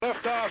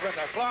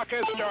The clock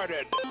has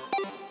started.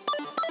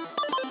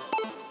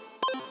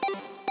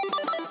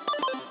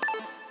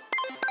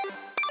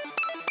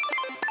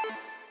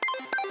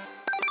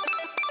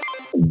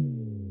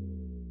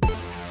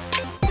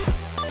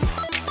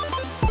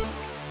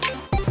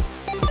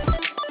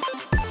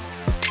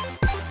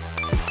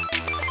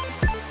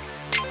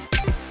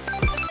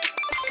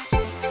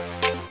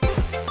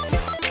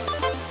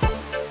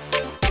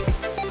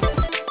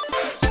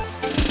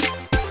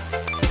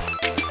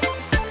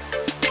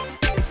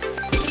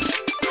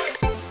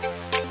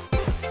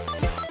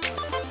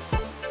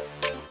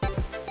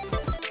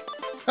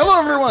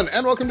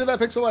 And welcome to That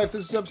Pixel Life.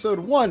 This is episode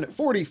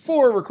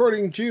 144,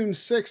 recording June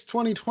 6,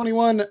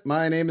 2021.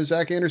 My name is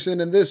Zach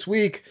Anderson, and this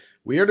week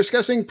we are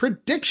discussing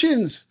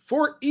predictions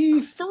for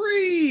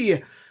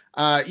E3.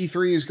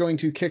 E3 is going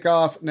to kick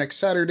off next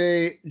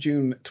Saturday,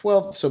 June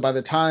 12th, so by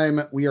the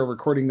time we are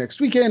recording next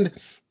weekend,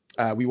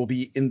 we will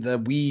be in the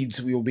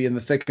weeds, we will be in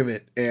the thick of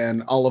it,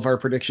 and all of our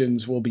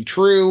predictions will be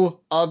true,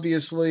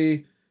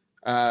 obviously.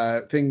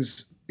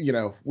 Things... You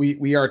know,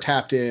 we are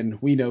tapped in.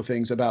 We know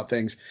things about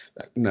things.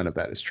 None of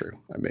that is true.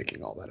 I'm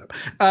making all that up.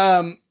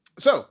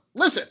 So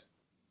listen,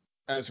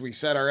 as we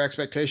set our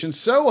expectations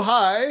so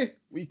high,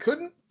 we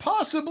couldn't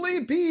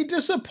possibly be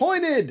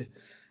disappointed.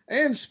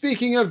 And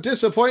speaking of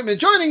disappointment,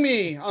 joining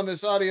me on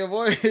this audio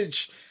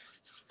voyage,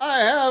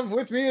 I have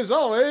with me as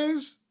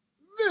always,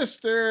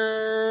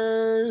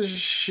 Mr.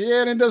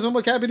 Shannon doesn't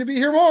look happy to be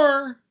here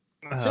more.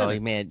 Oh,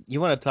 Shannon. Man, you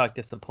want to talk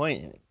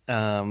disappointment.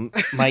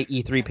 My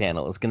E3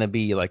 panel is going to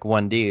be like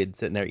one dude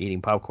sitting there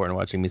eating popcorn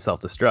watching me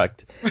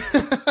self-destruct.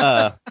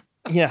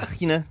 Yeah,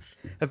 you know,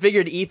 I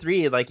figured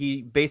E3, like,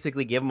 you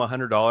basically give them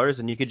 $100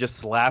 and you could just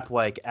slap,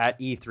 like, at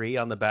E3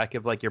 on the back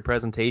of, like, your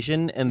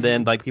presentation, and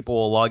then, like, people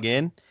will log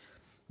in.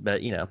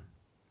 But, you know,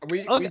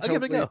 I'll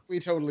give it a go. We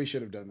totally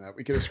should have done that.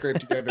 We could have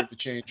scraped together the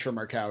change from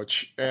our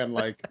couch and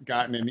like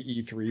gotten an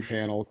E3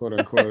 panel, quote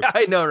unquote.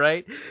 I know,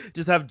 right?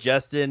 Just have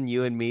Justin,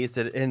 you and me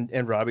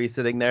and Robbie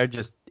sitting there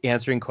just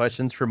answering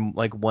questions from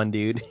like one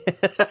dude.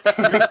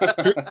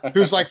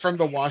 Who's like from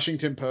the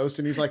Washington Post,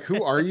 and he's like,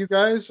 "Who are you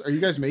guys? Are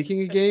you guys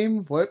making a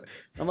game? What?"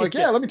 I'm like,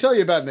 "Yeah, let me tell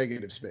you about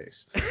Negative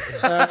Space."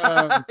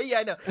 Yeah,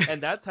 I know. And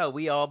that's how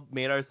we all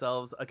made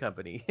ourselves a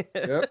company.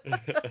 Yep.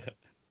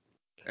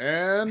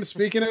 And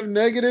speaking of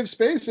negative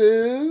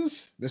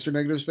spaces, Mr.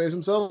 Negative Space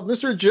himself,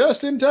 Mr.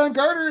 Justin Time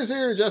Carter is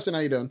here. Justin,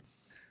 how you doing?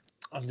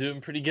 I'm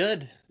doing pretty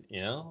good,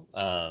 you know.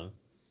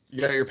 You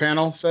got your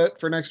panel set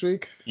for next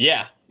week?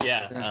 Yeah.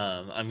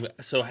 I'm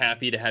so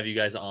happy to have you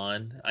guys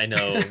on. I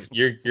know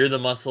you're the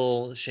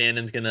muscle.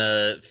 Shannon's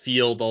gonna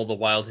field all the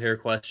wild hair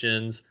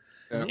questions,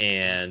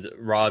 and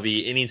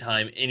Robbie,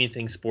 anytime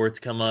anything sports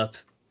come up,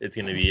 it's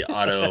gonna be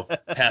auto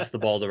pass the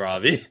ball to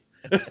Robbie.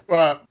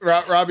 Well,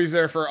 Robbie's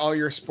there for all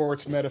your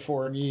sports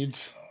metaphor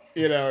needs.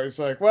 You know, it's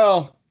like,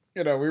 well,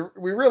 you know,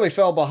 we really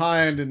fell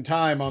behind in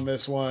time on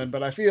this one,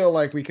 but I feel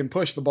like we can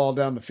push the ball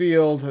down the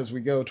field as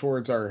we go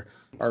towards our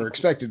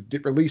expected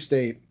release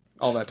date,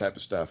 all that type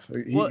of stuff.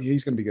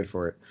 He's going to be good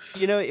for it.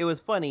 You know, it was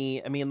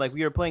funny. I mean, like,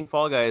 we were playing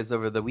Fall Guys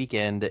over the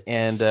weekend,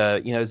 and,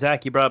 you know,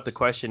 Zach, you brought up the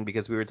question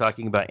because we were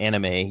talking about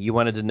anime. You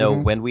wanted to know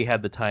when we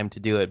had the time to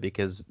do it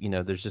because, you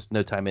know, there's just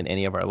no time in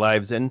any of our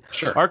lives. And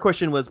Our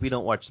question was we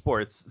don't watch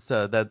sports,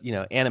 so that, you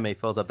know, anime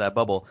fills up that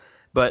bubble.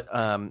 But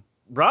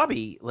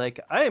Robbie, like,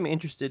 I am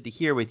interested to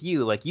hear with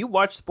you. Like, you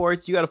watch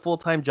sports, you got a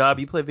full-time job,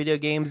 you play video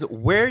games.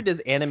 Where does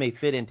anime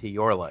fit into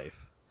your life?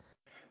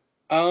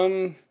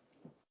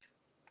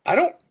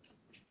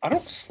 I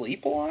don't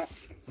sleep a lot.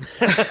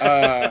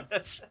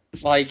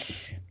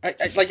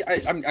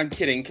 I'm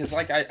kidding, because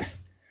like I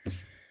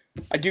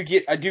do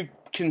get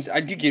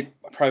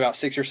probably about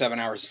 6 or 7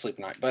 hours of sleep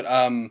a night, but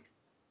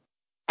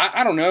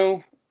I don't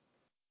know.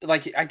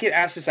 Like, I get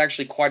asked this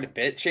actually quite a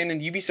bit, Shannon.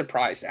 You'd be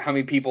surprised at how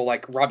many people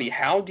like, Robbie,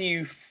 how do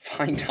you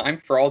find time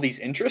for all these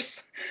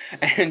interests?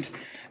 And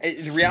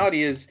the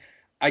reality is,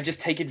 I just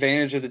take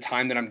advantage of the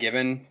time that I'm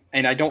given,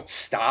 and I don't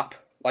stop.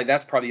 Like,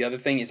 that's probably the other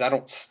thing, is I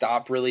don't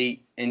stop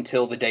really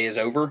until the day is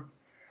over.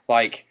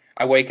 Like,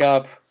 I wake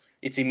up,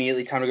 it's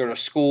immediately time to go to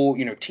school,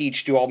 you know,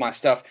 teach, do all my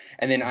stuff,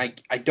 and then I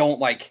don't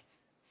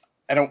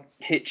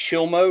hit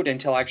chill mode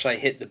until actually I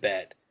hit the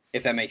bed,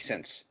 if that makes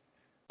sense.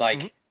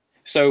 Like,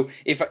 So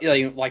if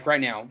like right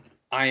now,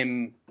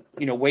 I'm,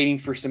 you know, waiting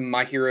for some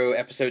My Hero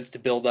episodes to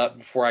build up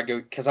before I go,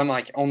 because I've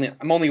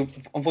only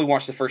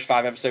watched the first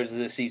 5 episodes of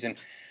this season,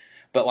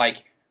 but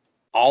like,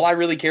 all I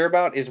really care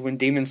about is when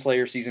Demon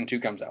Slayer season 2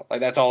 comes out. Like,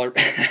 that's all.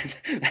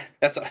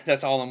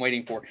 That's all I'm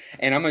waiting for.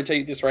 And I'm gonna tell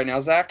you this right now,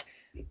 Zach.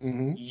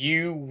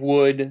 You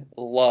would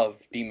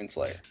love Demon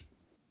Slayer.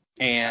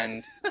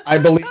 And I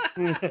believe.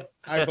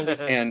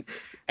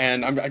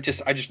 And I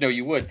just know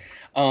you would.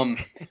 But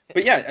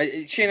yeah,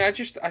 Shane, I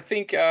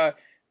think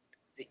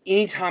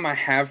anytime I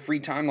have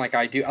free time, like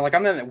I do, like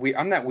I'm that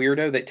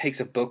weirdo that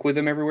takes a book with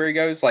him everywhere he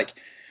goes. Like,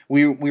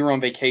 we were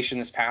on vacation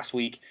this past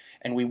week,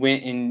 and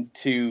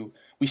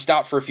we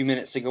stopped for a few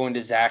minutes to go into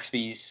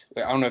Zaxby's.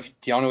 I don't know do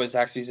y'all know what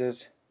Zaxby's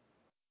is?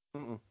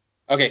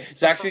 Okay,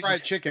 Zaxby's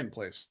fried chicken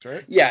place,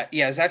 right? Yeah.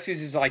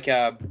 Zaxby's is like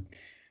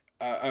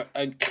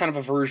a kind of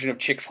a version of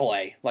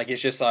Chick-fil-A. Like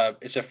it's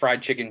a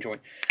fried chicken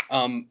joint.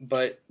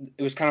 But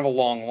it was kind of a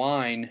long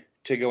line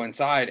to go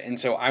inside, and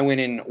so I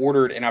went in and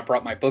ordered, and I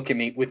brought my book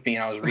with me,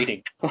 and I was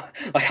reading.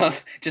 Like I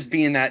was just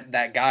being that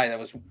guy that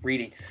was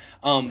reading.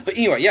 But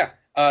anyway, yeah.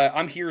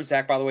 I'm here,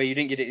 Zach. By the way, you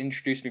didn't get to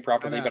introduce me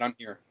properly, but I'm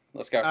here.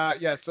 Let's go.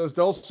 Yes, those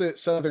dulcet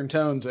Southern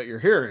tones that you're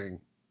hearing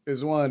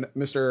is one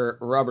Mr.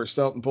 Robert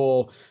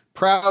Steltenpool,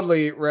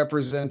 proudly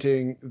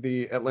representing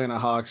the Atlanta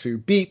Hawks, who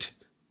beat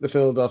the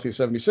Philadelphia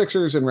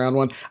 76ers in round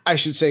 1. I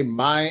should say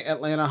my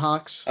Atlanta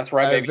Hawks. That's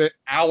right, baby.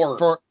 Our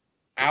Hawks.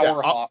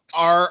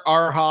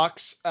 Our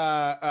Hawks.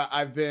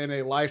 I've been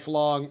a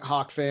lifelong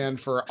Hawk fan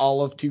for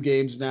all of 2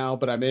 games now,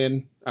 but I'm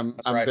in.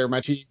 They're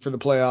my team for the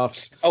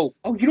playoffs. Oh,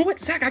 you know what,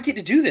 Zach? I get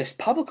to do this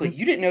publicly.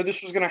 You didn't know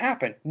this was going to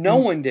happen. No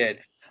one did.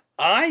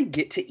 I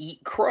get to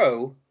eat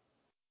crow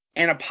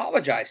and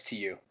apologize to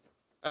you.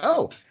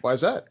 Oh, why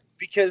is that?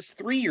 Because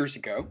 3 years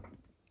ago,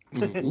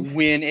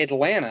 when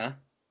Atlanta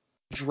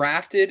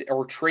drafted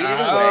or traded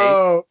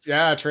away.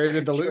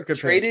 Traded the Luka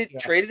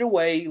traded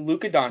away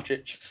Luka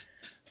Doncic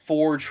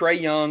for Trae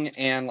Young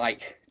and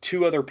like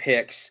 2 other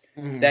picks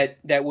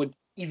that would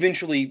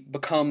eventually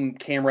become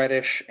Cam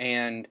Reddish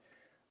and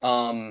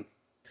Herter.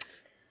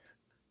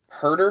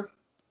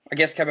 I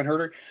guess Kevin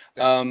Herter.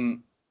 I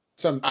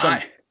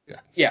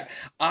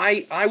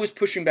was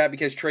pushing back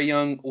because Trae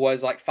Young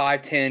was like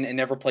 5'10" and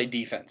never played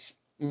defense.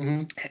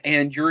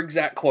 And your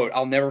exact quote,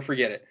 I'll never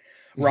forget it.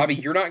 Robbie,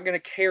 you're not going to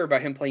care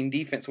about him playing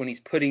defense when he's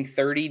putting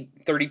 30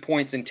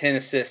 points and 10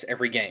 assists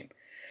every game.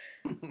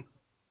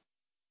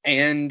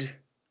 And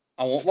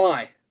I won't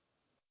lie.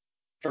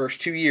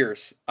 First 2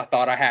 years, I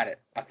thought I had it.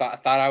 I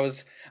thought I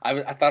was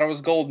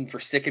golden for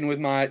sticking with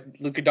my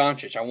Luka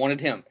Doncic. I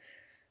wanted him.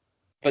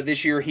 But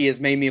this year he has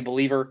made me a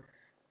believer.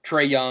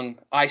 Trae Young,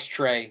 Ice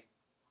Trae.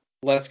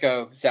 Let's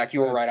go. Zach, you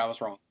were right. I was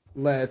wrong.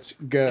 Let's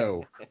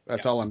go.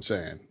 That's all I'm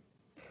saying.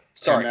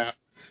 Sorry.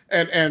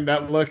 And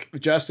that look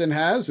Justin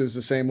has is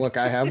the same look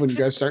I have when you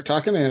guys start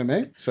talking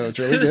anime. So it's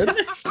really good.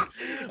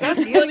 What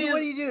do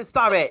you do?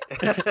 Stop it.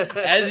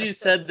 As you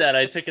said that,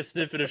 I took a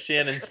snippet of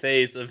Shannon's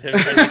face of him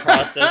trying to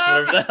process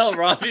whatever the hell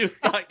Robbie was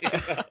talking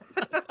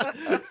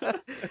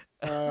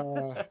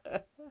about.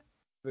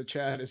 The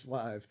chat is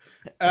live.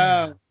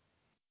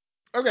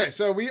 Okay,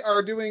 so we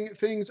are doing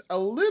things a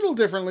little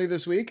differently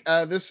this week.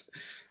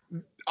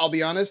 I'll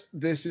be honest,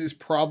 this is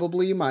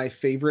probably my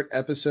favorite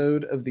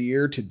episode of the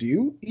year to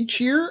do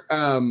each year.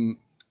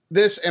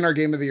 This and our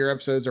Game of the Year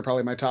episodes are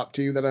probably my top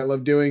 2 that I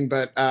love doing.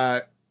 But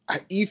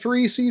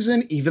E3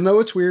 season, even though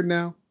it's weird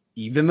now,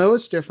 even though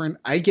it's different,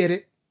 I get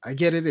it.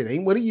 It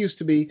ain't what it used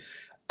to be.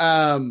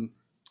 But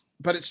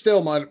it's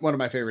still one of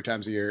my favorite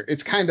times of year.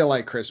 It's kind of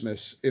like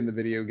Christmas in the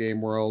video game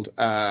world.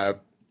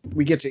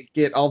 We get to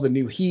get all the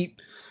new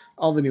heat,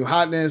 all the new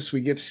hotness.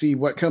 We get to see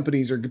what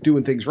companies are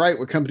doing things right,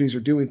 what companies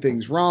are doing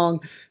things wrong,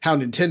 how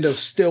Nintendo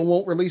still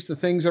won't release the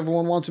things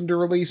everyone wants them to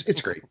release.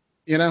 It's great.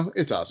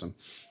 It's awesome.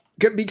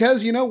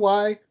 Because you know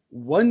why?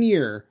 1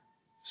 year,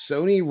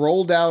 Sony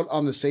rolled out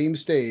on the same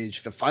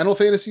stage the Final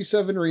Fantasy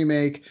VII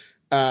Remake,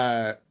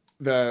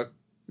 the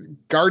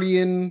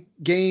Guardian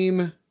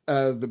game,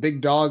 the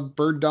big dog,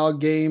 bird dog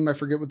game. I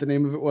forget what the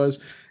name of it was.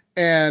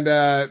 And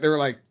they were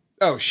like,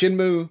 oh,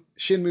 Shenmue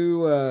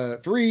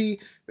 3.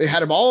 They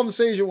had them all on the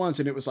stage at once,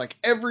 and it was like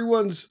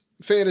everyone's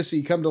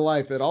fantasy come to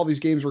life that all these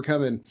games were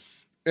coming.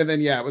 And then,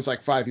 it was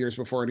like 5 years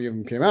before any of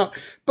them came out.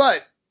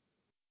 But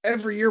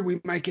every year we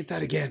might get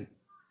that again.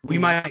 We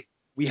might.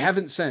 We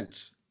haven't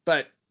since,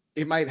 but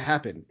it might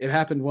happen. It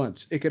happened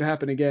once. It could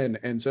happen again.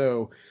 And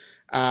so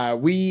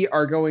we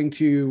are going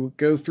to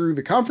go through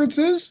the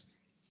conferences.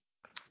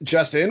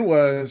 Justin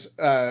was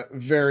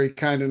very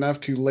kind enough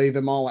to lay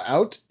them all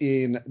out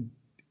in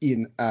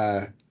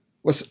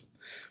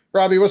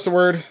Robbie, what's the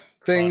word?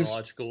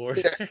 Chronological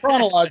order. Yeah,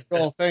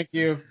 chronological. Thank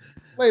you.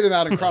 Lay them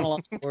out in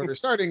chronological order,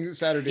 starting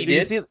Saturday.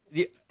 You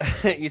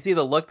see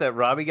the look that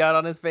Robbie got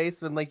on his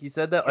face when you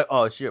said that? Like,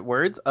 oh shit,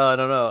 words?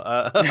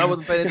 No. I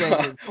wasn't paying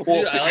attention.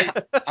 Dude,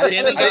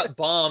 Shannon got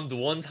bombed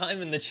one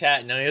time in the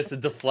chat. Now he has to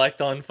deflect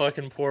on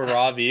fucking poor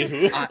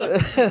Robbie.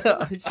 Shut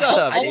up.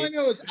 All I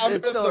know is out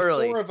of the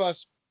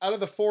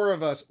four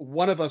of us,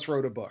 one of us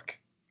wrote a book.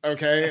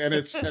 Okay, and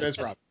it's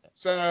Robbie.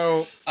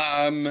 So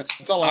I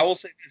will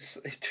say this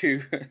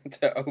to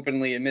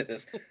openly admit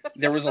this.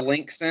 There was a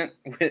link sent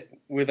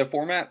with a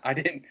format. I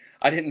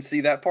didn't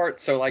see that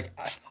part. So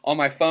on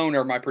my phone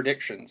are my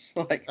predictions.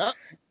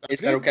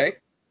 Is that okay?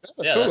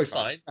 That's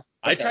fine.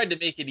 I tried to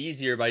make it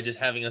easier by just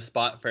having a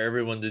spot for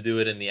everyone to do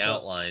it in the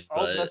outline.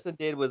 All Justin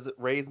did was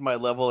raise my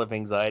level of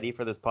anxiety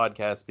for this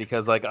podcast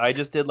because I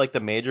just did the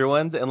major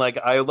ones and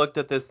I looked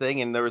at this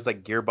thing and there was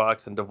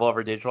Gearbox and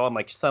Devolver Digital. I'm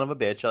like, son of a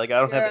bitch. I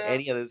don't have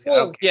any of this.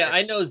 Well,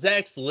 I know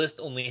Zach's list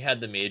only had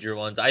the major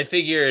ones. I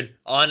figured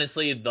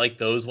honestly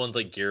those ones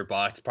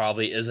Gearbox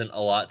probably isn't a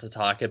lot to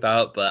talk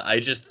about, but I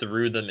just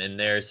threw them in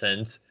there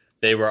since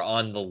they were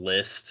on the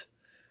list.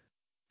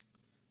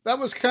 That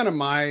was kind of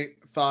my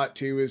thought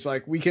too, is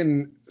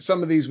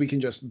some of these we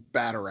can just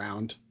bat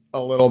around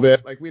a little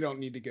bit. We don't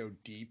need to go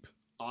deep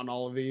on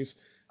all of these.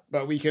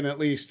 but we can at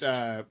least,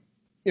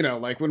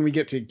 like when we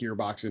get to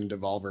Gearbox and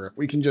Devolver,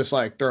 we can just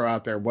like throw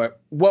out there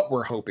what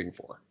we're hoping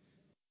for.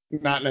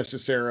 Not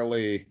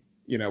necessarily,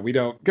 we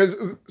don't,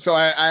 so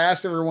I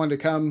asked everyone to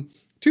come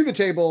to the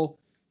table,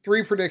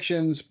 3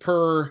 predictions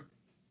per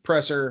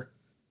presser,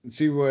 and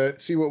see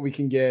what we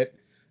can get.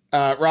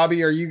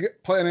 Robbie, are you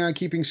planning on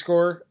keeping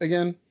score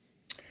again?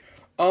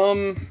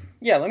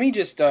 Yeah, let me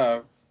just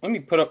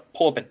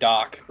pull up a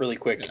doc really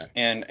quick,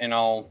 and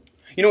I'll,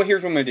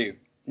 here's what I'm gonna do.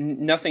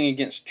 Nothing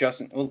against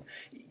Justin. Well,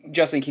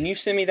 Justin, can you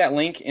send me that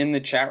link in the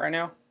chat right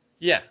now?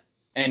 Yeah.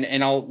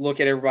 And I'll look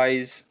at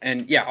everybody's,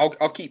 and yeah,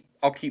 I'll keep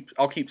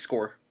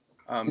score.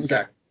 Okay.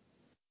 Zach.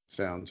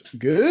 Sounds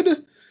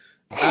good.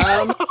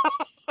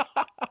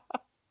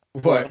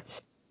 What?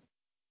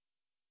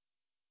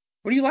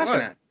 What are you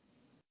laughing at?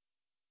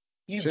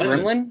 You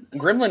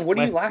Gremlin, what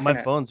are you laughing at?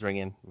 My phone's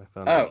ringing.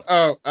 Ringing.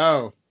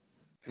 Oh.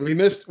 We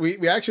missed.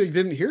 We actually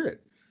didn't hear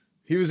it.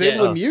 He was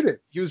able to mute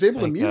it. He was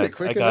able to mute it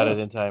quick enough. I got it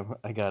in time.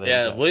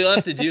 Yeah, what you'll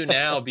have to do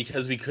now,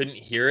 because we couldn't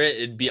hear it,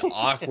 it'd be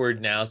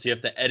awkward now, so you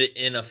have to edit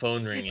in a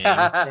phone ringing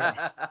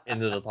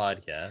into the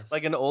podcast.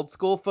 Like an old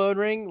school phone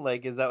ring?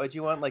 Like, is that what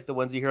you want? Like the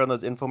ones you hear on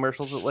those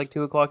infomercials at like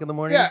 2 o'clock in the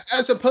morning? Yeah,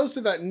 as opposed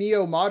to that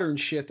neo-modern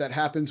shit that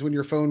happens when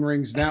your phone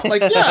rings now.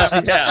 Like,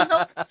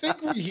 yeah. I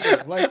think we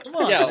hear. Like, come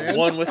on, man.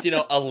 One with, a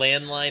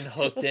landline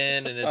hooked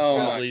in, and it's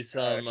probably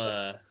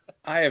some...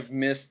 I have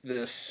missed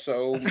this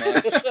so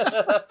much.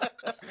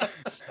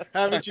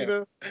 Haven't you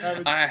though?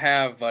 I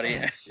have,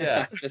 buddy.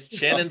 Yeah.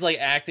 Shannon's like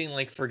acting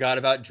like Forgot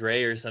About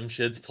Dre or some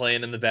shit's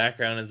playing in the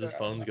background as his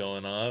phone's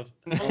going off.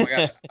 Oh my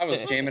gosh, I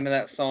was jamming to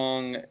that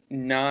song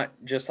not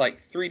just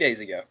like 3 days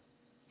ago.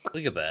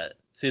 Look at that.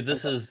 See,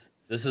 this is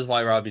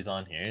why Robbie's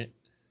on here.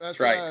 That's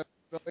right.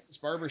 The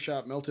latest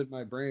Barbershop melted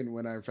my brain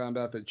when I found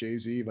out that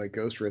Jay-Z like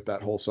ghost wrote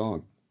that whole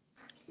song.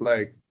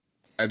 Like,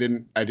 I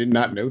did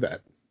not know that.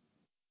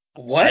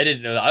 What? I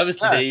didn't know that. I was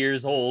today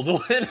years old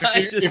when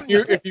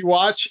if you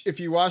watch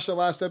the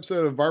last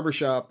episode of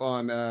Barbershop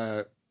on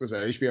was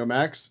that HBO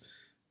Max,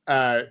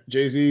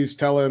 Jay-Z's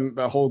telling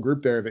the whole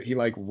group there that he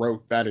like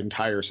wrote that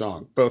entire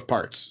song, both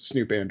parts,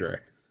 Snoop and Dre.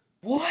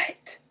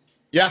 What?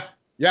 Yeah.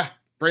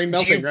 Brain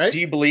melting, right? Do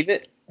you believe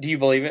it?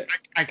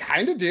 I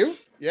kind of do.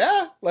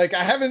 Yeah. Like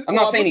I haven't. I'm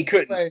not saying he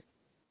couldn't.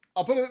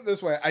 I'll put it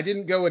this way. I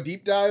didn't go a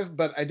deep dive,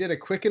 but I did a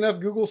quick enough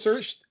Google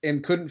search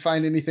and couldn't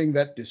find anything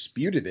that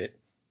disputed it.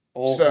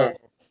 Oh, so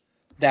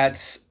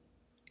that's,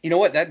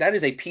 what? That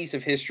is a piece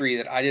of history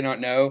that I did not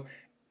know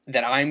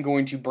that I'm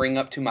going to bring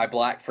up to my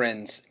black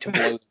friends to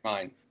blow their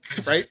mind.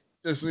 Right?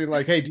 Just be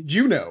like, hey, did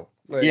you know?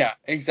 Like, yeah,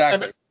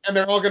 exactly. And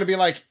they're all going to be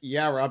like,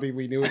 yeah, Robbie,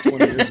 we knew it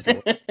 20 years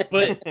ago.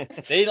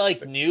 But they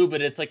like knew,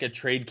 but it's like a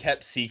trade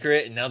kept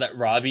secret. And now that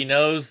Robbie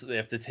knows, they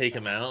have to take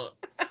him out.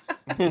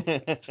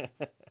 Like,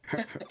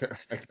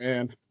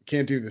 man,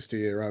 can't do this to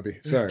you, Robbie.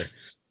 Sorry.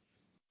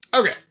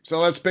 Okay, so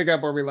let's pick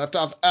up where we left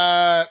off.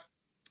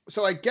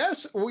 So I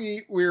guess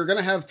we're going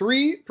to have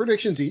 3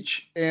 predictions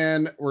each,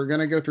 and we're going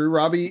to go through.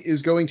 Robbie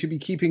is going to be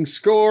keeping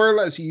score,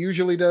 as he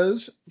usually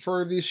does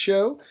for this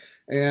show,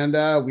 and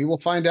we will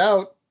find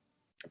out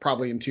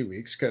probably in 2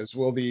 weeks, because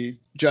we'll be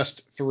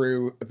just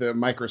through the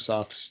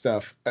Microsoft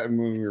stuff when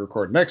we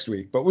record next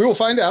week. But we will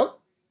find out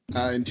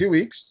in 2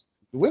 weeks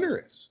who the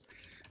winner is.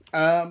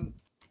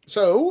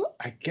 So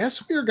I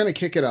guess we are going to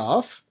kick it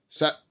off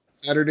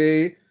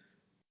Saturday,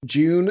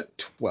 June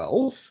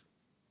 12th.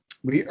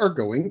 We are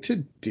going to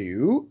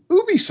do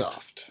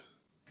Ubisoft.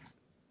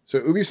 So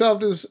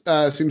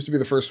Ubisoft seems to be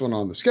the first one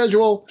on the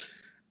schedule,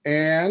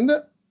 and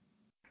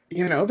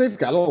they've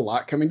got a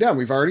lot coming down.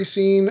 We've already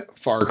seen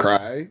Far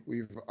Cry.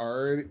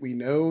 We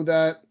know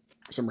that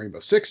some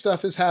Rainbow Six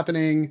stuff is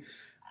happening.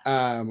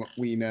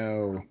 We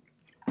know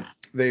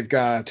they've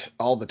got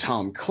all the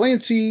Tom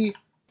Clancy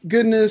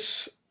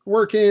goodness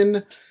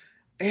working,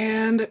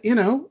 and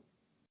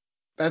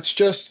that's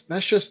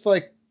just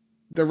like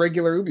the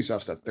regular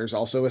Ubisoft stuff. There's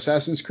also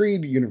Assassin's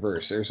Creed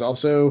universe. There's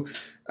also,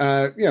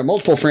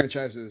 multiple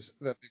franchises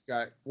that they've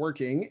got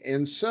working.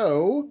 And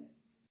so,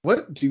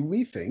 what do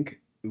we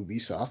think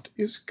Ubisoft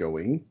is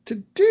going to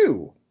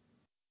do?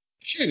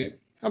 Shannon,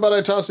 how about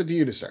I toss it to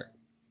you to start?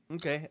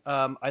 Okay.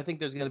 I think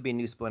there's going to be a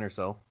new Splinter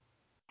Cell.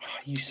 Oh,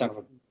 you son of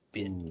a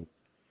bitch.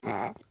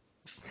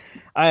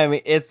 I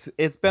mean, it's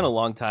been a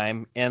long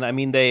time, and I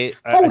mean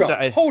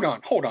Hold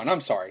on.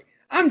 I'm sorry.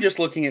 I'm just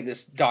looking at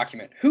this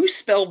document. Who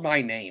spelled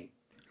my name?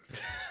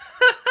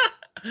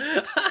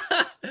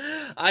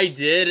 I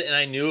did, and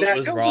I knew it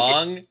was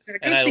wrong,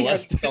 and I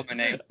left it. My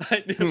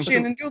name.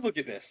 Shannon, go look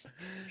at this.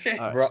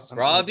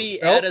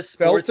 Robbie, add a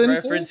sports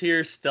reference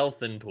here.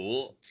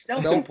 Stealthenpool.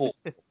 Stealthenpool.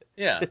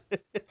 Yeah.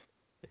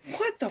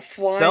 What the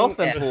flying?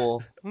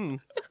 Stealthenpool.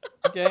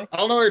 Okay. I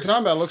don't know what you're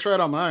talking about. It looks right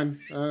on mine.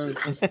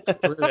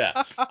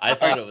 Yeah, I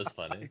thought it was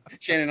funny.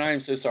 Shannon, I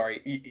am so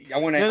sorry. I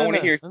want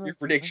to hear your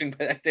prediction,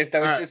 but that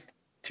was just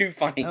too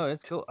funny. No,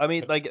 it's cool. I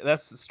mean, like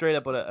that's straight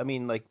up what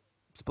like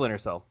Splinter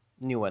Cell,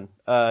 new one.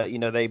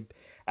 They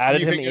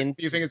added him in.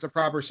 Do you think it's a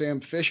proper Sam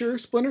Fisher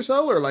Splinter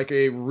Cell or like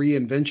a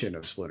reinvention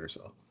of Splinter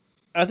Cell?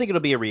 I think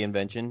it'll be a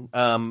reinvention.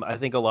 I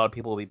think a lot of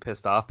people will be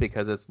pissed off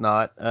because it's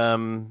not,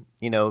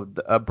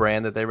 a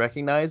brand that they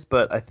recognize.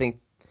 But I think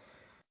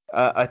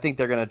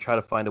they're gonna try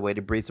to find a way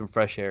to breathe some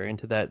fresh air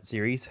into that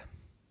series.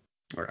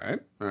 All right.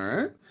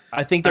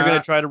 I think they're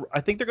gonna try to.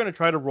 I think they're gonna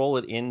try to roll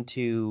it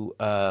into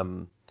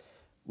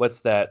what's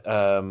that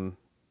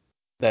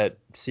that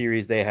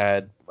series they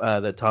had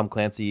that Tom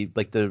Clancy,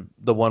 like the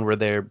one where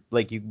they're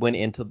like you went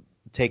in to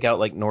take out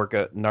like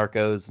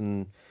narcos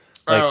and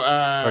like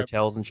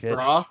cartels and shit.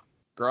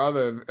 Gra,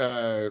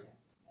 the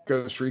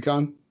Ghost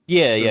Recon.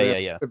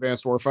 Yeah.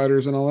 Advanced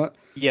Warfighters and all that.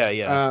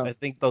 Yeah. I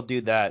think they'll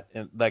do that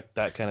and like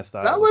that kind of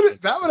style.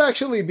 That would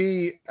actually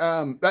be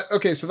that.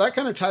 Okay, so that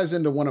kind of ties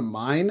into one of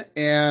mine,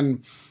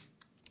 and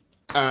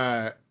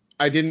I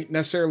didn't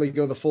necessarily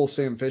go the full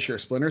Sam Fisher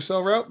Splinter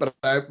Cell route,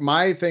 but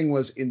my thing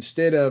was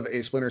instead of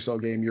a Splinter Cell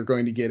game, you're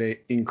going to get a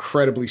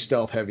incredibly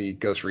stealth heavy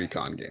Ghost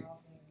Recon game,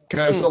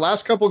 because the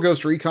last couple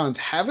Ghost Recons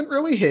haven't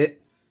really hit.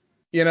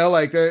 You know,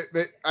 like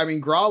I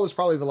mean, Gra was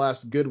probably the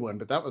last good one,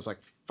 but that was like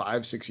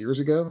 5-6 years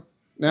ago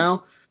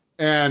now,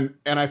 and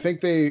I think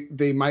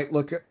they might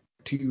look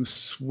to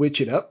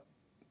switch it up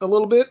a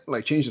little bit,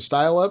 like change the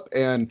style up,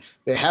 and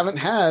they haven't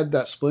had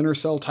that Splinter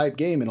Cell type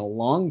game in a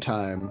long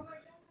time,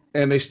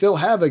 and they still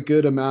have a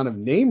good amount of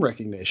name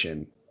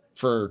recognition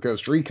for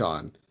Ghost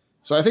Recon,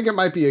 so I think it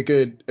might be a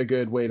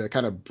good way to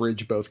kind of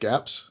bridge both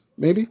gaps,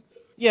 maybe.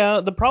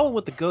 Yeah, the problem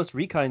with the Ghost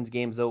Recon's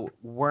games though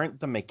weren't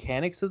the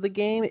mechanics of the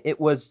game.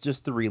 It was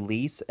just the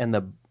release and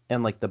the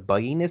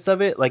bugginess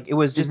of it. Like it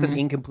was just an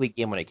incomplete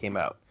game when it came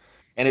out,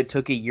 and it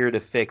took a year to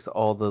fix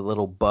all the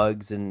little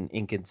bugs and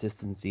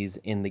inconsistencies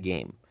in the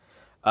game.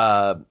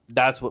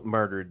 That's what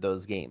murdered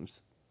those games.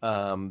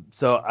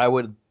 So I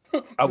would.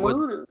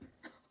 Murder.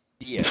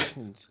 Yeah.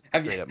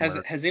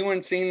 Has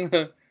anyone seen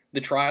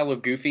the trial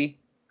of Goofy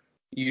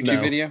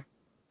YouTube video?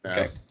 No.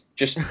 Okay.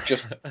 Just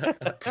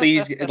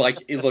please,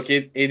 like, look,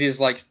 it is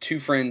like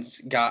two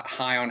friends got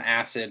high on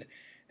acid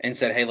and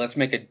said, hey, let's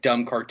make a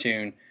dumb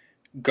cartoon.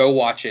 Go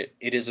watch it.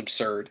 It is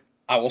absurd.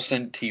 I will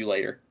send it to you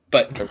later.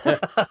 But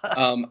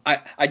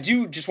I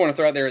do just want to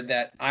throw out there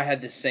that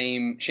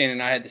Shannon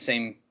and I had the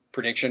same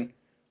prediction.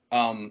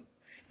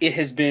 It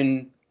has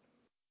been,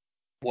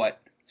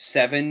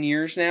 7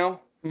 years now?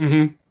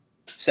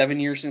 7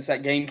 years since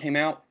that game came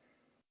out.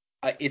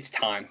 It's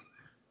time.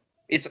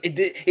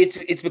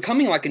 It's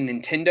becoming like a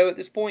Nintendo at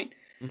this point.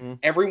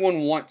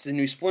 Everyone wants a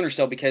new Splinter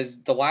Cell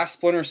because the last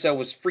Splinter Cell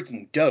was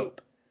freaking dope,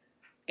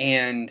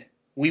 and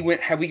we've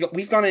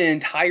gone an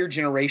entire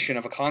generation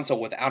of a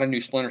console without a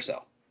new Splinter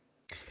Cell.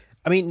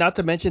 I mean, not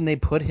to mention they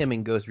put him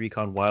in Ghost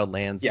Recon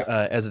Wildlands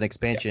as an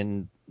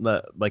expansion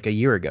like a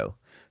year ago.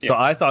 So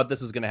I thought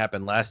this was going to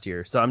happen last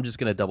year. So I'm just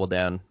going to double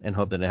down and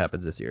hope that it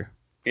happens this year.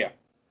 Yeah.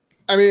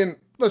 I mean,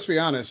 let's be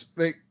honest.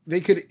 They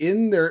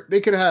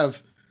could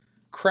have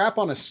crap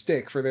on a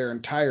stick for their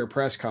entire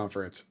press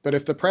conference. But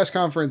if the press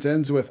conference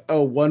ends with,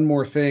 oh, one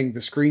more thing,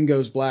 the screen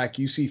goes black,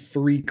 you see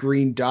 3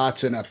 green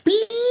dots and a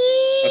beep.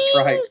 That's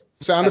right.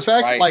 Sound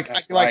effect. Right. Like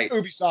right.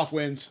 Ubisoft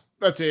wins.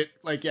 That's it.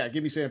 Like, yeah,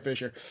 give me Sam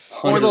Fisher.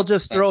 100%. Or they'll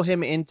just throw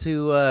him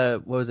into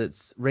what was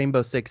it,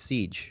 Rainbow Six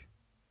Siege.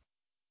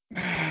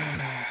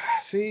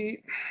 See,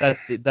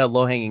 that's the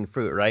low hanging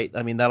fruit, right?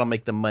 I mean, that'll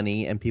make the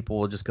money and people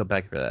will just go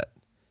back for that.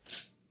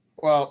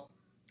 Well,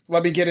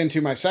 let me get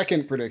into my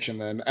second prediction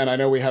then, and I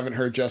know we haven't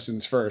heard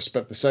Justin's first,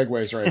 but the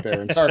segue's right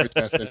there. And sorry,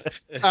 Justin.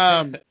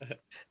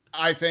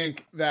 I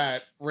think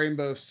that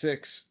Rainbow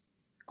Six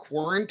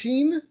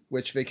Quarantine,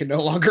 which they can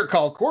no longer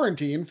call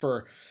Quarantine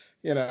for,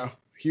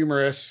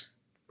 humorous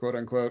quote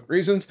unquote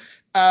reasons.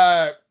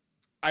 I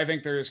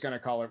think they're just gonna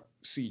call it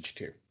Siege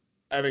 2.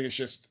 I think it's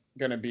just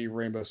gonna be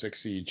Rainbow Six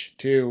Siege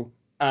 2,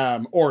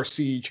 or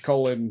Siege :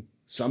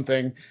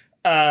 something.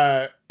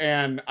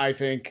 And I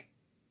think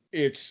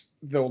it's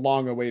the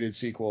long-awaited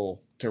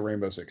sequel to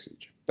Rainbow Six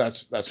Siege.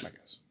 That's my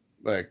guess.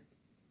 Like,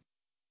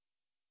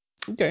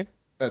 okay,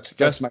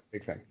 that's my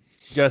big thing.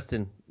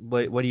 Justin,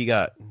 what do you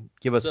got?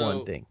 Give us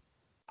one thing.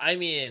 I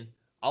mean,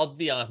 I'll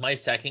be honest. My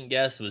second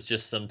guess was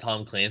just some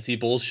Tom Clancy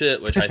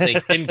bullshit, which I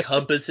think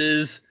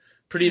encompasses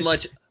pretty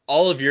much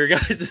all of your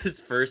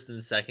guys' first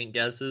and second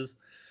guesses.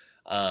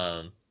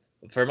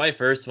 For my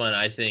first one,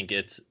 I think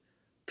it's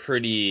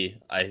pretty,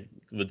 I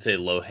would say,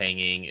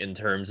 low-hanging in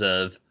terms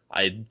of,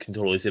 I can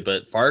totally see it,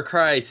 but Far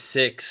Cry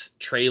 6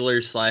 trailer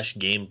 /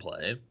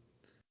 gameplay.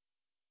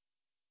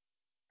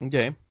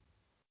 Okay.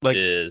 Wait,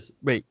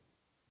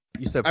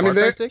 you said Far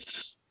Cry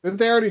 6? Didn't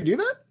they already do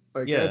that?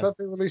 Like, yeah. I thought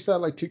they released that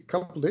like a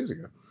couple days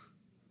ago.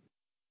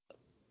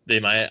 They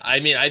might. I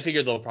mean, I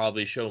figure they'll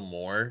probably show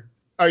more.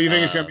 Oh, you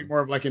think it's gonna be more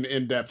of like an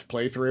in-depth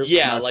playthrough?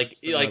 Yeah, like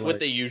what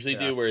they usually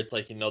do, where it's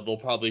like, they'll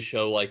probably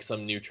show like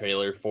some new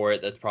trailer for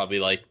it that's probably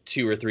like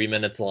 2 or 3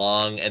 minutes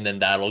long, and then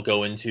that'll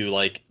go into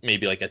like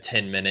maybe like a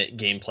 10-minute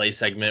gameplay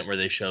segment where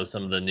they show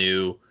some of the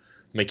new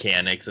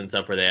mechanics and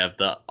stuff, where they have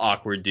the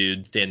awkward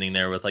dude standing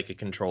there with like a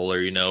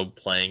controller,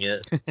 playing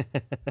it.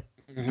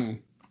 Mm-hmm.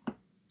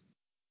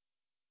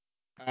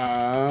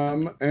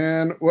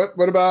 And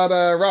what about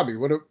Robbie?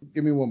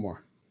 Give me one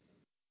more.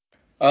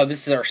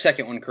 This is our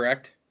second one,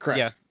 correct? Correct.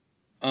 Yeah.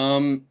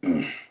 I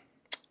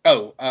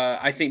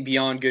think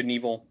Beyond Good and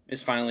Evil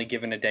is finally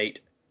given a date.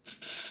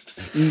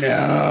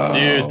 No.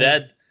 Dude,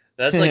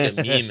 that's like a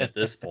meme at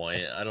this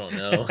point. I don't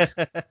know.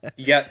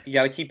 You got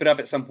to keep it up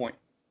at some point.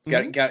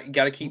 Got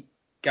to keep.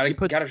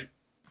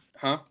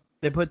 Huh?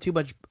 They put too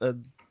much.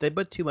 They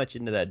put too much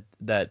into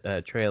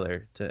that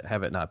trailer to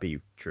have it not be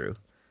true.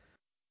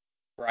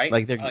 Right.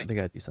 Like they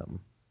gotta do something.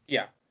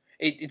 Yeah.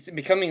 It's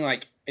becoming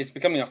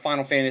a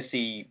Final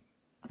Fantasy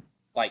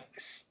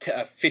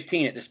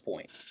 15 at this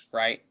point,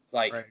 right?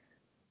 Like Right.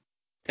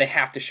 they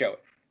have to show it.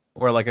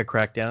 Or like a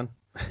Crackdown.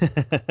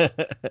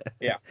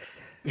 Yeah.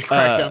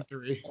 Crackdown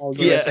 3. Oh,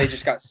 USA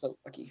just got so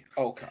lucky.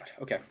 Oh God.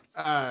 Okay.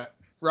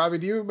 Robbie,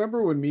 do you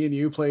remember when me and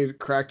you played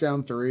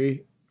Crackdown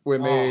 3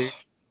 when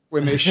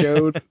they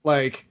showed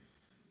like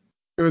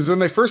it was when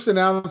they first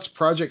announced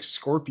Project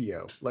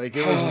Scorpio. Like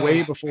it was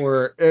way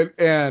before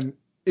and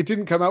it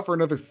didn't come out for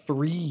another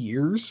 3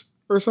 years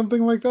or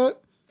something like that.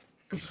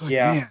 It was like,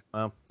 man.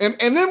 Wow. And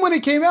then when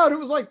it came out, it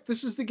was like,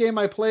 this is the game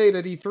I played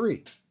at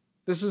E3.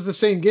 This is the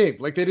same game.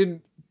 Like they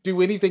didn't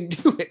do anything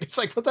to it. It's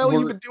like, what the hell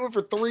have you been doing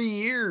for 3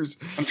 years?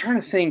 I'm trying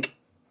to think.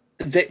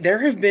 There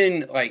have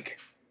been like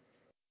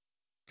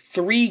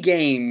 3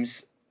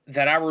 games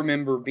that I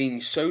remember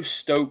being so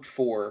stoked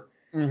for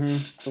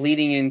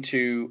leading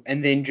into,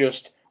 and then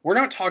we're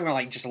not talking about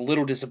like just a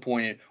little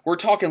disappointed. We're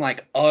talking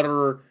like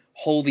utter,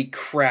 holy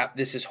crap,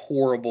 this is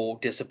horrible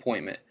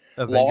disappointment.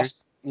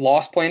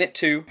 Lost Planet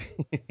 2.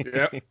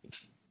 Yep.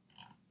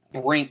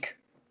 Brink.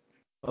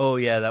 Oh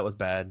yeah, that was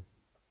bad.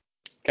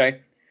 Okay.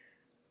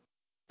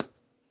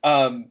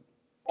 Oh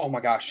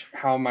my gosh,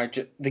 how am I?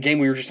 The game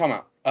we were just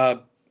talking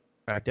about.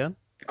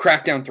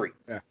 Crackdown 3.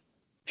 Yeah.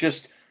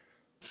 Just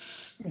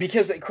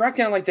because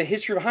Crackdown, like the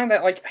history behind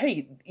that, like,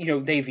 hey,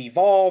 they've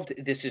evolved.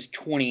 This is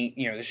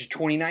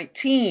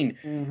 2019.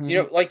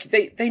 Like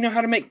they know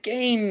how to make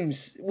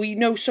games. We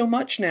know so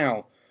much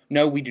now.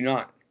 No, we do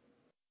not.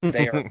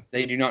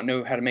 They do not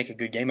know how to make a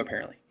good game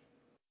apparently.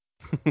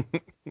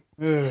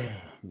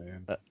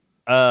 Man.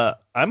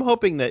 I'm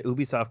hoping that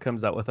Ubisoft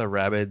comes out with a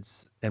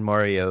Rabbids and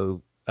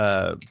Mario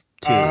 2.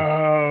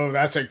 Oh,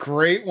 that's a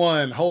great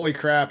one. Holy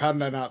crap. How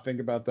did I not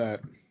think about that?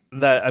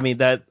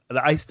 That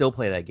I still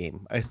play that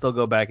game. I still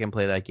go back and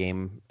play that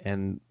game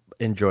and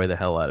enjoy the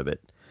hell out of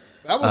it.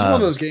 That was one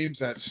of those games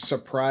that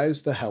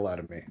surprised the hell out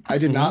of me. I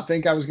did not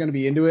think I was going to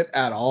be into it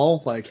at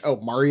all. Like, oh,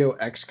 Mario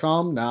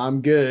XCOM? Nah,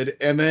 I'm good.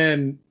 And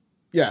then,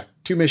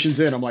 2 missions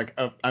in, I'm like,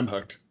 oh, I'm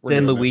hooked.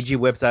 Then Luigi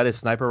whips out his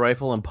sniper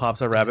rifle and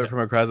pops a rabbit from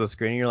across the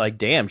screen. And you're like,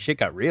 damn, shit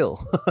got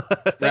real.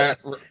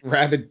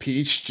 Rabid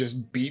Peach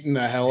just beating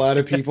the hell out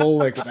of people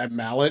like with that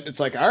mallet.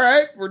 It's like, all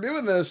right, we're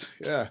doing this.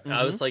 Yeah.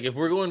 I was like, if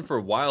we're going for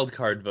wild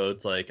card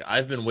votes, like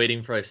I've been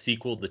waiting for a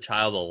sequel to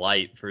Child of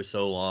Light for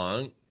so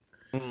long.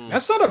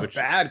 That's not a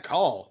bad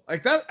call.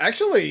 Like that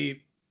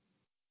actually.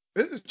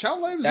 Child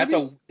of Light was that's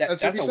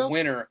a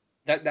winner.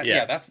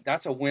 Yeah,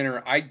 that's a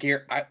winner.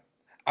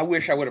 I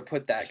wish I would have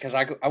put that because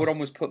I would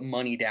almost put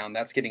money down.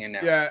 That's getting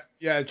announced.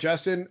 Yeah,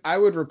 Justin, I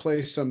would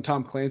replace some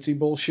Tom Clancy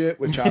bullshit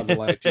with Child of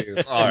Light too.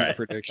 All right.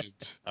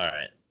 Predictions. All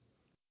right.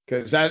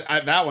 Because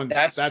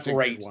that's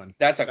great. A good one.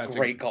 That's a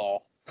great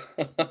call.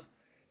 All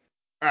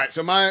right,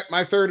 so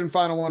my third and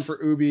final one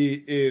for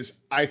Ubi is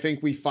I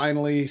think we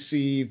finally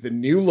see the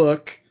new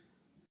look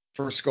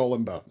for Skull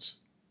and Bones.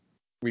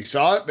 We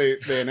saw it.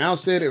 They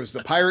announced it. It was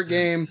the pirate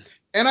game.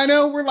 And I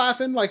know we're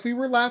laughing like we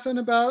were laughing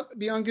about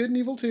Beyond Good and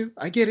Evil 2.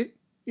 I get it.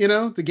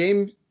 The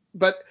game.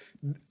 But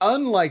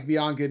unlike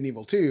Beyond Good and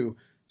Evil 2,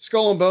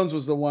 Skull and Bones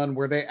was the one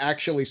where they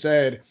actually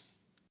said,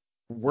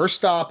 we're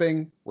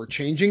stopping. We're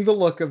changing the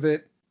look of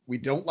it. We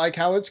don't like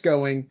how it's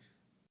going.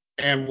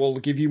 And we'll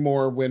give you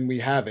more when we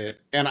have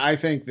it. And I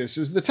think this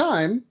is the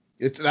time.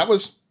 That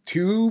was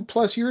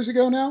 2+ years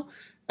ago now.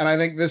 And I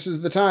think this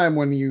is the time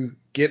when you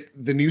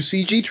get the new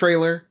CG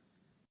trailer,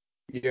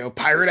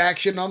 pirate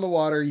action on the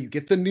water, you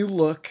get the new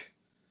look.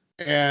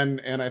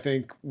 And I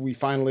think we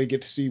finally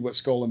get to see what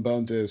Skull and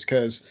Bones is.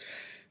 Because,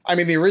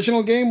 the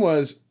original game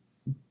was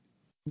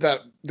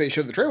that they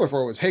showed the trailer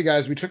for was, hey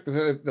guys, we took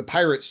the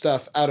pirate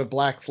stuff out of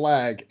Black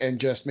Flag and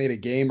just made a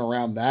game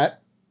around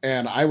that.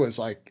 And I was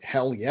like,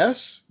 hell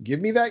yes, give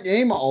me that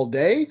game all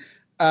day.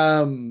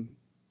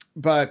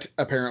 But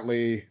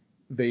apparently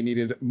they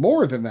needed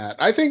more than that.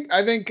 I think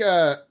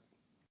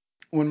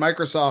when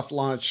Microsoft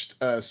launched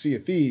Sea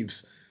of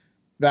Thieves,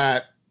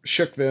 that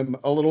shook them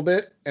a little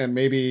bit and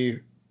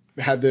maybe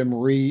had them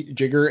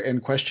rejigger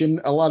and question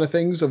a lot of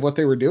things of what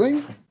they were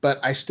doing. But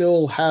I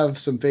still have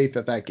some faith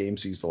that game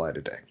sees the light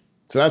of day.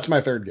 So that's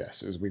my third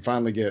guess, is we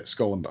finally get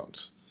Skull and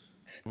Bones.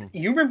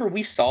 You remember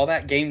we saw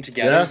that game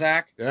together,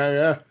 Zach?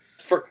 Yeah.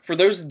 For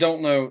those that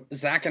don't know,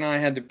 Zach and I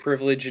had the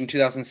privilege in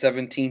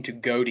 2017 to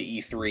go to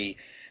E3.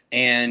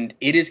 And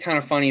it is kind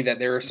of funny that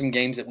there are some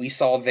games that we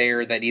saw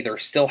there that either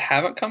still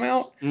haven't come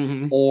out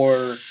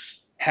or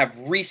have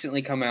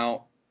recently come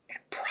out and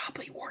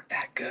probably weren't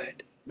that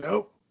good.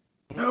 Nope,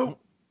 not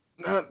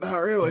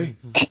really.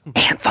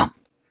 Anthem.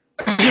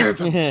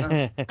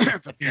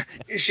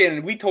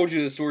 Shannon, we told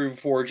you the story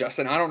before,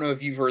 Justin. I don't know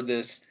if you've heard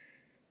this.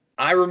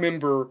 I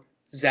remember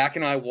Zach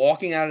and I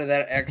walking out of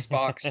that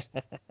Xbox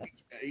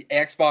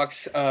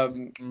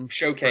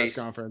showcase,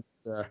 Press conference.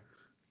 Yeah.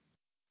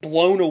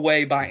 blown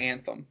away by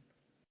Anthem,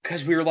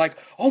 because we were like,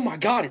 oh my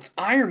god, it's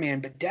Iron Man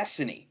but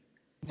Destiny.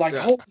 Like,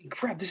 Yeah. holy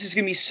crap, this is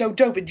gonna be so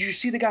dope. And did you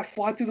see the guy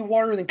fly through the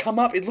water and then come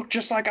up? It looked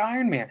just like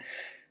Iron Man.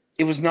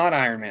 It was not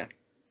Iron Man.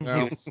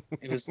 No.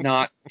 It was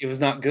not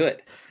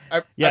good.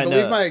 I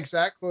believe my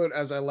exact quote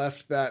as I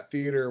left that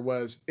theater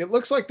was, "It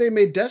looks like they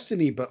made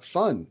Destiny, but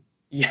fun."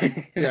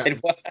 Yeah.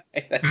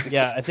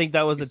 Yeah, I think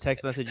that was a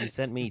text message you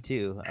sent me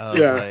too. I was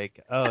Yeah. like,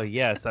 oh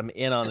yes, I'm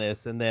in on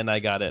this, and then I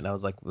got it, and I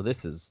was like, well,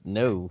 this is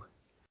no.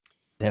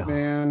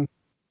 Man,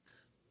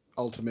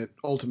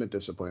 ultimate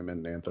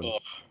disappointment in Anthem.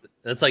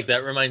 That's like,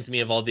 that reminds me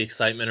of all the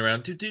excitement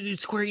around, dude,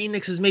 Square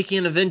Enix is making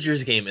an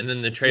Avengers game, and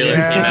then the trailer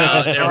came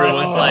out, and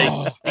everyone's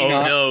like, oh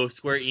no,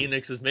 Square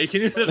Enix is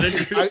making an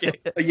Avengers game.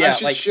 I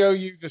should show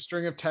you the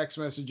string of text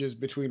messages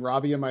between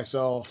Robbie and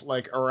myself,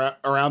 like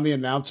around the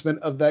announcement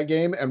of that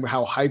game and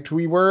how hyped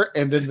we were,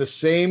 and then the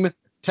same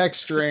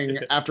text string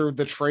after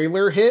the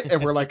trailer hit,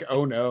 and we're like,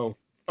 oh no,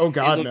 oh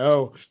god,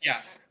 no. Yeah.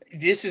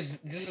 This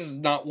is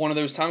not one of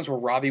those times where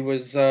Robbie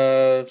was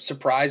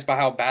surprised by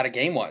how bad a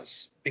game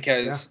was,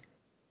 because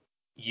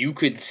you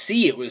could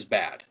see it was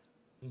bad.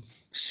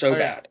 So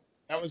bad.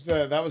 That was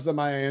the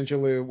Maya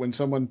Angelou, when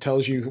someone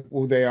tells you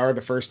who they are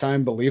the first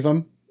time, believe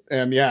them.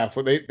 And yeah,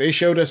 they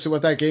showed us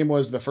what that game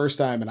was the first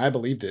time, and I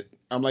believed it.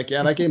 I'm like,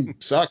 yeah, that game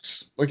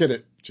sucks. Look at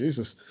it.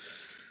 Jesus.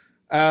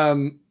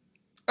 Okay.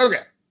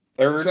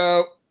 Third?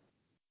 So,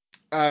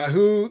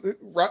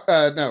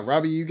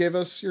 Robbie, you gave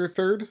us your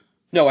third?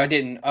 No, I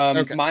didn't.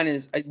 Okay.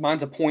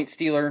 Mine's a point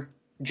stealer.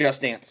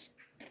 Just Dance.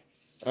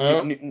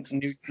 Oh.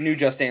 New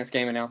Just Dance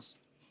game announced.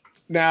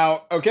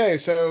 Now, okay,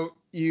 so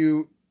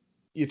you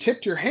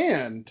tipped your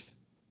hand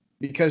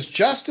because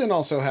Justin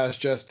also has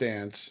Just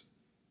Dance.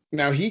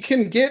 Now he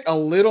can get a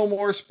little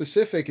more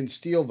specific and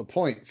steal the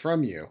point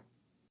from you.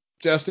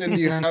 Justin, do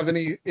you have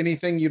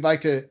anything you'd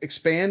like to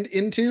expand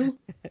into?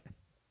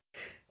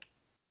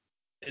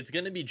 It's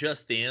gonna be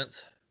Just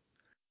Dance.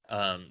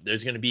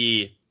 There's gonna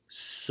be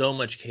so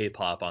much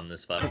K-pop on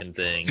this fucking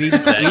thing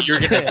that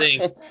you're gonna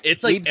think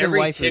it's like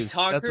every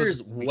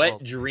TikToker's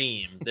wet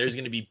dream. There's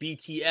gonna be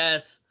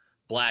BTS,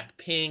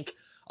 Blackpink,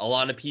 a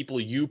lot of people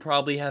you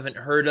probably haven't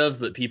heard of,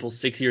 but people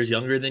 6 years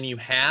younger than you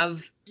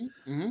have.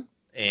 Mm-hmm.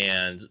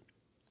 And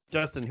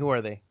Justin, who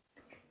are they?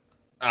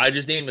 I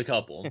just named a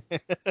couple.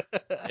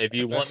 If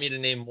you want me to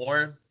name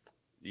more,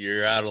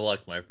 you're out of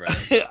luck, my friend.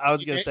 I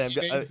was gonna say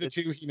the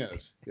two he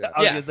knows. Yeah. I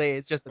was gonna say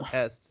it's just a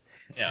test.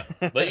 Yeah,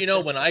 but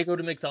when I go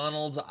to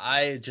McDonald's,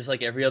 I, just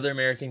like every other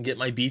American, get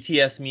my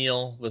BTS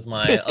meal with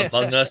my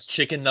Among Us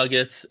chicken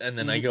nuggets, and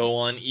then I go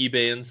on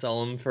eBay and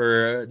sell them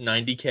for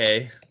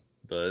 $90K.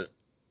 But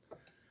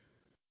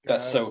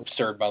that's so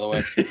absurd, by the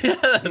way.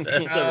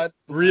 That's a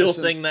real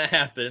thing that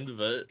happened,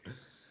 but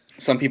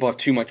some people have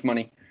too much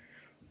money.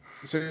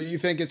 So you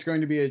think it's going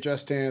to be a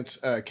Just Dance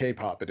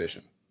K-pop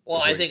edition? Well,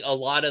 I think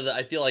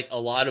I feel like a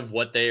lot of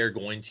what they are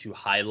going to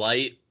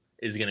highlight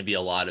is going to be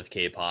a lot of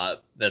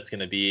K-pop. That's going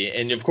to be,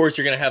 and of course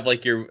you're going to have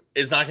like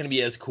it's not going to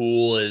be as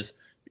cool as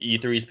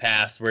E3's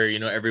past, where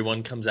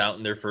everyone comes out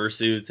in their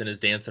fursuits and is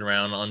dancing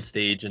around on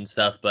stage and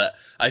stuff. But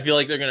I feel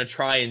like they're going to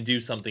try and do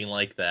something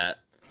like that.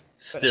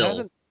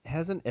 Still,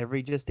 hasn't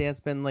every Just Dance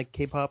been like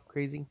K-pop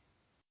crazy?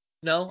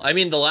 No, I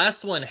mean the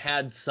last one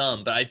had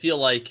some, but I feel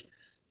like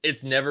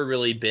it's never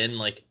really been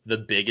like the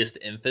biggest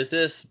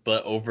emphasis.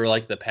 But over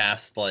like the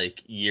past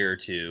like year or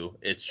two,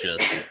 it's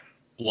just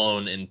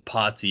blown in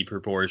potsy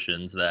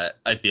proportions that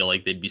I feel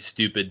like they'd be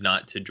stupid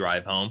not to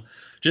drive home.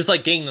 Just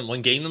like Gangnam,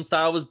 when Gangnam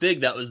Style was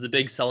big, that was the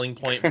big selling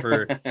point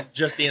for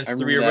Just Dance 3,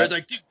 where they're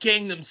like, dude,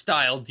 Gangnam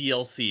Style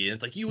DLC, and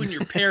it's like you and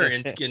your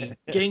parents can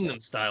Gangnam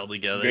Style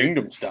together.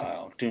 Gangnam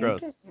Style.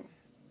 Gross.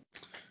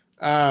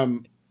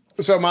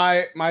 So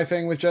my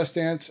thing with Just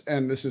Dance,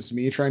 and this is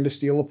me trying to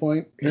steal a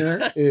point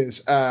here,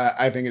 is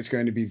I think it's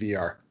going to be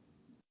VR.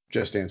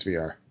 Just Dance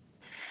VR.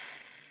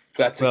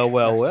 That's a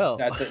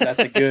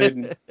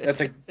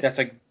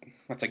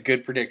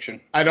good prediction.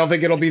 I don't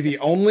think it'll be the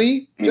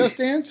only Just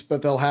Dance,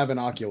 but they'll have an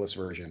Oculus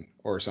version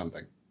or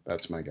something.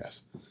 That's my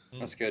guess.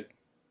 That's good.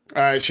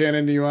 All right,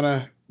 Shannon, do you want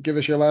to give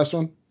us your last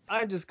one?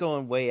 I'm just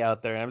going way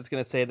out there. I'm just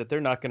going to say that they're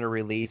not going to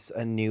release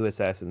a new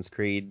Assassin's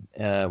Creed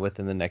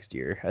within the next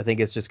year. I think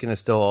it's just going to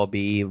still all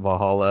be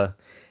Valhalla.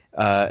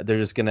 They're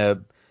just going to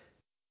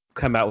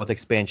come out with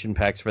expansion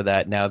packs for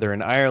that. Now they're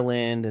in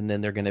Ireland, and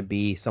then they're going to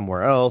be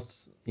somewhere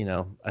else.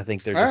 I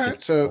think they're just all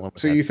right. So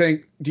do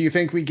you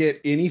think we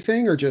get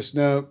anything, or just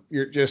no?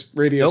 You're just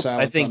radio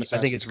silence. I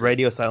think it's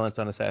radio silence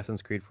on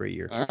Assassin's Creed for a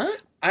year. All right.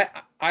 I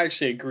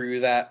actually agree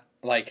with that.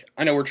 Like,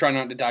 I know we're trying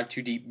not to dive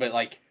too deep, but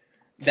like,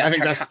 I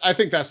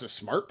think that's a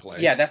smart play.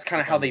 Yeah, that's kind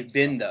of how they've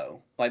been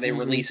though. Like they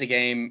release a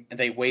game,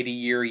 they wait a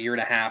year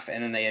and a half,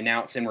 and then they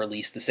announce and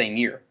release the same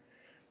year.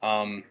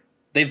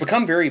 They've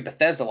become very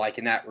Bethesda-like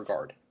in that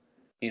regard.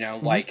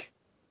 Like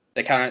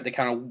they kind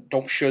of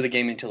don't show the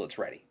game until it's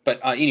ready. But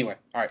anyway,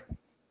 all right.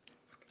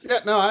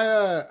 Yeah, no,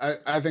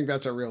 I think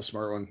that's a real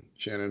smart one,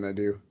 Shannon. I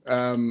do.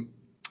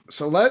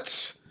 So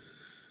let's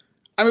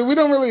I mean, we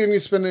don't really need to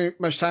spend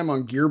much time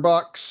on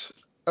Gearbox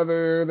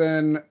other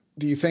than,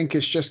 do you think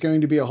it's just going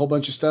to be a whole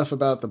bunch of stuff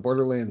about the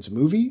Borderlands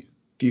movie?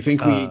 Do you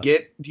think we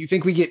get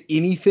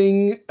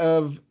anything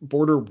of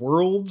Border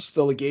Worlds,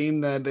 the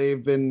game that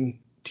they've been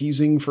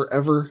teasing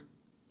forever,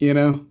 you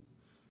know?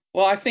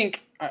 Well, I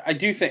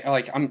do think,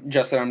 like,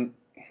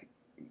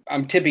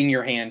 I'm tipping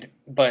your hand,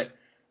 but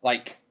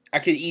like I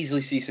could easily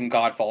see some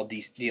Godfall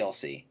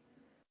DLC.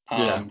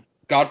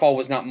 Godfall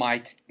was not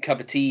my cup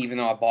of tea, even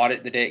though I bought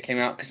it the day it came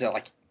out because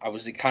I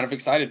was kind of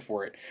excited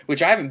for it,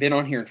 which I haven't been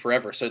on here in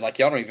forever. So like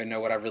y'all don't even know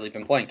what I've really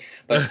been playing.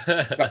 But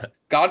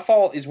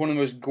Godfall is one of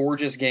the most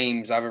gorgeous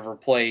games I've ever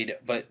played,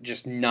 but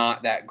just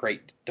not that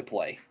great to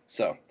play.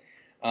 So,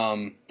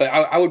 but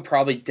I would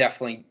probably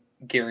definitely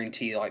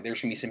guarantee like there's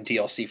gonna be some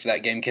DLC for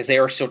that game because they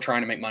are still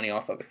trying to make money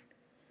off of it.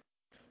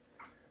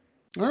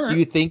 All right. Do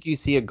you think you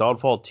see a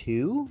Godfall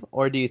 2,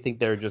 or do you think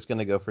they're just going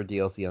to go for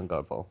DLC on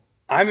Godfall?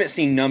 I haven't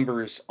seen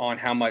numbers on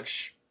how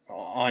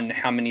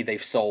many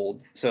they've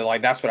sold, so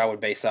like that's what I would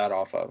base that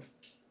off of.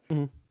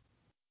 Mm-hmm.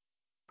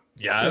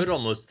 Yeah, I would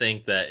almost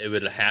think that it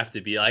would have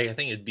to be like I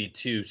think it'd be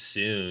too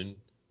soon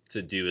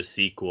to do a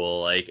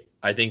sequel. Like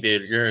I think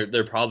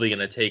they're probably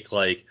gonna take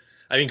like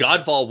I mean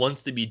Godfall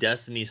wants to be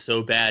Destiny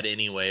so bad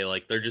anyway.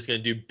 Like they're just gonna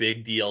do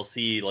big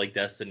DLC like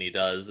Destiny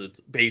does. It's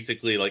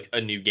basically like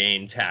a new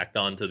game tacked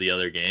onto the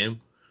other game.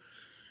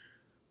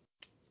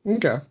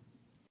 Okay.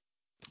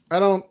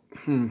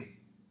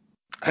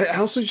 I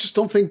also just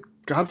don't think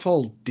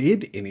Godfall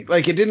did any,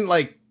 like it didn't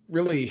like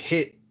really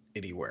hit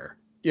anywhere.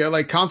 Yeah,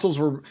 like consoles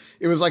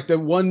it was like the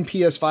one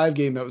PS5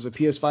 game that was a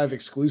PS5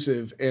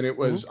 exclusive, and it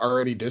was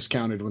already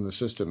discounted when the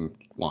system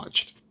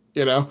launched.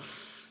 You know,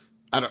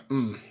 it'll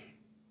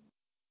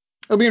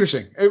be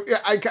interesting.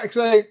 I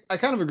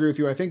kind of agree with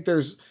you. I think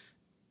there's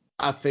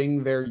a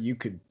thing there you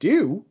could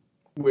do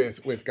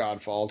with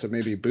Godfall to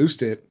maybe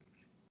boost it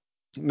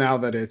now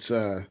that it's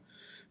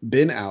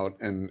been out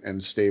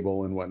and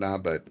stable and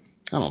whatnot, but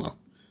I don't know.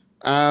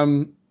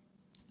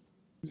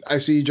 I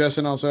see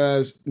Justin also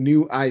has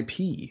new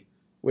IP,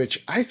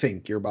 which I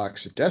think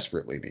Gearbox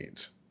desperately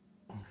needs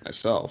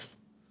myself.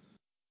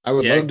 I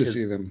would love to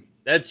see them.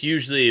 That's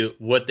usually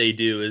what they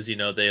do is,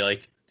 they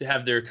like to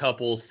have their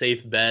couple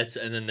safe bets,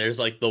 and then there's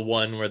like the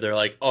one where they're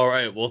like, all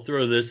right, we'll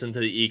throw this into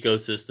the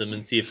ecosystem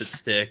and see if it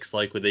sticks,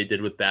 like what they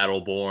did with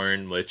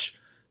Battleborn, which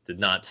did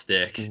not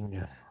stick.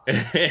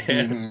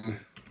 Mm-hmm.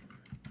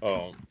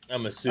 Oh,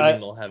 I'm assuming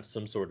they'll have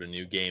some sort of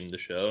new game to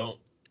show.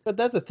 But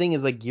that's the thing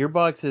is like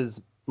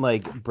Gearbox's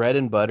like bread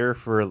and butter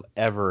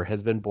forever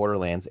has been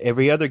Borderlands.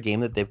 Every other game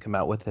that they've come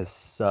out with has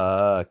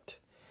sucked.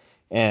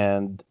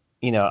 And,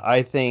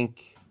 I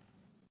think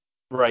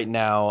right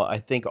now,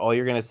 all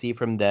you're going to see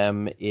from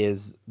them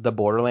is the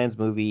Borderlands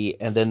movie,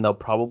 and then they'll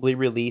probably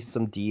release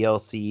some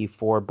DLC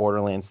for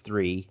Borderlands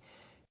 3,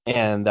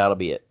 and that'll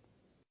be it.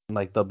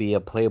 Like, there'll be a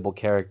playable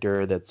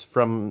character that's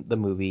from the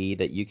movie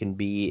that you can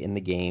be in the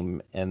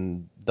game,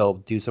 and they'll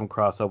do some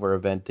crossover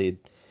event to,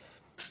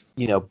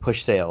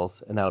 push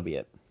sales, and that'll be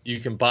it. You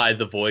can buy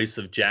the voice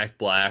of Jack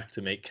Black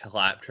to make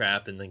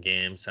Claptrap in the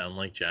game sound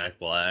like Jack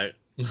Black.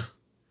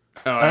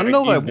 I don't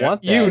know if I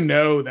want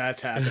that.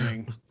 That's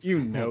happening.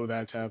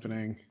 That's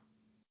happening.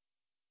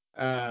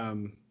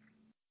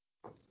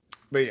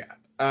 But yeah,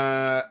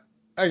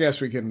 I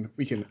guess we can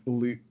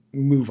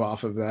move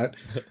off of that.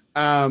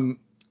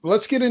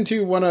 Let's get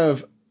into one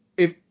of,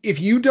 if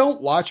you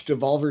don't watch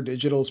Devolver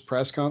Digital's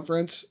press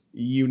conference,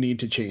 you need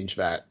to change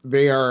that.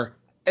 They are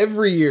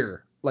every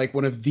year like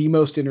one of the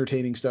most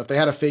entertaining stuff. They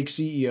had a fake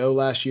CEO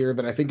last year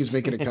that I think is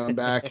making a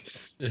comeback,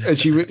 and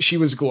she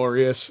was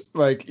glorious.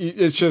 Like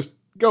it's just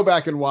go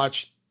back and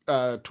watch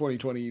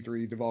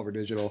 2023 Devolver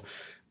Digital,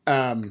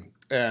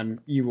 and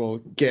you will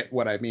get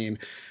what I mean.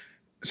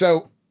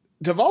 So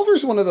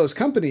Devolver's one of those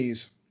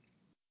companies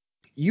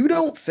you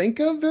don't think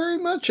of very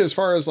much as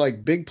far as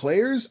like big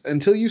players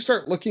until you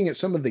start looking at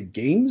some of the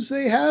games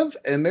they have,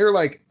 and they're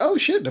like, oh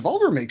shit,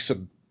 Devolver makes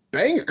some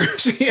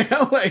bangers,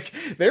 like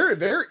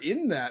they're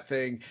in that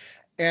thing.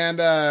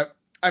 And I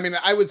mean,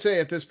 I would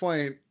say at this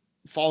point,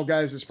 Fall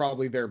Guys is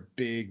probably their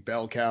big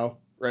bell cow,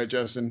 right,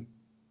 Justin?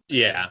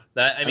 Yeah,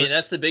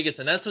 that's the biggest,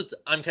 and that's what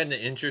I'm kind of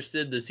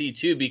interested to see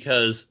too,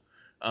 because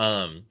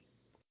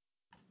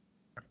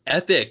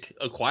Epic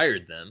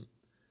acquired them.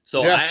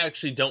 So yeah. I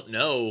actually don't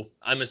know.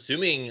 I'm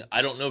assuming,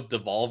 I don't know if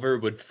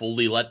Devolver would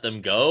fully let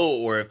them go,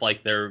 or if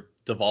like their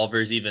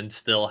Devolver's even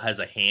still has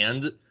a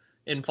hand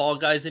in Fall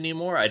Guys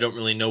anymore. I don't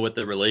really know what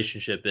the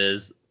relationship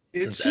is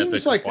since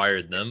Epic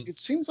acquired them. It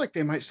seems like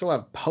they might still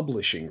have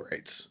publishing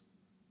rights.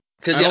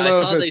 Because I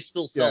saw they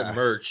still sell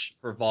merch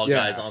for Fall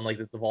Guys on like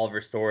the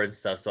Devolver store and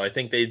stuff. So I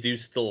think they do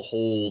still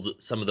hold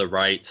some of the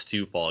rights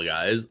to Fall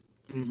Guys.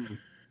 Mm-hmm.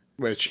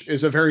 Which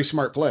is a very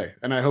smart play,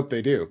 and I hope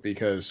they do,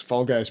 because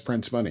Fall Guys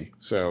prints money.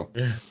 So,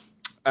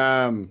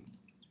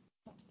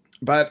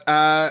 but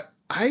I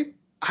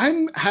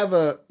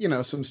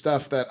have some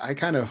stuff that I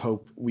kind of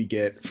hope we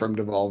get from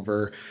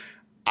Devolver.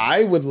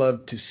 I would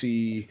love to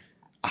see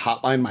a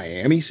Hotline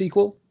Miami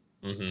sequel.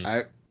 Mm-hmm.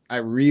 I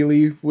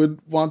really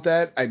would want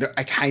that.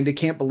 I kind of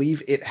can't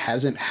believe it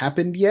hasn't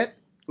happened yet,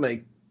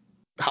 like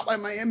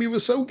Hotline Miami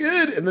was so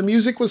good and the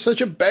music was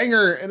such a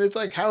banger, and it's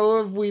like, how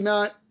have we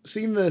not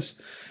seen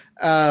this?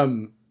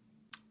 And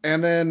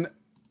then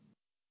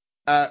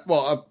I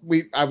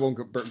won't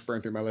go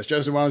burn through my list.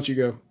 Justin, why don't you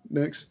go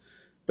next?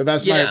 But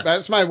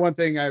that's my one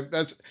thing.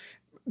 That's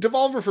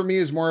Devolver for me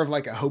is more of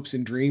like a hopes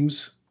and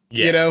dreams.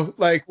 Yeah.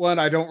 Like one,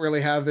 I don't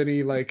really have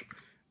any like,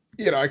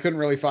 I couldn't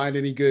really find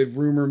any good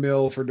rumor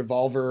mill for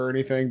Devolver or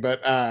anything.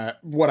 But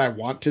what I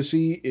want to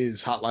see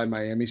is Hotline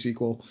Miami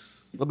sequel.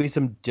 There'll be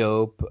some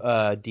dope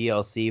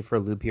DLC for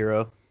Loop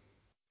Hero.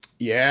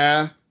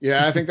 Yeah,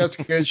 I think that's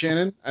good,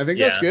 Shannon. I think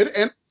that's good.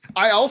 And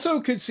I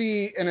also could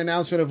see an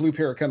announcement of Loop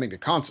Hero coming to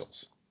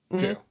consoles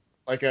too,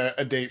 like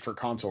a date for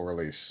console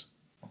release.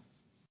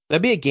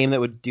 That'd be a game that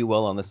would do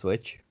well on the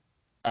Switch.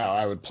 Oh,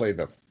 I would play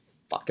the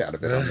fuck out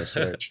of it on the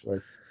Switch.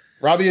 Like,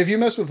 Robbie, have you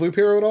messed with Loop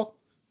Hero at all?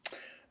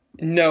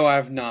 No, I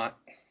have not.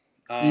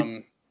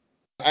 I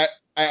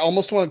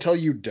almost want to tell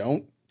you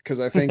don't,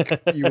 because I think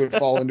you would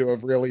fall into a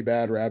really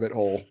bad rabbit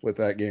hole with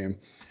that game.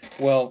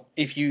 Well,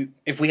 if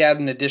we had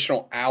an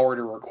additional hour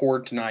to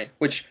record tonight,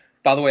 which,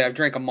 by the way, I've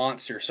drank a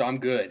Monster, so I'm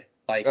good.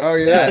 Like, oh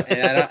yeah,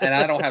 and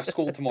I don't have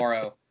school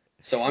tomorrow,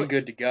 so I'm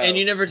good to go. And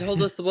you never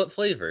told us what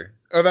flavor.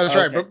 Oh, that's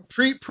right. But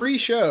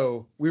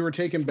pre-show, we were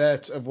taking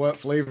bets of what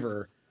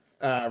flavor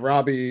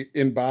Robbie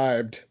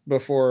imbibed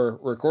before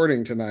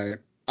recording tonight.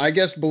 I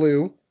guessed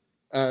blue.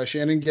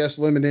 Shannon guessed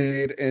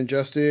lemonade, and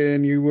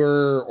Justin, you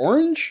were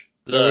orange.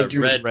 The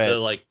red.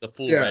 The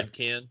full red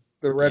can.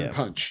 The red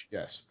punch.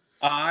 Yes.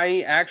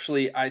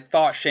 I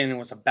thought Shannon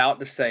was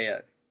about to say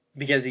it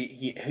because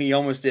he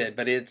almost did,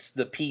 but it's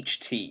the peach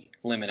tea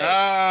lemonade.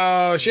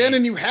 Oh,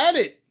 Shannon, you had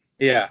it.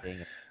 Yeah.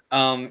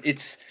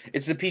 It's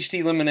the peach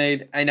tea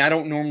lemonade, and I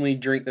don't normally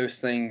drink those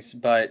things,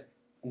 but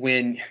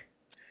when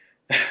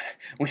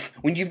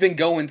you've been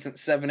going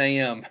since 7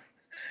 a.m.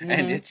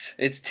 and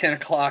it's 10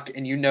 o'clock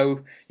and you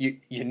know you're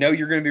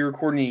going to be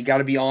recording and you got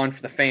to be on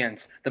for the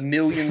fans, the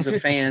millions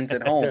of fans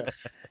at home.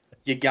 Yes.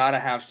 You got to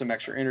have some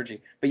extra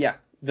energy. But yeah,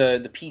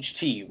 the peach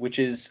tea, which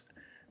is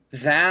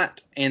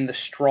that and the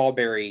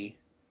strawberry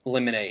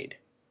lemonade,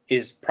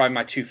 is probably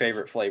my two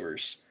favorite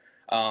flavors.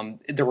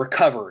 The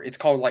Recover, it's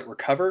called like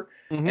Recover,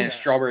 and it's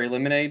strawberry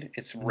lemonade.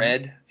 It's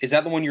red. Is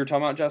that the one you were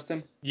talking about,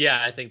 Justin?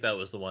 Yeah, I think that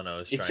was the one I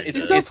was trying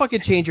to. Don't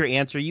fucking change your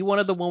answer. You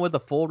wanted the one with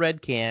the full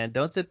red can.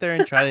 Don't sit there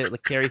and try to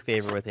carry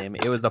favor with him.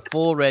 It was the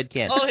full red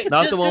can,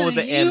 not the one with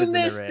the M in the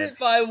red. You missed it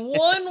by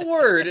one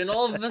word, and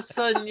all of a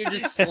sudden you're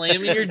just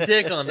slamming your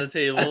dick on the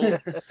table.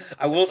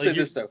 I will say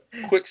this though,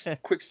 quick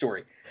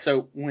story.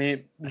 So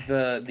when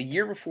the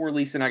year before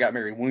Lisa and I got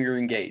married, when we were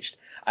engaged,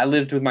 I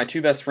lived with my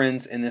two best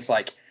friends in this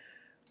like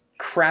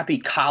crappy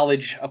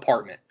college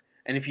apartment.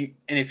 And if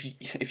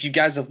you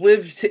guys have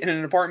lived in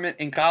an apartment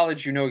in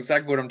college, you know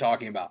exactly what I'm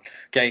talking about.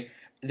 Okay,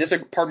 this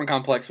apartment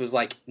complex was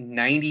like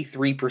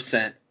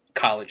 93%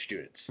 college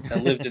students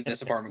that lived in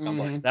this apartment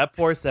complex. That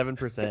poor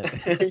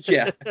 7%.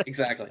 Yeah,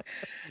 exactly.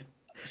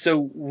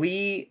 So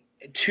we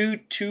two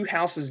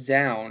houses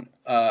down,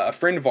 a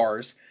friend of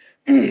ours,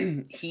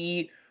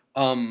 he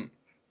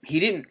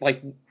didn't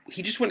like,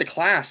 he just went to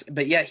class,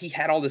 but yet he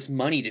had all this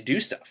money to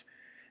do stuff.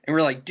 And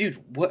we're like, dude,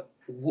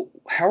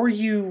 how do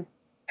you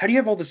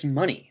have all this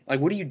money? Like,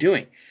 what are you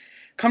doing?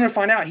 Come to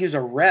find out, he was a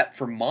rep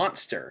for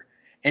Monster,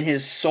 and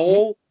his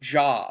sole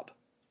job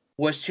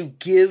was to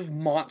give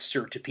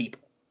Monster to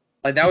people.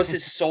 Like, that was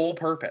his sole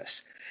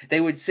purpose. They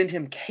would send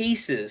him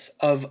cases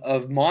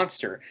of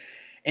Monster.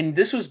 And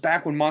this was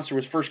back when Monster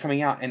was first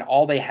coming out, and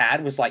all they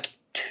had was like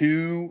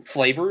 2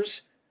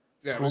 flavors.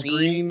 Yeah, it was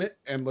green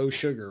and low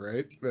sugar,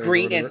 right?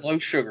 Green and low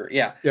sugar,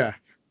 yeah. Yeah.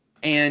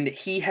 And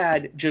he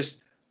had just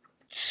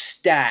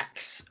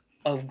stacks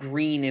of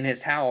green in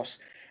his house.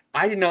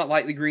 I did not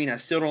like the green. I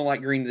still don't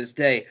like green to this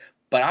day,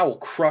 but I will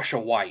crush a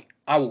white.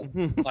 I will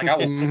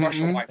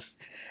crush a white.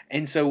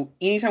 And so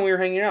anytime we were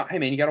hanging out, hey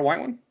man, you got a white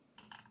one?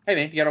 Hey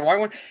man, you got a white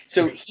one?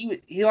 So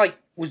he like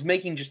was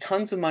making just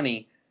tons of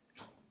money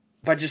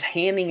by just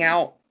handing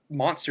out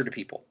Monster to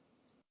people.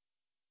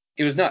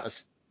 It was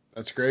nuts.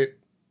 That's great.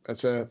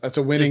 That's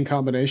a winning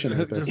combination.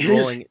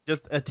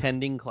 Just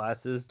attending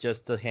classes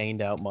just to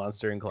hand out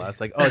Monster in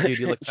class. Like, oh dude,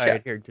 you look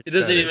tired here. He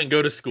doesn't even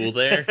go to school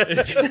there.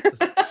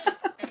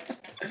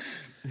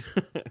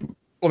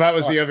 Well, that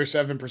was the other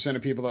 7%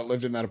 of people that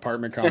lived in that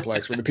apartment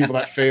complex, were the people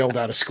that failed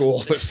out of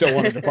school but still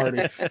wanted to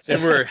party.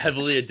 And were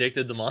heavily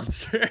addicted to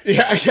Monster.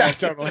 Yeah,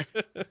 totally.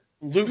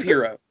 Loop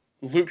Hero,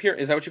 is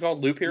that what you call it?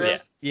 Loop Hero?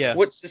 Yeah.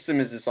 What system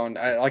is this on?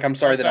 I'm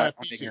sorry that I'm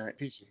ignorant.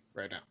 PC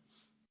right now.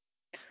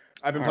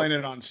 I've been playing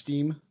it on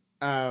Steam.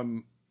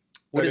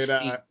 What is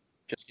Steam?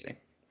 Just kidding.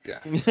 Yeah.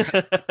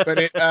 But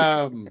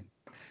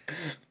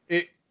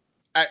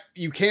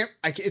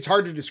it's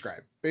hard to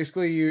describe.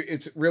 Basically,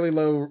 it's really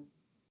low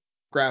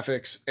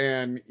graphics,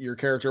 and your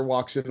character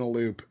walks in a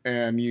loop,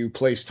 and you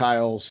place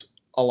tiles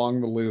along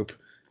the loop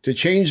to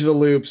change the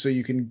loop so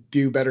you can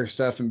do better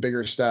stuff and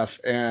bigger stuff,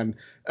 and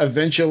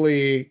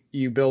eventually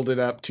you build it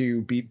up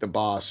to beat the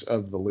boss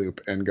of the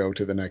loop and go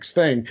to the next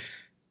thing.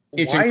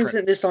 Why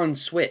isn't this on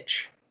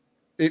Switch?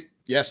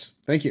 Yes,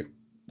 thank you.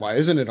 Why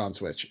isn't it on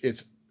Switch?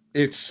 It's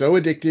It's so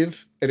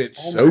addictive and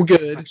it's Oh so my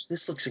good. gosh,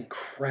 this looks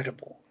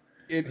incredible.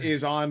 It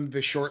is on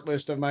the short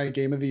list of my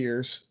game of the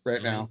years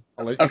right now.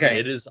 I'll let you Okay. know.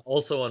 It is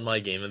also on my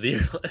game of the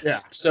year list.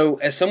 Yeah. So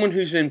as someone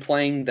who's been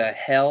playing the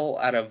hell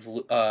out of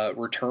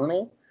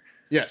Returnal,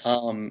 Yes.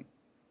 I'm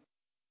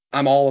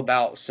all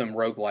about some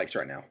roguelikes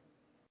right now.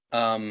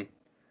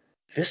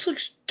 This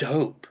looks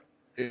dope.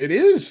 It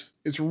is.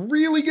 It's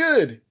really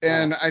good.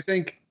 And Wow. I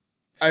think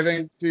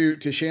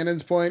to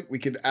Shannon's point, we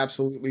could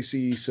absolutely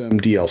see some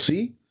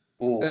DLC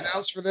Ooh.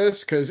 announced for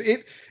this, because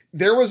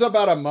there was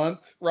about a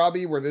month,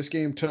 Robbie, where this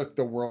game took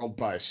the world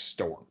by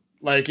storm.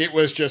 Like, it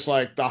was just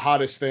like the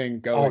hottest thing Oh,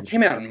 going. it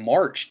came out in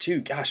March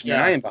too. Gosh, man,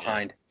 Yeah. I am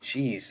behind.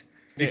 Jeez.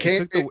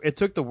 It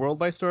took the world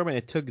by storm, and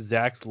it took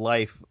Zach's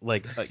life.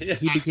 Like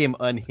he became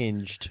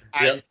unhinged.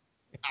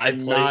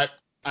 I'm not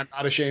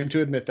ashamed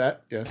to admit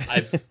that. Yes.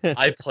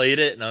 I played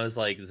it and I was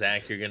like,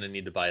 Zach, you're gonna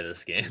need to buy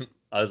this game.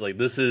 I was like,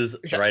 this is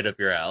right up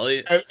your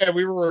alley. And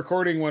we were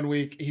recording one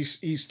week.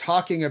 He's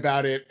talking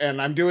about it,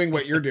 and I'm doing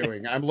what you're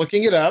doing. I'm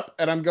looking it up,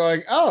 and I'm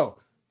going, oh,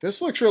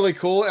 this looks really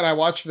cool. And I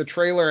watch the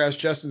trailer as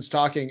Justin's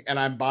talking, and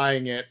I'm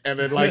buying it. And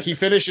then like he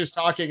finishes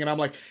talking, and I'm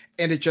like,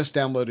 and it just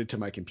downloaded to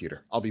my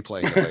computer. I'll be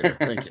playing it later.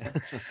 Thank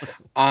you.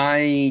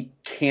 I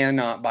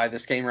cannot buy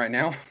this game right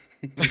now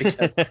because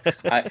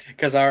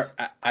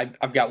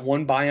I've got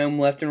one biome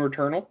left in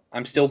Returnal.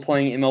 I'm still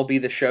playing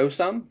MLB The Show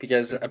some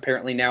because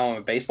apparently now I'm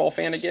a baseball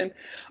fan again.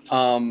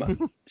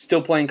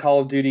 Still playing Call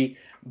of Duty,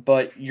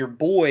 but your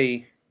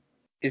boy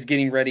is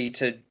getting ready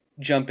to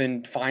jump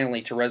in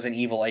finally to Resident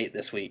Evil 8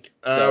 this week.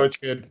 So it's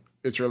good.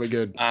 It's really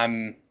good.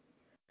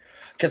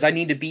 Because I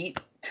need to beat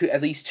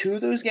at least 2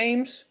 of those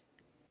games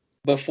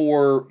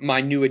before my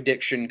new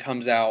addiction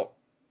comes out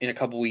in a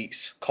couple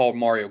weeks called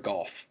Mario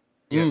Golf.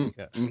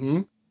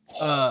 Mm-hmm.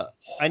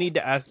 I need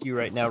to ask you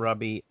right now,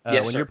 Robbie.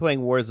 Yes, when sir. you're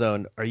playing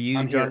Warzone, are you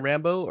I'm John here.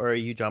 Rambo or are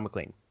you John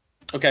McClane?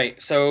 Okay,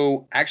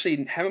 so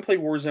actually haven't played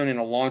Warzone in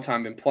a long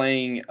time. Been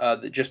playing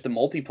just the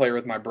multiplayer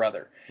with my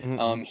brother.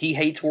 Mm-hmm. He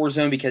hates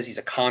Warzone because he's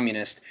a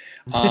communist.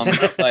 But I'm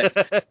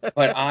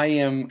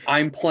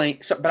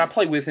playing. But I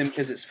play with him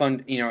because it's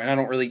fun, And I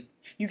don't really.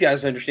 You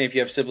guys understand if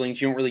you have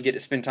siblings, you don't really get to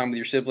spend time with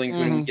your siblings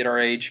when we get our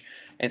age.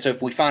 And so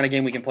if we find a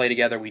game we can play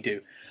together, we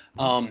do.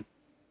 I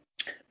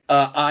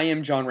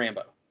am John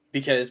Rambo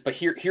but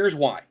here's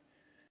why.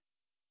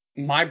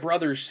 My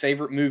brother's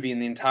favorite movie in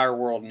the entire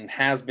world, and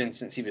has been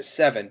since he was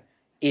 7,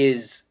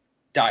 is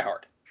Die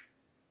Hard.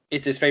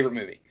 It's his favorite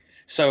movie.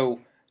 So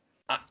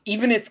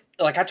even if,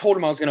 like, I told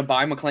him I was going to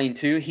buy McClane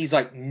 2, he's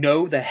like,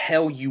 no, the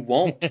hell you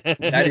won't.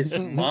 That is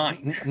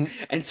mine.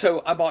 And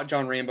so I bought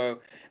John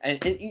Rambo.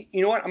 And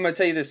you know what? I'm going to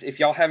tell you this.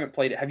 If y'all haven't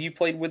played it, have you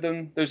played with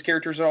those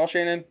characters at all,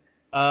 Shannon?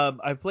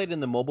 I've played in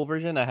the mobile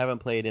version. I haven't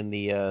played in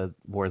the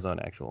Warzone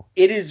actual.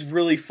 It is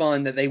really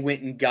fun that they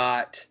went and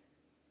got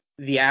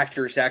the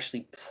actors to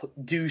actually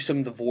do some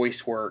of the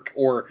voice work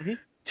or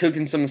took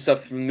in some of the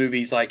stuff from the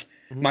movies. Like,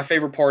 my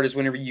favorite part is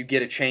whenever you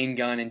get a chain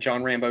gun and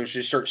John Rambo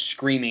just starts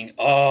screaming,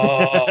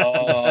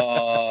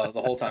 oh,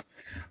 the whole time.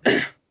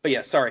 But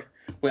yeah, sorry.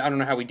 I don't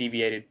know how we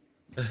deviated.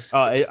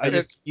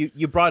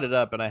 You brought it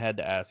up and I had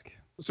to ask.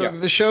 So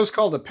the show's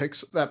called That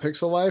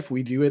Pixel Life.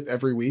 We do it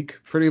every week,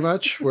 pretty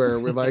much, where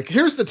we're like,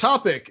 here's the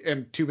topic,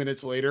 and 2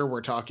 minutes later,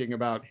 we're talking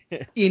about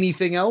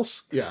anything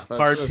else. Yeah.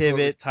 Hard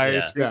pivot,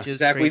 tire screeches.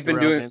 Zach, we've been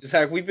doing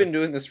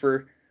this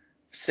for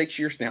 6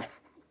 years now.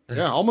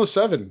 Yeah, almost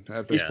 7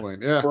 at this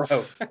point. Yeah.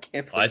 Bro, I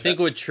can't believe I think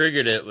what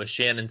triggered it was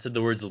Shannon said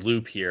the words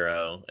loop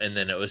hero, and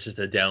then it was just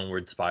a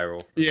downward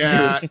spiral.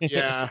 Yeah.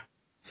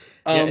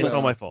 It's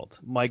all my fault.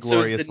 My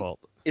glorious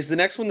fault. Is the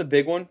next one the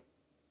big one?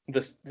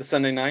 The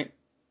Sunday night?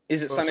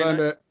 Is it Sunday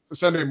night?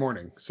 Sunday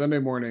morning. Sunday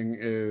morning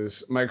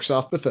is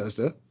Microsoft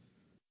Bethesda.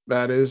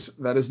 That is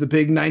the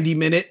big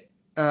 90-minute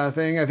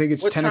thing. I think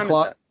it's 10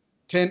 o'clock.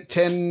 10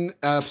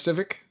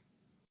 Pacific.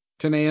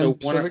 10 a.m.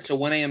 Pacific. So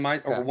 1 a.m.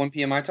 or 1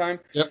 p.m. my time?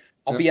 Yep.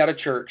 I'll be out of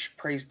church.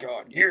 Praise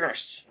God.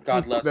 Yes.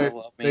 God love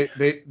me.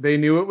 They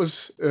knew it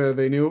was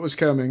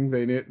coming.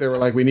 They were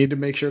like, we need to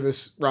make sure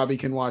Robbie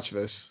can watch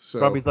this. So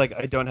Robbie's like,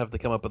 I don't have to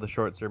come up with a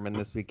short sermon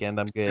this weekend.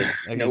 I'm good.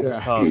 Nope,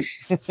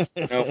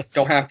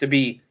 don't have to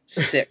be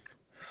sick.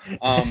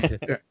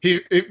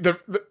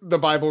 The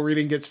Bible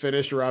reading gets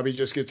finished. Robbie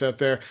just gets up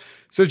there.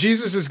 So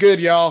Jesus is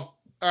good, y'all.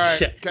 All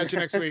right, catch you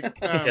next week.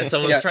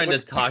 Someone's trying to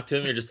talk to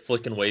him. You're just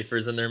flicking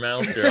wafers in their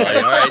mouth. You're like,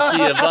 all right,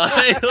 see you,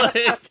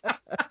 bye.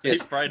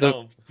 Yes, right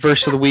home.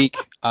 Verse of the week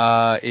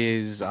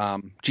is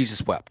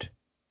Jesus wept.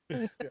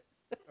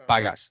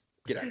 Bye, guys.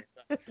 Get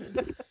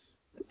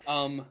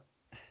out.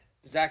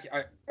 Zach,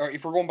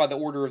 if we're going by the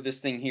order of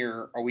this thing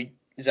here,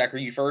 Zach, are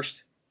you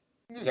first?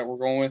 Is that what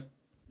we're going with?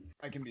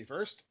 I can be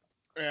first.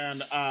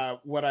 And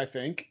what I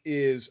think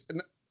is,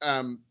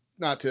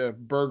 not to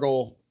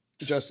burgle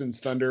Justin's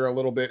thunder a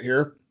little bit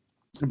here,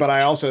 but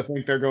I also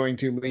think they're going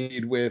to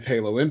lead with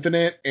Halo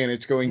Infinite, and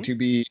it's going to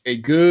be a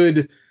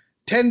good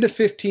 10 to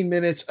 15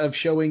 minutes of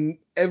showing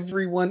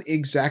everyone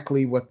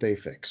exactly what they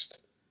fixed.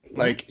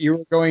 Like,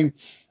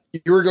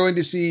 you were going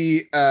to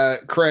see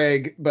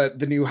Craig, but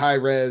the new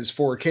high-res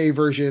 4K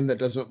version that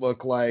doesn't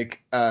look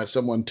like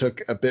someone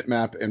took a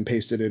bitmap and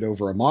pasted it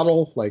over a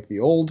model like the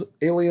old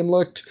Alien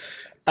looked.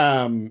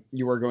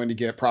 You are going to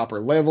get proper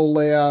level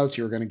layouts.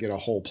 You're going to get a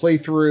whole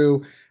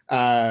playthrough.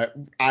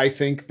 I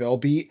think there'll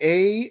be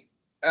a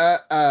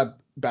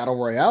Battle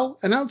Royale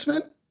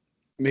announcement,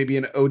 maybe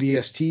an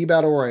ODST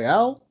Battle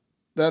Royale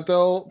that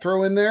they'll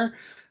throw in there.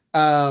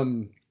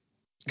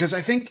 Because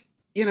I think,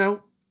 and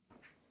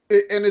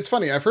it's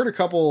funny, I've heard a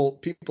couple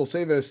people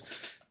say this,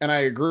 and I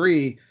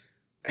agree.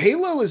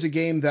 Halo is a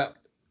game that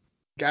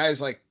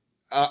guys like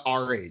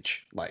our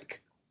age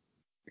like.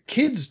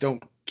 Kids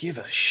don't give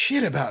a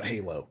shit about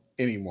Halo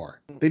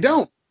anymore. They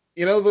don't.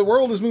 The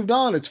world has moved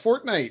on. It's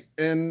Fortnite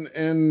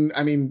and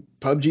I mean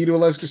PUBG to a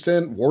lesser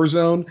extent,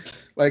 Warzone.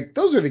 Like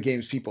those are the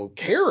games people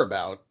care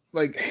about.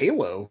 Like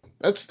Halo,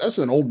 that's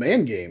an old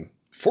man game.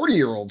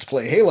 40-year-olds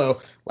play Halo,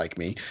 like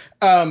me.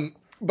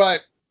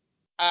 But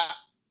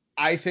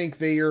I think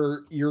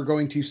you're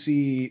going to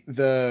see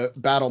the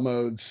battle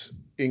modes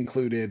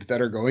included that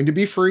are going to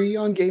be free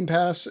on Game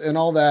Pass and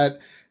all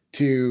that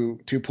to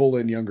pull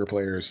in younger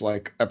players,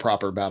 like a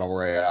proper battle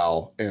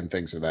royale and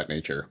things of that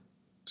nature.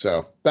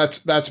 So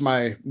that's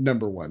my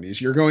number one.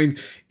 It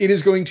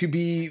is going to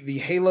be the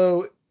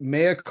Halo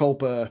mea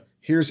culpa.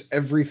 Here's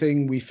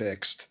everything we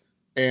fixed,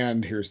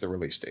 and here's the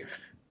release date.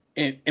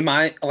 Am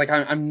I like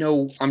I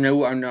know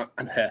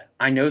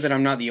that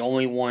I'm not the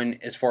only one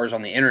as far as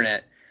on the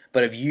internet,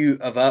 but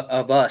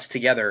of us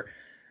together,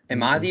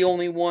 am I the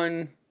only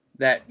one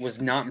that was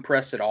not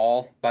impressed at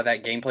all by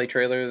that gameplay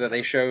trailer that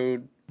they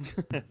showed?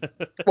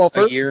 Well,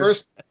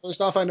 first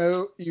off, I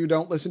know you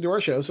don't listen to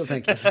our show, so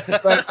thank you.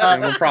 But,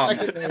 no problem.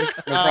 Secondly, no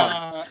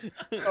problem.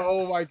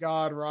 Oh my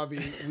God,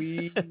 Robbie,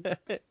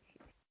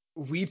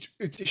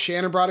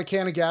 Shannon brought a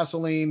can of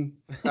gasoline.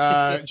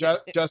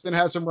 Justin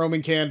had some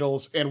Roman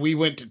candles, and we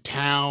went to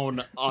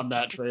town on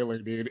that trailer,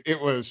 dude.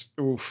 It was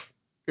oof.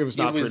 It was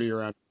not pretty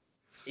around.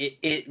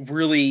 It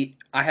really.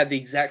 I had the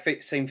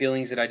exact same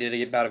feelings that I did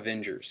about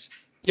Avengers.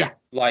 Yeah.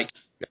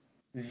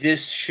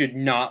 This should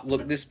not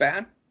look this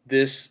bad.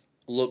 This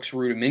looks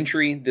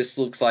rudimentary. This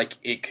looks like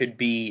it could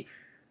be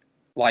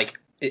I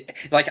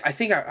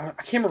think I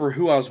can't remember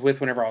who I was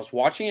with whenever I was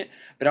watching it,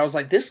 but I was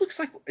like, this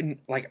looks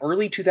like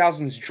early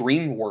 2000s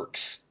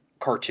DreamWorks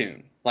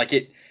cartoon. Like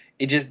it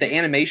just, the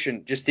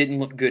animation just didn't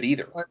look good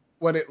either.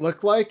 What it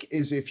looked like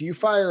is if you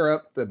fire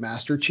up the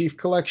Master Chief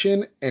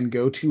collection and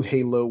go to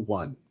Halo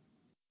 1,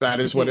 that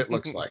is what it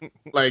looks like.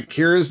 Like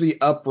here is the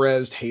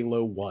up-resed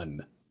Halo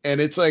 1. And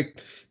it's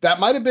like, that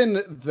might have been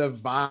the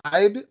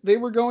vibe they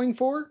were going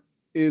for,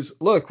 is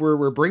look,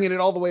 we're bringing it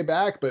all the way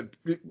back, but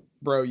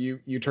bro,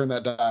 you turned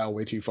that dial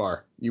way too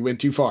far. You went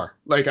too far.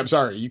 Like, I'm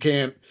sorry, you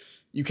can't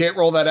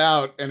roll that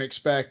out and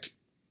expect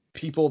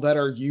people that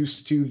are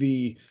used to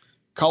the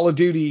Call of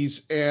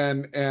Duties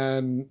and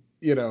Titanfall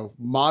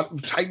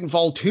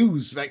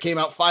 2s that came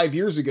out 5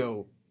 years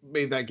ago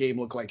made that game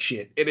look like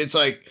shit. And it's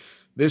like,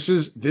 this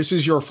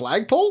is your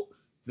flagpole?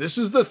 This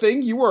is the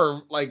thing you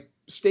are like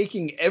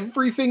staking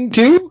everything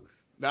to?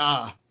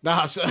 Nah,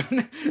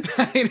 son.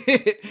 That ain't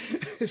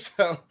it.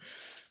 So,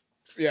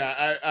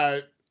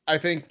 yeah, I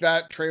think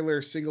that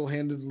trailer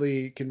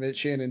single-handedly convinced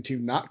Shannon to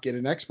not get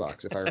an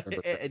Xbox, if I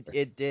remember correctly.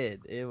 It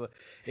did.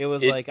 It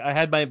was like I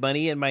had my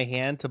money in my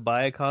hand to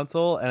buy a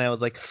console, and I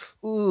was like,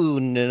 ooh,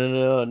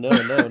 no,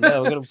 we're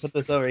gonna put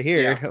this over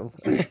here.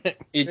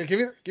 Yeah, give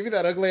me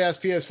that ugly ass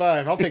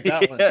PS5. I'll take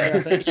that one. Yeah,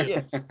 thank you.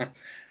 Yes.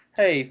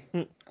 Hey,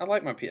 I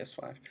like my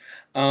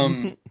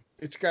PS5.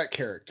 It's got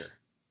character.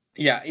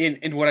 Yeah,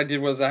 and what I did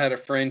was I had a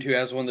friend who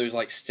has one of those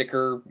like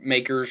sticker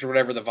makers or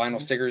whatever, the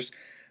vinyl stickers.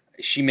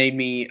 She made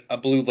me a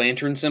Blue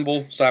Lantern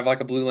symbol, so I have like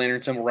a Blue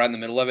Lantern symbol right in the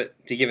middle of it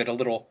to give it a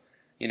little,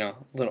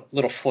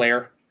 little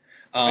flair.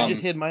 I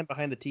just hid mine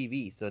behind the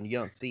TV, so you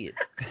don't see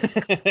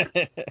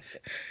it.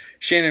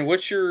 Shannon,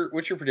 what's your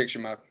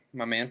prediction,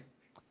 my man?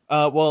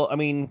 Well, I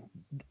mean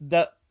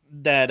that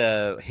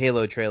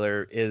Halo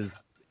trailer is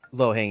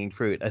low-hanging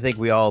fruit. I think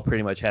we all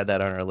pretty much had that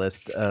on our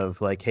list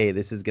of like, hey,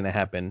 this is gonna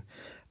happen.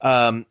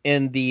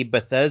 In the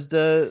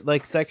Bethesda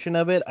section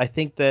of it, I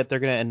think that they're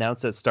going to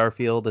announce that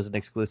Starfield is an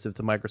exclusive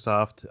to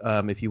Microsoft.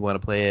 If you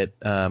want to play it,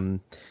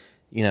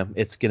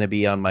 it's going to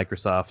be on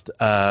Microsoft.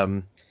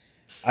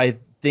 I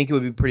think it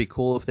would be pretty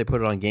cool if they put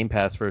it on Game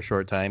Pass for a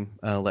short time,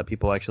 let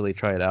people actually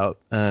try it out,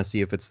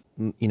 see if it's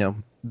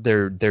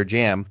their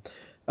jam.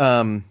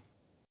 But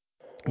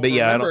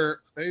yeah,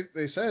 remember,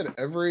 they said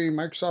every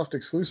Microsoft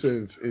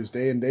exclusive is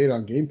day and date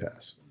on Game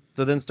Pass.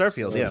 So then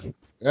Starfield, yeah.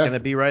 Gonna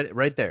be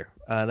right there.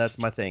 That's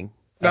my thing.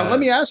 Now let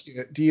me ask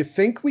you: do you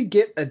think we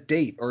get a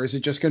date, or is it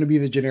just going to be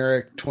the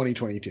generic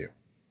 2022?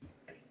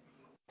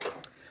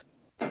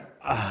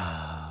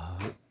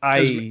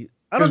 I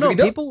don't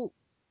know.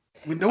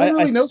 No one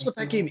really knows what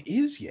that game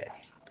is yet.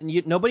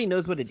 Nobody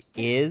knows what it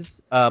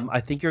is. I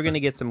think you're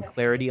gonna get some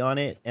clarity on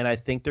it, and I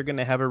think they're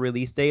gonna have a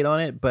release date on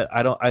it. But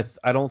I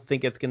don't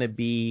think it's gonna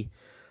be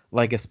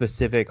like a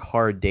specific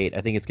hard date.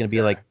 I think it's gonna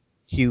be like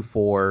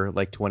Q4,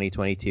 like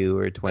 2022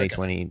 or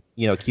 2020,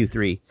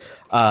 Q3.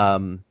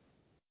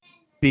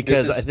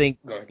 Because I think,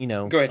 Go ahead. you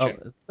know. Go ahead,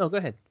 Jen. No, go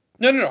ahead.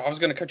 No. I was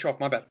going to cut you off.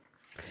 My bad.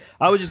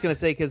 I was just gonna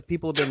say because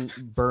people have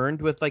been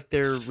burned with like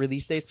their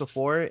release dates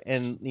before,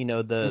 and you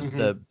know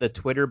the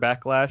Twitter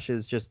backlash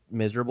is just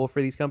miserable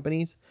for these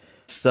companies.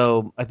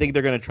 So I think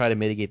they're gonna try to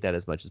mitigate that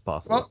as much as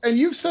possible. Well, and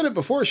you've said it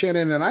before,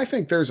 Shannon, and I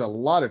think there's a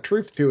lot of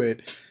truth to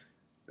it.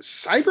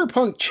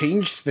 Cyberpunk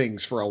changed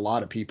things for a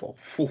lot of people.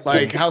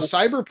 Like how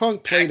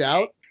Cyberpunk played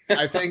out,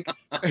 I think.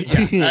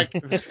 Yeah,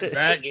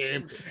 that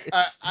game.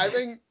 I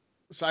think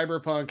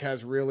Cyberpunk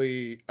has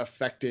really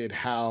affected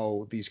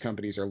how these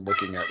companies are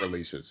looking at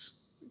releases.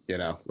 You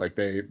know, like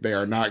they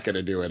are not going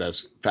to do it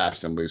as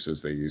fast and loose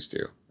as they used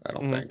to. I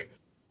don't think.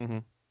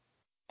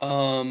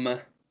 Mm-hmm.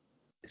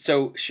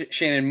 So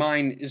Shannon,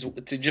 mine is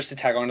to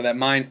tag onto that.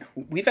 Mine,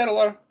 we've had a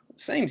lot of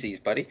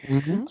samesies, buddy.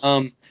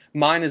 Mm-hmm.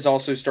 Mine is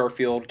also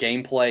Starfield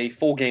gameplay,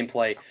 full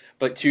gameplay,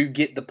 but to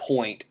get the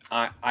point,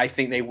 I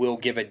think they will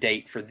give a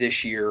date for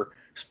this year,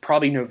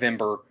 probably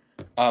November,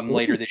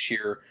 later this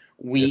year.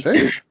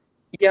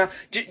 Yeah,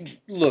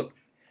 look.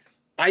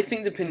 I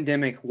think the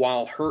pandemic,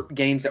 while hurt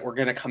games that were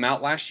going to come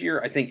out last year,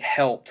 I think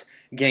helped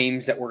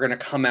games that were going to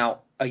come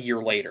out a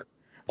year later,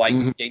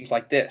 like games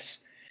like this.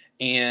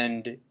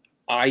 And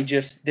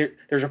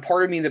there's a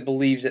part of me that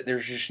believes that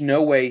there's just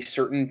no way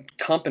certain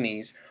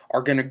companies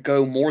are going to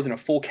go more than a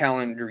full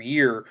calendar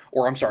year,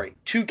 or I'm sorry,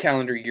 2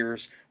 calendar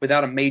years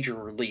without a major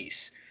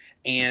release.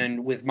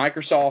 And with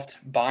Microsoft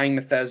buying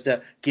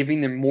Bethesda,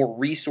 giving them more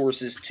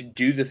resources to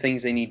do the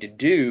things they need to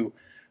do,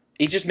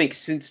 it just makes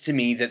sense to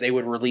me that they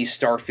would release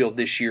Starfield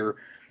this year,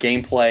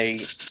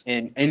 gameplay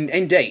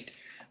and date.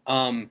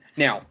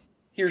 Now,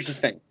 here's the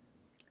thing.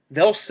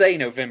 They'll say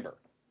November.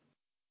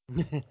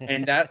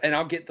 and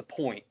I'll get the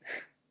point.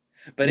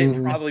 But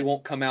it probably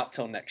won't come out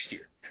till next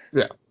year.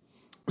 Yeah.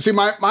 See,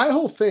 my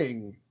whole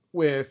thing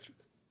with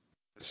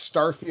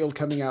Starfield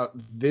coming out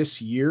this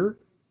year,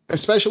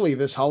 especially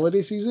this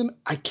holiday season,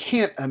 I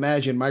can't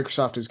imagine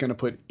Microsoft is going to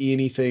put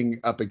anything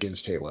up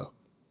against Halo.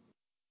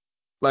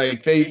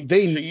 Like they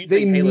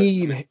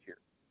need.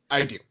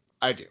 I do.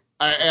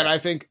 And I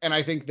think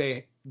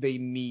they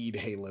need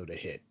Halo to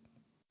hit.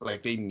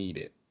 Like they need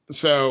it.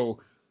 So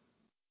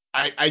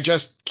I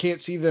just can't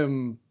see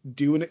them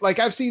doing it. Like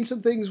I've seen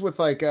some things with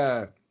like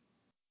talking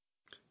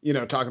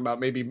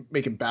about maybe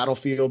making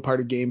Battlefield part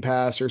of Game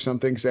Pass or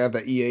something because they have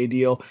that EA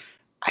deal.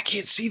 I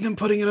can't see them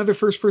putting another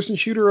first person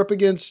shooter up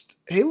against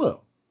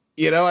Halo.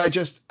 I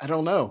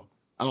don't know.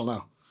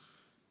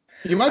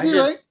 You might be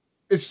right.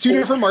 It's two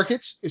different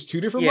markets.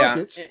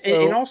 Markets.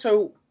 And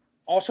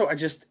also I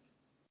just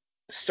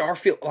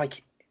Starfield,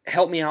 like,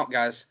 help me out,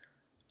 guys.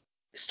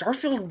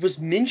 Starfield was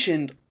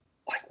mentioned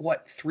like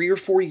what 3 or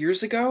 4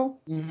 years ago?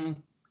 Mm-hmm.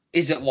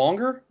 Is it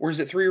longer, or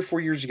is it 3 or 4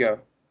 years ago?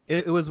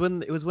 It was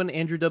when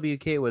Andrew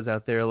WK was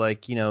out there,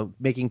 like,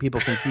 making people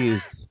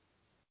confused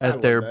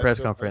at their press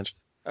conference.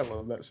 I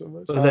love that so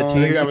much. Was that 2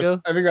 years ago?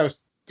 I think that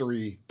was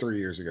three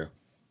years ago.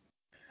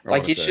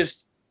 Like it's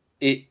just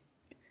it.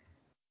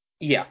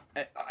 Yeah,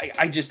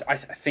 I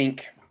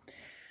think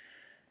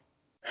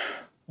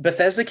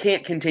Bethesda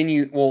can't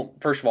continue. Well,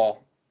 first of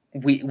all,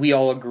 we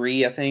all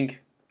agree. I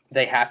think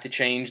they have to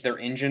change their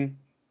engine.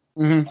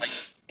 Mm-hmm.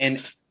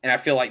 And I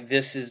feel like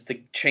this is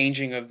the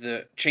changing of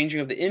the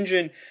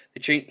engine,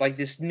 like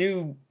this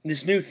new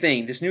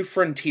thing, this new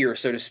frontier,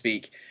 so to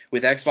speak,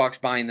 with Xbox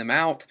buying them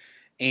out,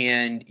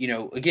 and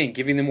again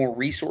giving them more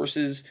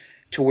resources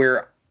to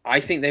where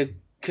I think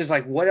because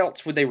like what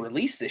else would they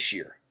release this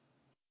year?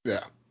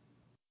 Yeah.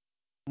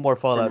 More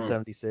Fallout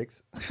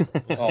 76.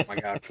 Oh my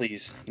God,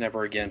 please,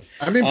 never again.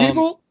 I mean,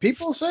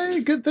 people say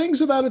good things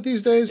about it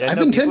these days. Yeah, I've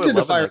been tempted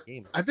to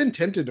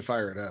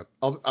fire it up.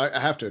 I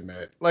have to admit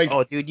it. Like,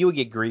 oh, dude, you would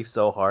get grief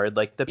so hard.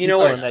 Like the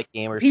people in that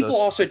game are. People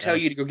also tell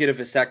you to go get a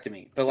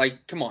vasectomy, but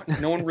like, come on,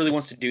 no one really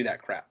wants to do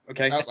that crap.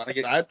 Okay.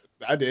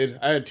 I did.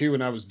 I had 2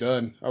 when I was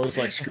done. I was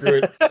like,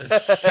 screw it,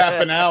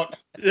 tapping out.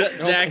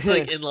 Zach's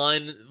like in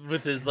line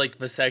with his like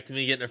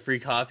vasectomy, getting a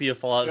free copy of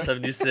Fallout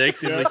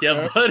 76. He's like,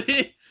 yeah,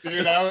 buddy.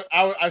 Dude,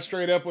 I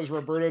straight up was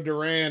Roberto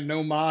Duran,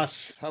 no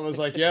mas. I was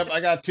like, yep, I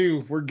got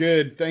 2. We're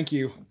good. Thank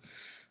you.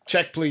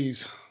 Check,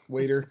 please,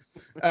 waiter.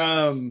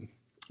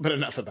 But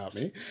enough about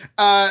me.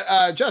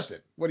 Justin,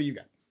 what do you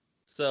got?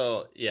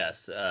 So,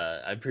 yes,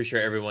 I'm pretty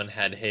sure everyone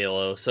had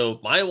Halo. So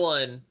my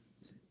one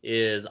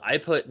is I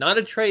put not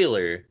a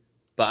trailer,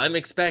 but I'm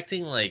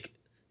expecting like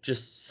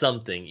just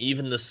something,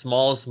 even the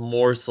smallest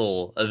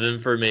morsel of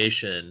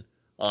information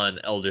on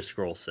Elder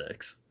Scrolls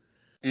 6.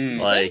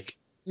 Like,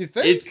 you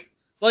think?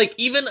 Like,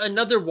 even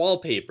another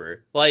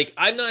wallpaper. Like,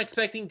 I'm not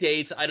expecting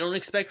dates. I don't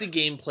expect a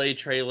gameplay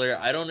trailer.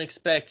 I don't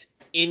expect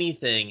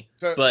anything.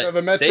 So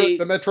the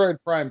Metroid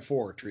Prime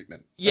 4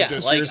 treatment. Yeah,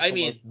 like, I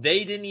mean,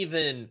 they didn't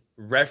even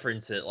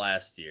reference it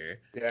last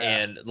year. Yeah.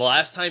 And the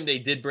last time they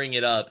did bring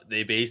it up,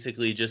 they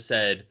basically just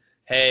said,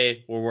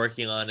 hey, we're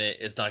working on it.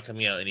 It's not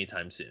coming out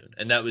anytime soon.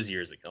 And that was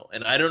years ago.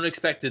 And I don't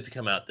expect it to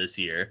come out this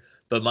year.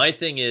 But my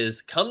thing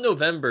is, come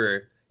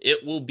November,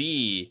 it will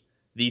be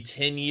the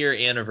 10-year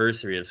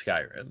anniversary of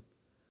Skyrim.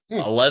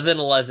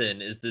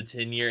 11/11 is the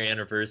 10-year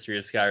anniversary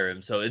of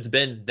Skyrim, so it's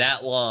been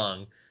that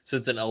long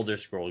it's an Elder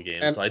Scroll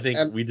game. And- so I think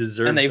and- we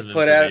deserve And they some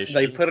put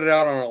information. it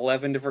out on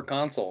 11 different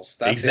consoles.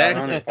 That's Exactly. the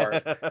ironic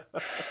part.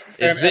 It's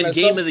and been as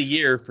Game some- of the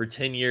Year for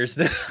 10 years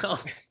now.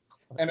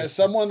 And as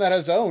someone that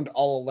has owned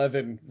all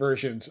 11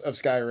 versions of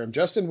Skyrim,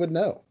 Justin would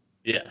know.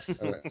 Yes.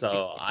 Okay.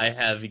 So I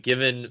have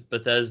given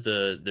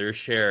Bethesda their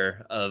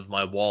share of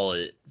my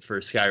wallet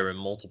for Skyrim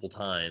multiple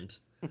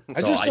times.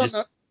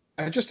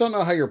 I just don't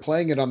know how you're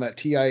playing it on that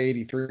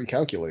TI-83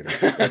 calculator.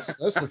 That's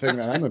the thing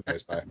that I'm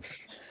amazed by.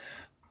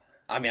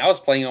 I mean, I was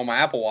playing on my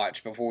Apple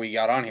Watch before we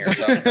got on here.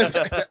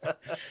 So.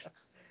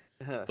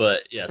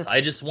 But yes,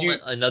 I just want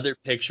another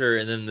picture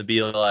and then to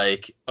be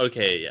like,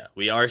 okay, yeah,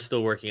 we are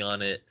still working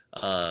on it.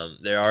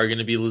 There are going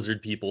to be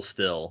lizard people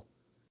still.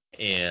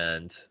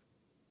 And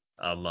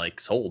I'm like,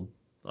 sold.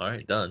 All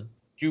right, done.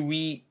 Do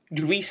we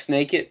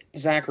snake it,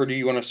 Zach, or do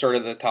you want to start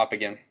at the top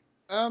again?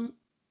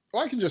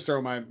 Well, I can just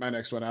throw my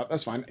next one out.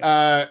 That's fine.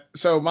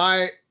 So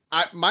my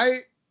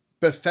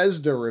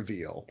Bethesda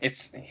reveal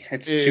It's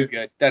too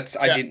good.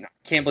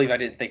 Can't believe I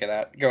didn't think of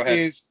that. Go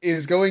ahead.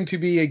 is going to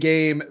be a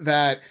game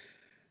that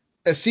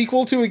a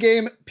sequel to a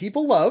game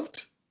people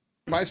loved,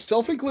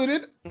 myself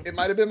included. It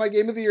might have been my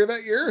game of the year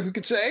that year. Who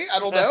could say? I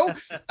don't know.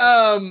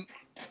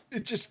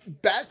 It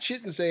just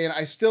batshit insane.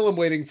 I still am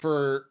waiting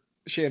for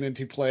Shannon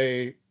to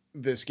play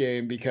this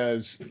game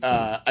because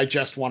I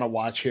just want to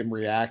watch him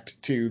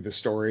react to the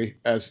story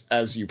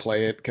as you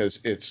play it,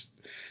 because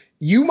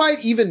you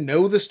might even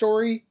know the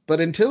story,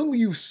 but until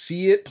you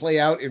see it play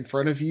out in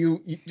front of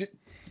you,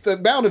 the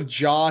amount of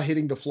jaw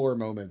hitting the floor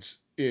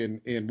moments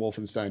in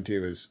Wolfenstein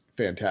 2 is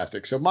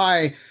fantastic. So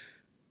my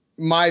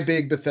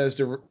big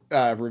Bethesda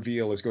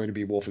reveal is going to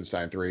be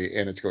Wolfenstein 3,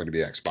 and it's going to be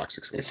Xbox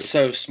exclusive. It's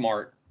so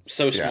smart.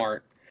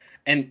 Smart.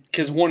 And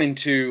because 1 and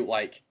 2,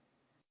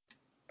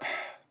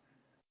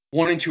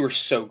 1 and 2 are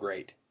so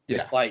great.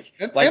 Yeah.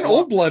 And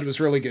Old Blood was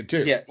really good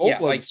too. Yeah, Old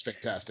Blood was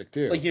fantastic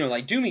too.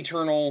 Like Doom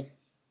Eternal,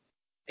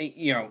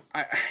 you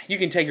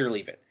can take it or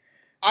leave it.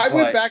 I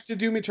went back to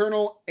Doom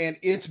Eternal, and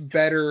it's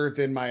better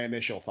than my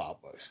initial thought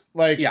was.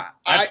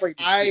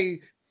 I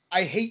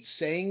hate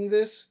saying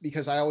this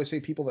because I always say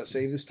people that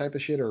say this type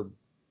of shit are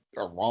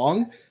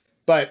wrong,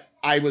 but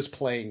I was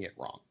playing it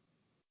wrong.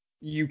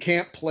 You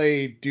can't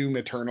play Doom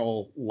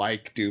Eternal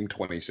like Doom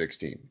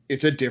 2016.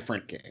 It's a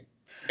different game.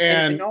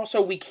 And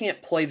also we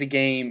can't play the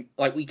game,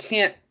 we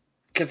can't,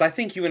 because I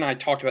think you and I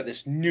talked about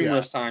this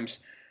numerous times.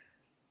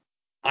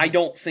 I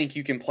don't think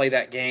you can play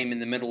that game in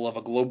the middle of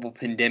a global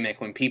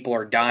pandemic when people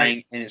are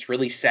dying and it's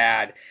really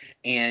sad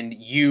and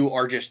you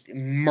are just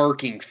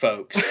murking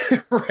folks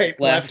right,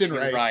 left and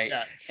right.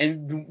 Yeah.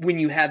 And when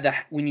you had the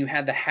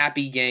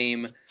happy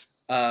game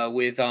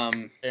with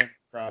Animal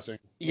Crossing.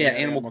 Yeah,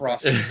 Animal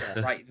Crossing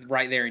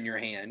right there in your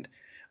hand.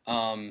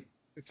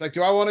 It's like,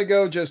 do I want to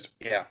go just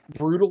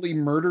brutally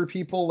murder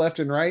people left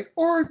and right,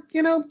 or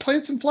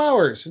plant some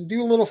flowers and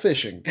do a little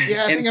fishing?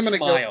 Yeah, I think I'm gonna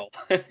smile.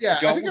 go. Yeah,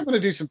 I think I'm gonna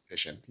do some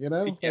fishing.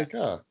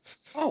 Yeah.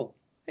 Oh,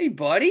 hey,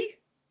 buddy.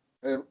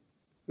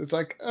 It's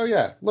like, oh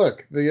yeah,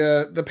 look,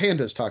 the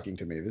panda's talking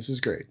to me. This is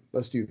great.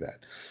 Let's do that.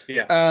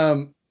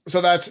 Yeah. So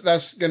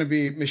that's gonna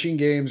be Machine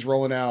Games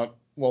rolling out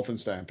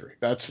Wolfenstein 3.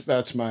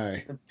 That's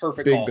my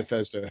perfect big call.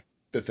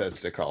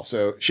 Bethesda call.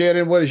 So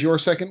Shannon, what is your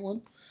second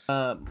one?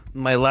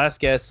 My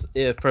last guess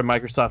for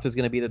Microsoft is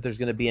going to be that there's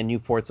going to be a new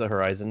Forza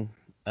Horizon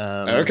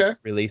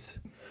release.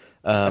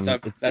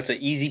 That's an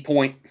easy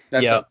point.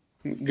 That's a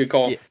good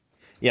call.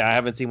 Yeah, I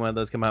haven't seen one of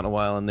those come out in a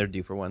while, and they're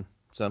due for one.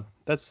 So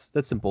that's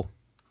simple.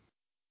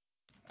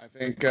 I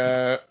think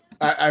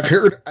I've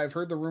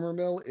heard the rumor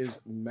mill is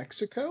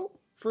Mexico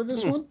for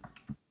this one.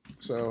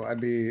 So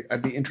I'd be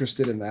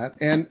interested in that.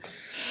 And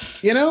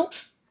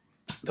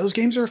those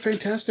games are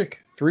fantastic.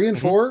 3 and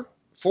 4.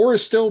 4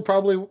 is still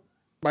probably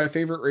my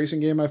favorite racing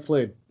game I've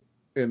played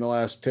in the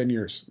last 10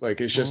 years.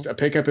 It's just a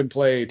pick up and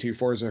play to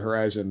Forza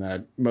Horizon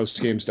that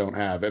most games don't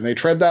have. And they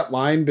tread that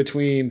line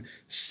between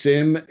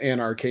sim and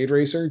arcade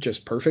racer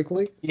just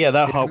perfectly. Yeah,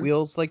 that Hot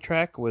Wheels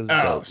track was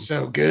dope.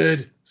 So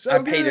good. I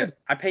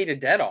paid a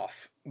debt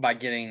off by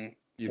getting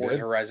Forza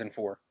Horizon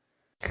 4.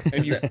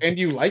 And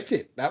you liked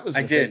it. That was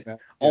the thing, man.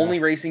 Only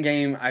racing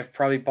game I've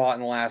probably bought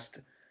in the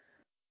last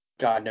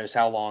God knows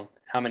how long,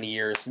 how many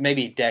years,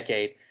 maybe a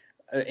decade.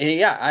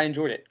 And I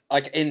enjoyed it.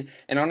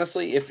 And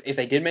honestly, if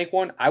they did make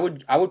one, I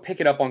would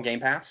pick it up on Game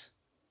Pass.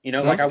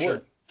 I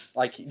would.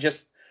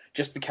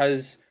 Just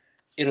because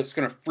it's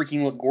gonna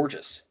freaking look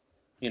gorgeous.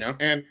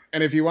 And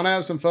if you want to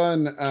have some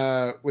fun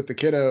with the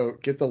kiddo,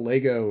 get the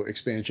Lego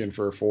expansion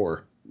for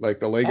 4.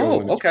 The Lego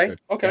one. Okay,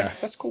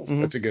 that's cool.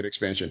 Mm-hmm. That's a good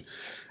expansion.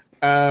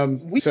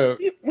 We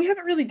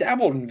haven't really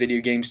dabbled in video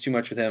games too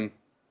much with him.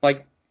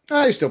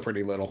 He's still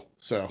pretty little.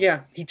 So yeah,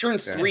 he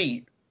turns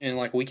 3 in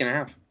a week and a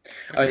half.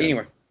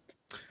 Anyway.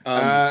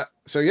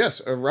 So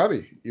yes,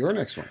 Robbie, your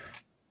next one.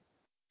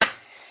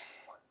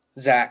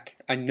 Zach,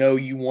 I know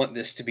you want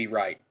this to be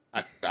right.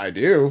 I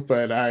do,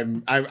 but I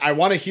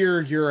want to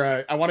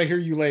hear I want to hear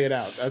you lay it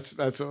out.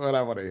 That's what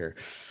I want to hear.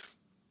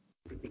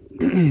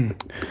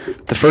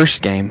 The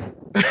first game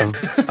of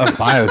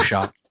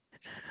BioShock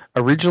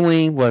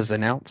originally was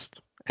announced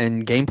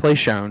and gameplay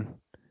shown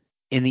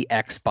in the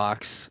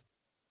Xbox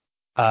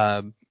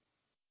conference.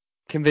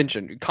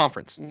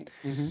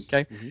 Mm-hmm.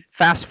 Okay. Mm-hmm.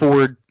 Fast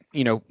forward,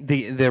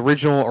 the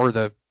original or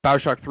the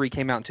BioShock 3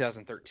 came out in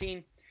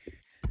 2013.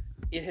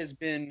 It has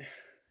been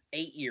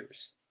 8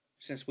 years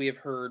since we have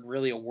heard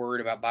really a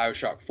word about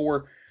BioShock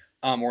 4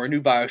 or a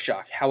new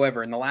BioShock.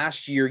 However, in the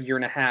last year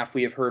and a half,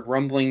 we have heard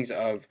rumblings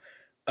of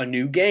a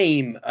new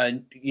game.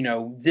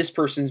 This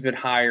person's been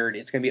hired.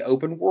 It's going to be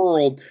open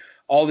world,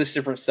 all this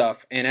different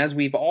stuff. And as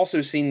we've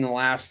also seen in the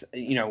last,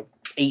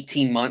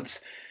 18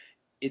 months,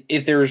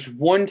 if there's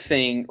one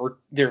thing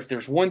if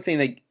there's one thing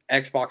that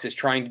Xbox is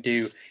trying to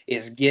do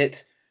is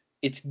get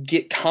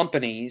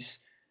companies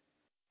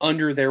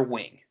under their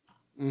wing.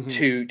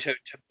 Mm-hmm.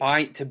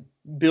 to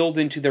build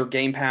into their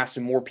Game Pass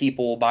and more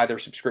people buy their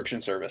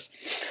subscription service.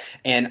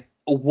 And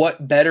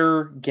what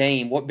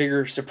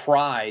bigger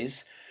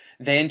surprise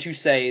than to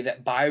say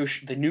that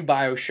the new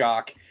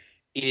BioShock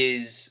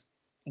is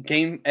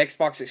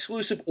Xbox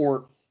exclusive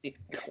or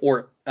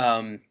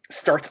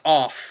starts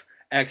off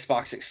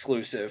Xbox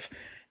exclusive,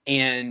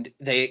 and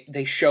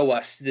they show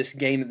us this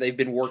game that they've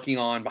been working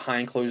on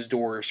behind closed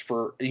doors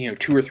for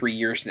 2 or 3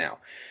 years now.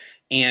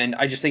 And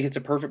I just think it's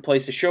a perfect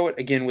place to show it,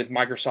 again, with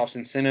Microsoft's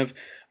incentive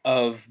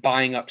of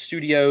buying up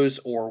studios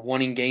or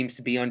wanting games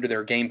to be under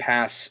their Game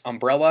Pass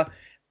umbrella.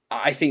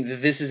 I think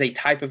that this is a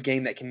type of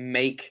game that can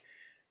make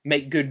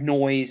good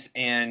noise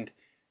and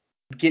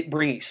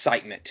bring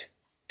excitement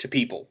to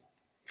people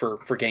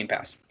for Game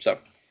Pass. So,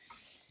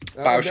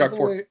 BioShock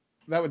 4.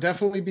 That would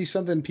definitely be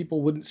something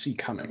people wouldn't see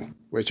coming,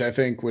 which I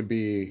think would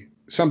be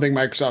something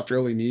Microsoft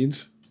really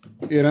needs.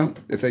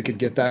 If they could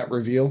get that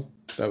reveal.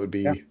 That would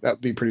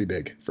be pretty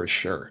big for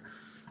sure.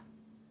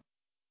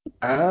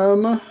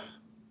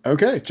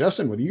 Okay,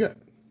 Justin, what do you got?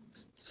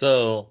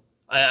 So,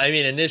 I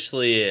mean,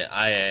 initially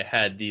I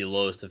had the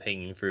lowest of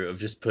hanging fruit of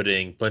just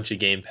putting a bunch of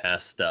Game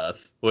Pass stuff,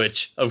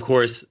 which of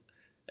course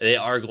they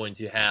are going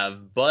to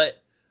have,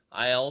 but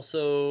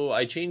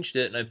I changed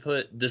it and I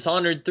put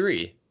Dishonored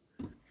 3.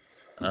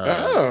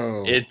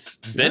 It's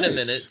been a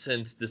minute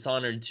since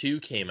Dishonored 2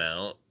 came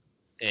out,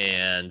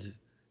 and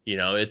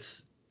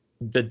it's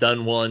been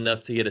done well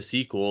enough to get a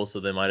sequel, so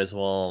they might as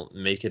well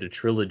make it a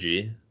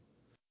trilogy.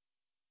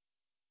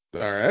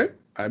 All right,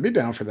 I'd be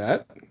down for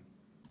that.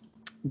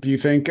 Do you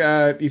think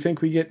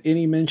we get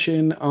any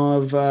mention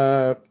of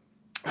the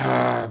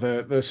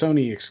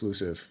Sony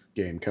exclusive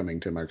game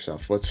coming to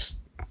Microsoft?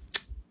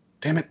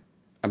 Damn it,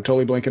 I'm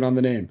totally blanking on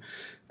the name.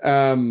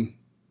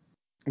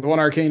 The one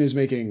Arcane is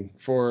making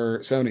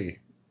for Sony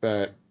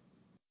that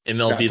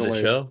MLB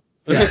The Show.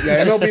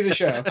 Yeah, MLB The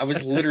Show. I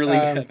was literally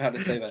about to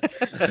say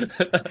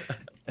that.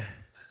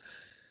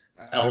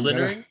 Elden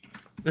Ring?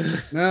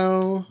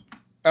 No.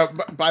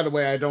 By the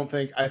way, I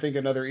think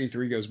another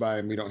E3 goes by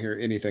and we don't hear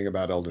anything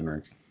about Elden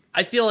Ring.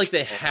 I feel like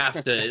they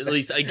have to at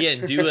least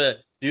again do a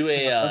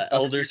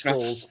Elder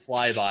Scrolls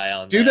flyby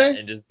on that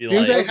and just be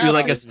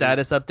like a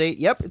status update.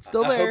 Yep, it's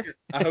still there.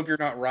 I hope you're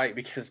not right,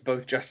 because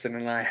both Justin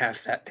and I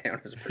have that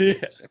down as a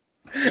prediction.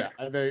 Yeah,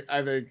 I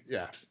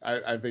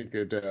think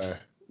it.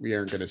 We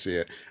aren't going to see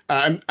it.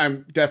 I'm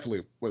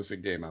Deathloop was the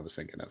game I was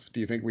thinking of. Do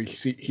you think we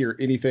hear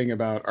anything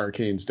about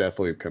Arcane's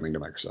Deathloop coming to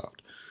Microsoft?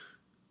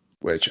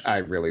 Which I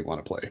really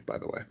want to play, by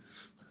the way.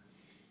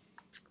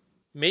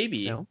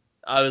 Maybe. No.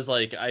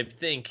 I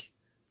think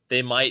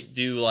they might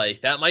do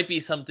that might be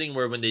something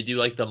where when they do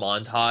the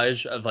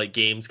montage of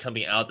games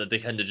coming out that they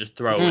kind of just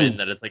throw in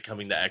that it's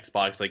coming to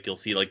Xbox, you'll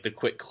see the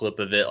quick clip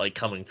of it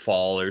coming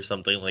fall or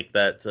something like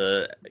that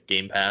to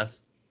Game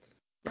Pass.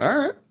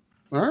 All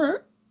right.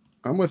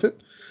 I'm with it.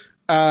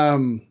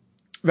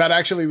 That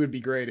actually would be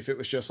great if it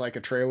was just a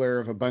trailer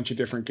of a bunch of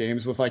different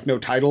games with no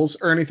titles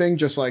or anything.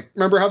 Just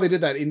remember how they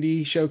did that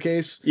indie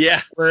showcase?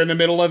 Yeah. Where in the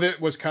middle of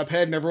it was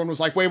Cuphead and everyone was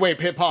like, wait,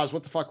 hit pause.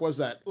 What the fuck was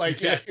that?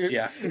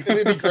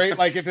 It'd be great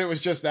if it was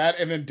just that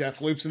and then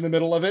Deathloop's in the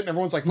middle of it and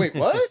everyone's like, wait,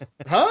 what?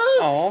 Huh?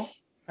 Oh.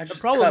 The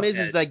problem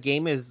is that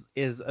game is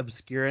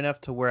obscure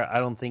enough to where I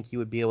don't think you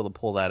would be able to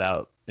pull that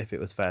out if it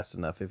was fast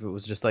enough. If it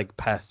was just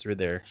passed through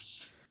there.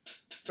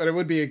 But it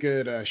would be a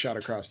good shot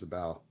across the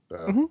bow,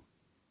 though. Mm-hmm.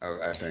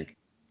 I think.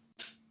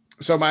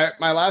 So my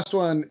last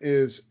one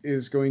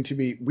is going to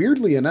be,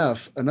 weirdly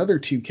enough, another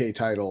 2K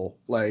title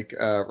like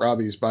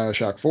Robbie's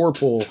BioShock 4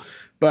 pull,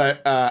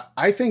 but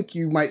I think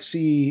you might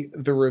see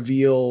the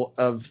reveal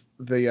of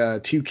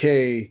the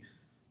 2K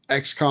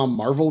XCOM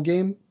Marvel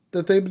game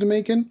that they've been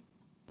making.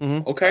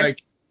 Mm-hmm. Okay.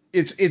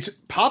 It's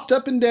popped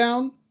up and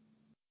down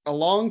a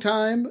long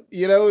time,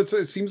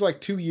 it seems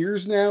 2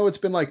 years now. It's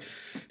been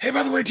hey,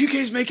 by the way,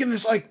 2K's making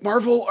this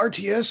Marvel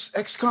RTS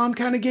XCOM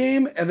kind of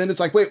game, and then it's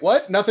wait,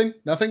 what? Nothing.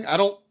 I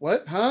don't,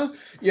 what? Huh?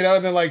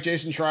 And then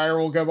Jason Schreier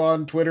will go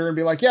on Twitter and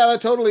be yeah, that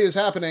totally is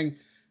happening.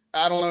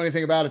 I don't know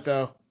anything about it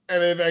though.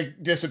 And then they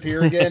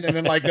disappear again, and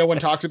then no one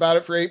talks about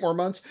it for 8 more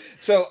months.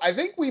 So I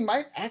think we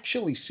might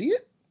actually see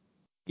it.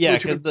 Yeah,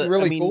 because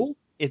really cool.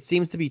 It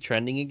seems to be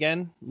trending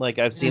again.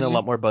 I've seen a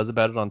lot more buzz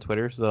about it on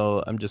Twitter,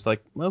 so I'm just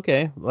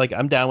okay.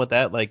 I'm down with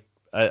that.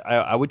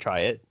 I would try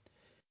it.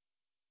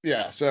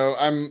 Yeah, so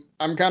I'm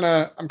kind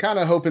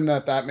of hoping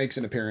that makes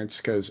an appearance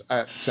because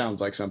it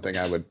sounds like something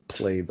I would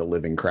play the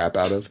living crap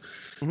out of.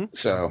 Mm-hmm.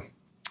 So,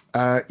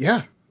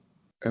 yeah,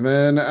 and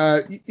then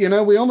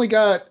we only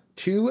got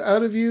 2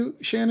 out of you,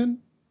 Shannon,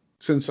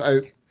 since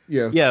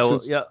Yeah.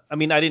 I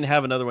mean, I didn't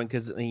have another one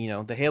because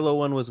the Halo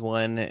one was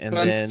one, and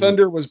then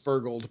Thunder was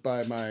burgled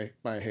by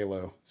my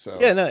Halo. So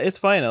yeah, no, it's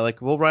fine. I'll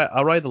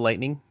ride the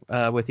Lightning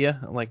with you.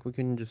 Like we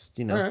can just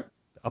all right.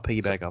 I'll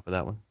piggyback off of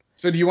that one.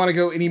 So do you want to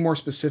go any more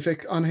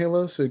specific on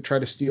Halo? So try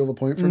to steal the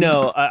point from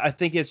No, me? I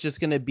think it's just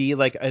going to be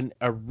like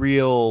a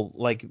real,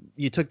 like,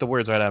 you took the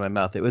words right out of my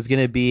mouth. It was going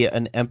to be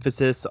an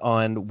emphasis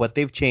on what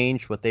they've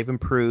changed, what they've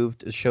improved,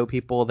 to show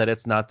people that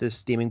it's not this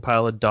steaming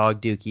pile of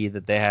dog dookie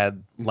that they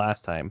had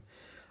last time.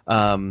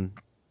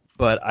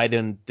 But I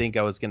didn't think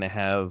I was going to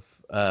have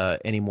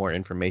any more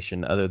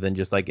information other than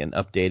just like an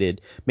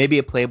updated, maybe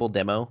a playable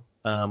demo,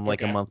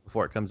 like a month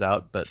before it comes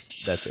out, but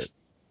that's it.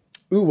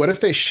 Ooh, what if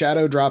they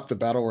shadow drop the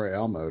Battle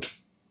Royale mode?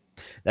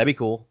 That'd be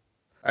cool.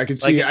 I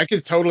could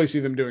totally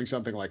see them doing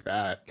something like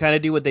that. Kind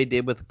of do what they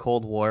did with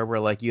Cold War, where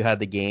like you had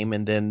the game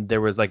and then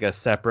there was like a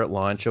separate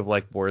launch of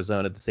like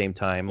Warzone at the same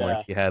time. Yeah.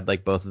 Like you had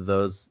like both of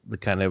those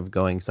kind of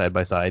going side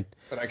by side.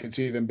 But I can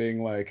see them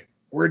being like,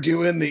 we're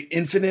doing the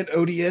Infinite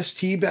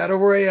ODST Battle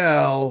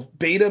Royale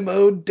beta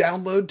mode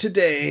download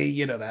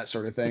today, that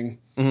sort of thing.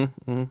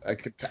 Mm-hmm. I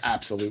could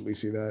absolutely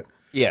see that.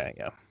 Yeah,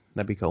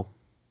 that'd be cool.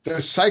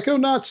 Does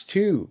Psychonauts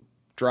 2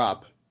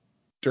 drop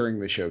during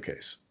the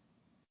showcase?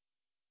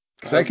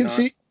 Because I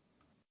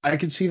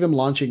can see them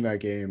launching that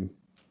game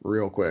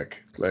real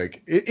quick.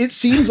 Like it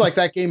seems like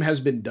that game has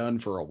been done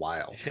for a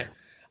while. Yeah.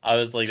 I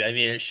was like, I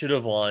mean, it should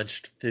have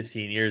launched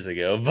 15 years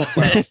ago, but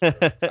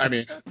I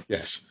mean,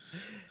 yes.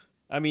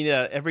 I mean,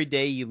 every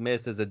day you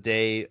miss is a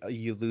day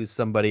you lose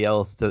somebody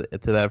else to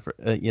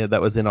that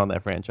that was in on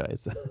that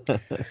franchise.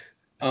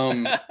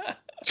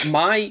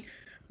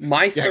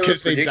 My third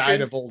because they prediction,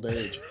 died of old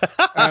age.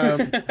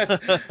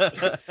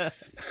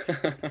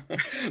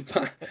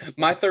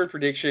 My third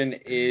prediction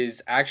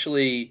is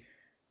actually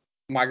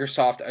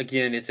Microsoft.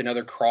 Again, it's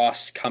another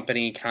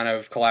cross-company kind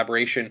of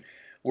collaboration.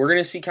 We're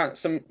going to see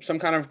some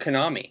kind of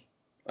Konami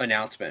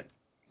announcement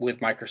with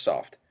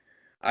Microsoft.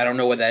 I don't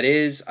know what that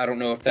is. I don't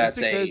know if that's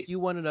Just because you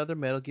want another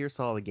Metal Gear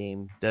Solid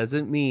game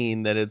doesn't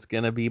mean that it's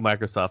going to be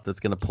Microsoft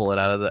that's going to pull it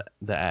out of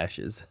the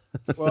ashes.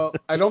 Well,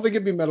 I don't think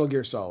it'd be Metal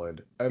Gear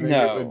Solid. I think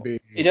no, it would be.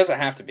 It doesn't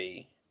have to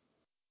be.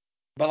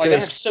 But like they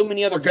have so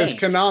many other games.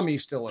 Because Konami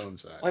still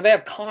owns that. Like they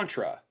have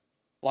Contra.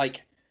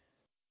 Like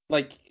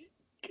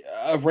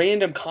a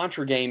random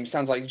Contra game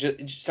sounds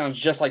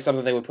just like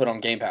something they would put on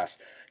Game Pass.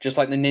 Just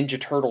like the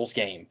Ninja Turtles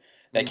game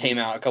that came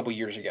out a couple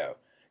years ago.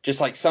 Just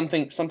like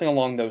something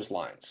along those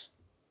lines.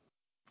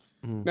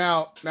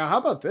 Now, how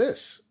about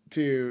this?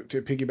 To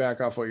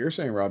piggyback off what you're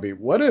saying, Robbie,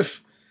 what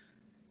if,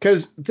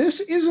 because this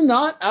is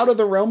not out of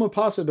the realm of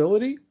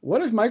possibility,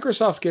 what if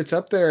Microsoft gets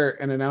up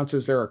there and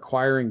announces they're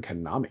acquiring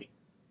Konami?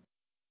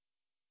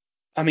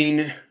 I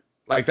mean,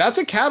 like that's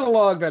a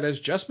catalog that has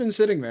just been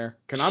sitting there.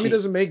 Konami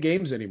doesn't make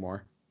games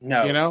anymore.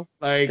 No,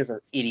 like because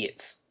they're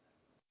idiots.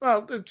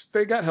 Well,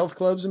 they got health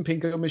clubs and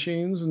pinko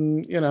machines,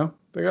 and they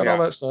got all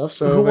that stuff.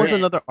 So who wants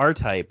another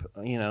R-Type?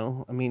 I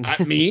mean,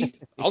 me,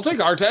 I'll take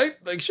R-Type.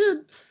 Like shit.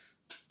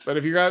 But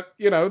if you got,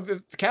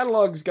 the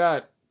catalog's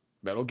got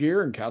Metal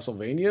Gear and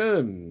Castlevania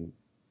and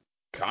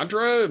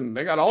Contra, and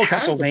they got all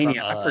kinds of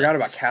Castlevania. I forgot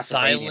about Castlevania.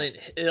 Silent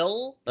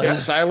Hill. Yeah,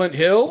 Silent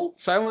Hill.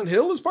 Silent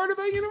Hill is part of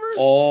that universe.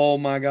 Oh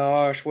my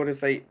gosh, what if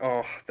they?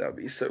 Oh, that would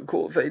be so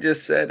cool if they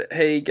just said,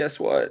 "Hey, guess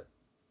what?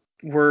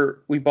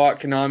 We bought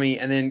Konami,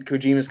 and then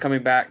Kojima's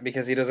coming back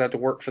because he doesn't have to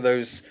work for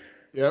those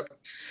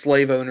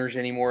slave owners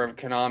anymore of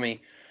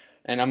Konami,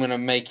 and I'm gonna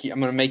make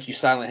you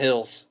Silent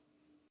Hills."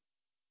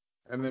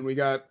 And then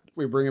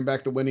we're bringing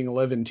back the Winning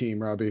 11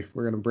 team, Robbie.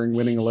 We're gonna bring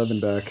Winning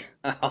 11 back.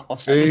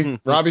 See,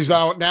 Robbie's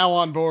now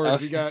on board.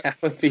 That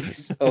would be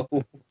so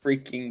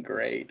freaking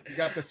great. We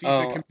got the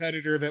FIFA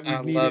competitor that we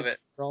needed. Love it.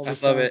 For all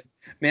this I love time. it,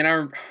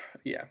 man.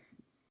 Yeah.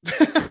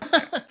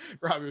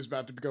 Robbie was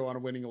about to go on a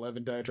Winning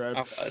 11 diatribe.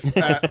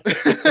 I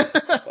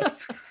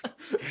was.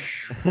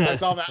 I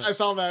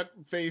saw that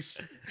face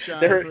shine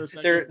for a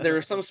second. There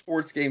are some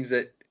sports games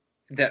that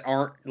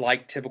aren't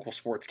like typical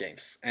sports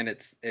games, and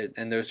that's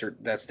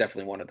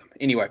definitely one of them.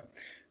 Anyway,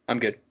 I'm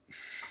good.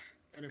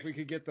 And if we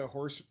could get the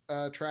horse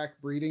track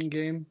breeding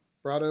game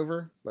brought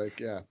over,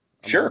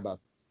 sure.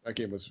 That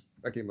game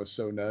was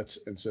so nuts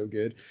and so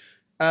good.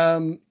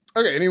 Okay,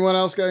 anyone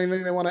else got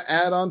anything they want to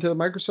add on to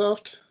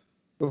Microsoft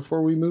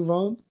before we move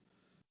on?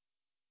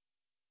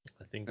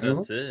 I think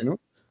that's it.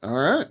 All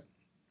right.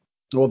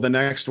 Well, the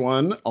next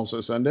one,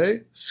 also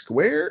Sunday,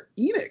 Square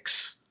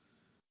Enix.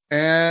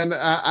 And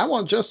I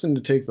want Justin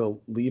to take the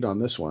lead on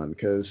this one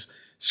because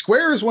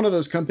Square is one of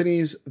those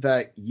companies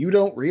that you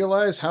don't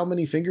realize how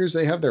many fingers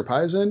they have their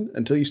pies in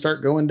until you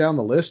start going down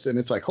the list. And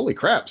it's like, holy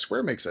crap,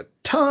 Square makes a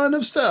ton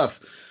of stuff.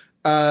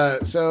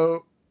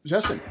 So,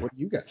 Justin, what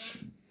do you got?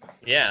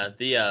 Yeah,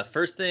 the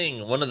first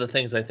thing, one of the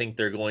things I think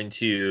they're going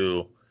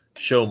to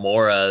show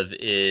more of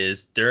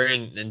is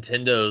during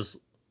Nintendo's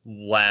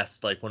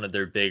last, like, one of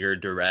their bigger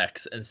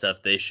directs and stuff,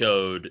 they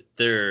showed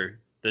the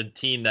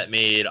team that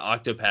made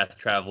Octopath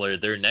Traveler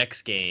their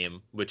next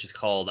game, which is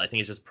called, I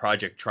think it's just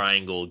Project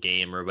Triangle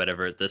Game or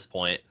whatever at this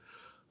point.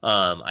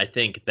 I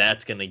think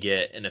that's going to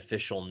get an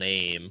official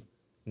name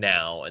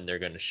now, and they're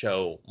going to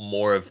show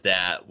more of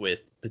that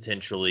with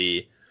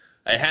potentially.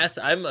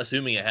 I'm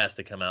assuming it has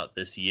to come out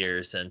this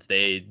year, since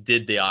they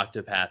did the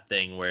Octopath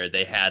thing where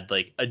they had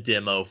like a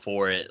demo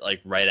for it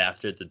like right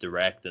after the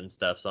direct and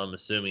stuff. So I'm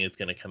assuming it's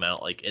going to come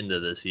out like into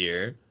this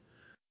year.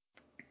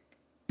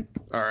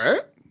 All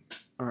right,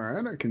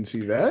 I can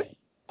see that.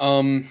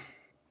 I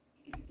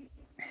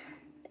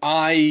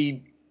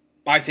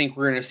think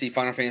we're gonna see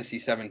Final Fantasy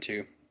VII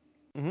 2.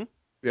 Mm-hmm.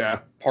 Yeah.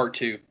 Part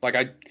 2.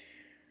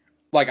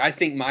 I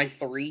think my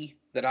 3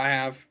 that I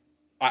have,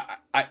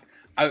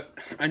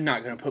 I'm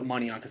not gonna put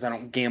money on because I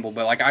don't gamble,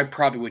 but like I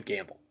probably would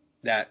gamble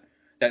that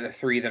the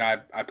 3 that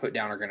I put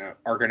down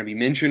are gonna be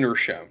mentioned or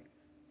shown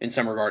in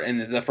some regard, and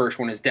the first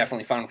one is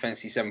definitely Final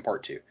Fantasy VII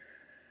Part 2.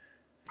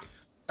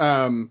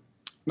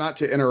 Not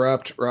to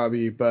interrupt,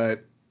 Robbie,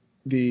 but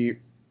the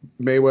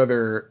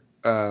Mayweather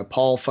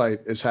Paul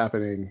fight is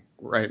happening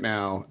right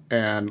now,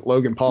 and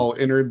Logan Paul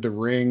entered the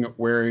ring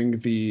wearing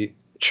the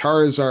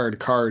Charizard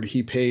card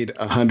he paid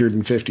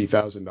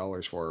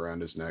 $150,000 for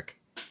around his neck.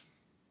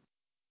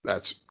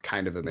 That's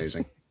kind of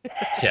amazing.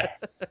 Yeah.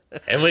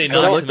 And when he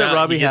Well, knocks look him that out,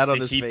 Robbie he gets had to on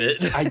his keep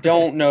face. it. I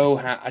don't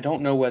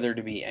know whether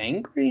to be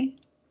angry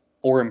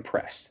or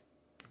impressed.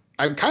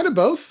 I'm kind of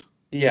both.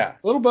 Yeah.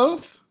 A little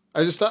both.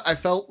 I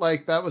felt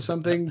like that was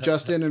something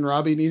Justin and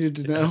Robbie needed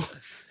to know.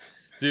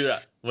 Dude,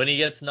 when he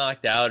gets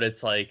knocked out,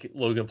 it's like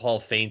Logan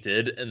Paul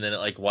fainted, and then it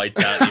like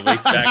whites out, and he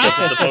wakes back up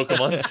at the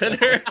Pokemon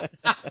Center.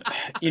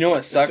 You know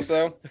what sucks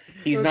though?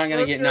 He's not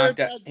gonna get knocked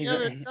out. God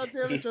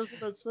damn it, Justin,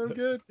 that's so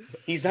good.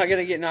 He's not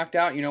gonna get knocked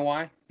out. You know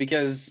why?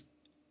 Because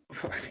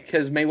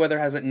Mayweather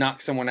hasn't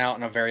knocked someone out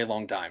in a very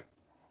long time.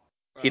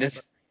 He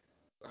does.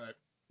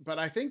 But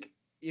I think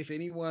if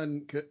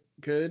anyone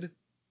could,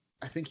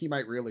 I think he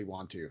might really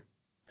want to.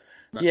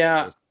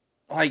 Yeah,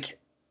 like,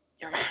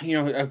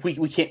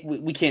 we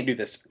can't do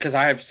this because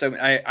I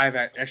have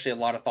actually a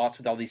lot of thoughts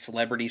with all these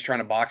celebrities trying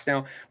to box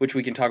now, which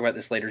we can talk about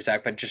this later,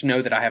 Zach. But just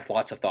know that I have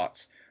lots of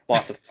thoughts.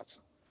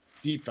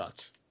 Deep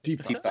thoughts.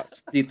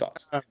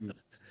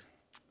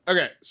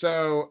 Okay,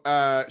 so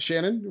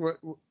Shannon,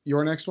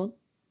 your next one,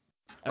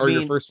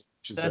 your first one,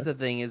 I should that's say. the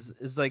thing is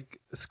like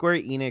Square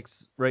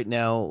Enix right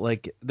now,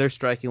 like they're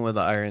striking when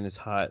the iron is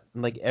hot.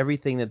 Like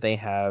everything that they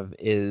have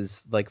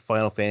is like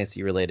Final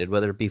Fantasy related,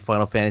 whether it be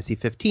Final Fantasy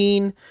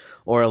 15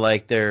 or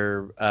like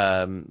their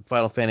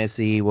Final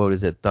Fantasy, what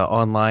is it, the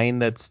online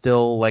that's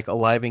still like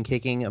alive and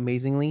kicking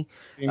amazingly.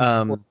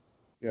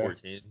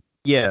 14.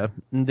 Yeah,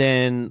 and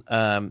then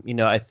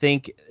I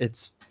think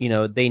it's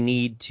they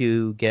need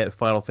to get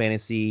Final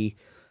Fantasy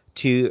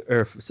 2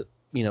 or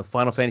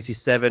Final Fantasy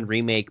 7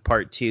 Remake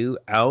Part 2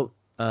 out.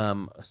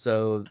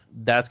 So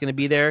that's going to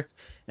be there.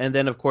 And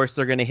then, of course,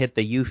 they're going to hit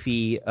the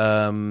Yuffie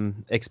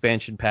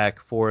expansion pack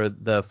for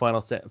the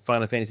Final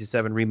Fantasy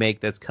 7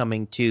 Remake that's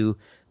coming to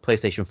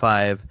PlayStation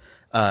 5,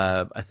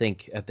 I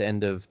think, at the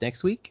end of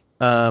next week.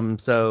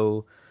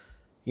 So,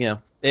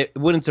 it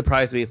wouldn't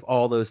surprise me if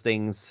all those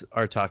things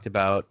are talked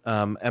about.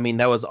 I mean,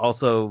 that was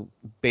also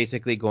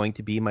basically going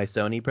to be my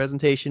Sony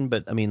presentation,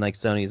 but, I mean, like,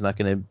 Sony's not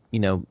going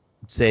to,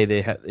 say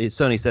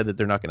Sony said that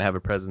they're not going to have a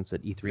presence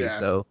at E3, yeah.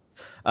 So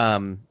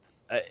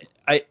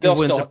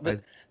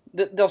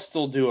they'll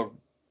still do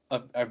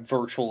a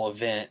virtual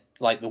event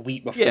like the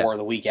week before or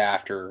the week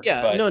after.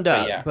 Yeah, no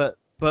doubt.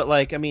 But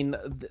like, I mean,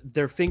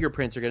 their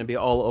fingerprints are going to be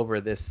all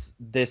over this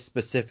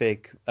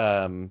specific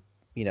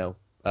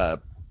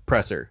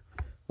presser.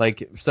 Like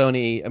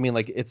Sony, I mean,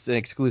 like it's an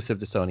exclusive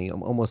to Sony.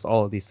 Almost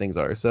all of these things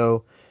are.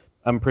 So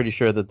I'm pretty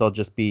sure that they'll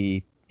just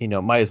be,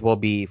 might as well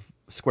be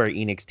Square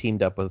Enix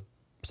teamed up with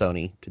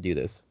Sony to do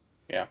this.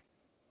 Yeah.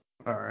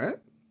 All right.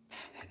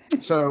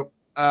 So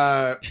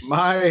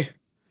my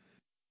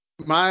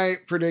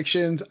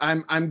predictions,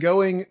 I'm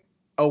going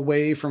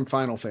away from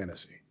Final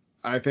Fantasy.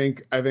 I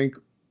think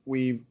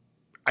you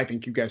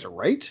guys are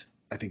right.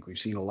 I think we've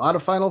seen a lot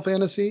of Final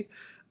Fantasy.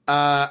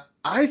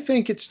 I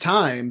think it's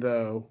time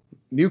though,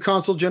 new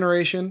console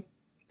generation,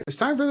 it's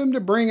time for them to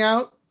bring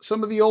out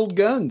some of the old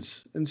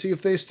guns and see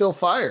if they still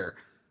fire,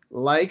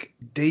 like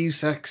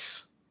Deus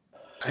Ex.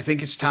 I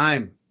think it's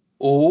time.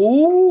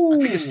 Oh, I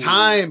think it's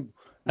time.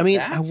 I mean,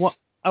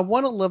 I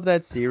want to love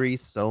that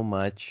series so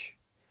much.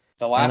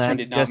 The last one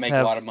did not make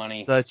a lot of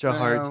money. Such a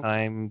hard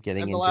time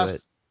getting into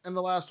it. And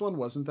the last one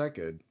wasn't that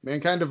good.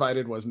 Mankind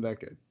Divided wasn't that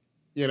good.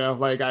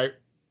 Like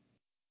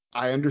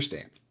I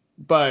understand,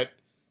 but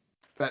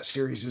that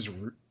series is.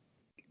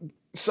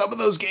 Some of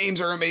those games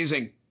are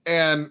amazing,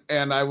 and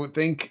I would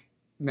think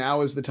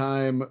now is the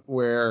time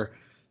where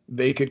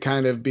they could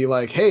kind of be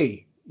like,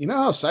 hey, you know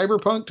how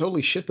Cyberpunk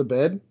totally shit the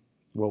bed?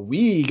 Well,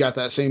 we got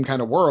that same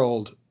kind of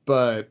world,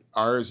 but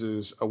ours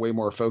is a way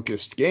more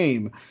focused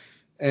game,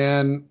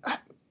 and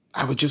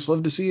I would just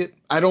love to see it.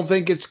 I don't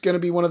think it's going to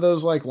be one of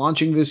those like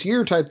launching this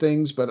year type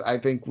things, but I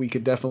think we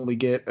could definitely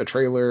get a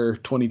trailer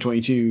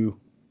 2022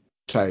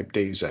 type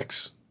Deus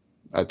Ex.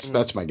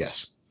 That's my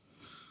guess.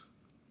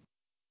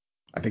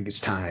 I think it's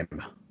time.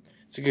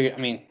 It's a good. I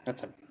mean,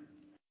 that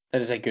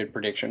is a good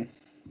prediction.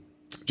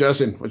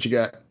 Justin, what you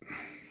got?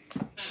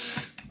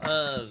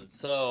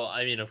 So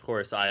I mean, of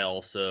course, I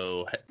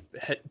also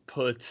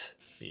put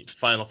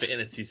Final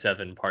Fantasy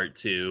VII Part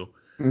 2.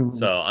 Mm-hmm.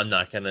 So I'm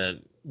not gonna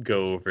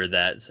go over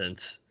that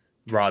since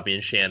Robbie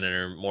and Shannon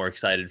are more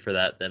excited for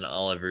that than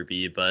I'll ever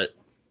be. But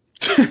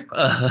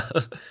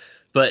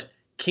but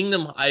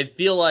Kingdom, I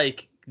feel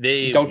like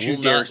they don't you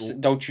dare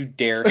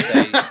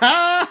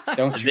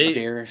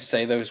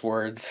say those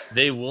words.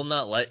 They will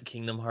not let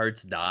Kingdom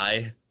Hearts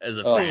die as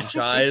a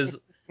franchise.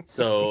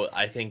 So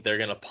I think they're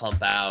gonna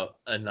pump out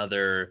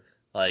another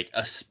like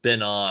a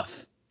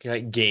spin-off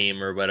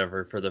game or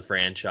whatever for the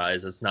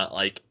franchise. It's not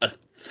like a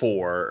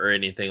 4 or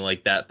anything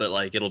like that, but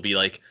like it'll be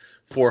like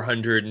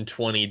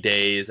 420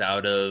 days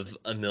out of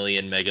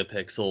 1,000,000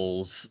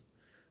 megapixels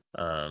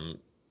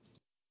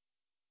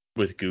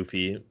with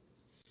Goofy.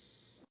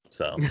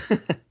 So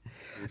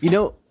you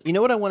know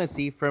what I want to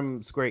see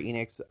from Square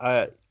Enix?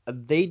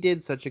 They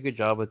did such a good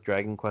job with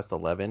Dragon Quest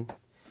XI.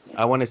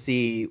 I want to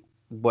see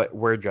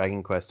where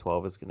Dragon Quest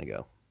 12 is going to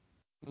go.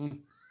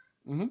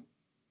 Mm-hmm.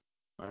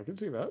 I can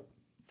see that.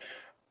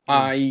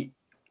 I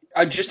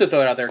just to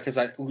throw it out there because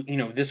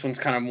this one's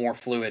kind of more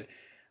fluid.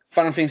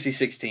 Final Fantasy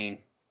 16.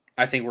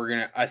 I think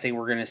we're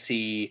gonna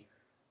see.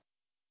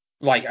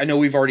 Like, I know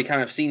we've already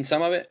kind of seen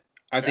some of it.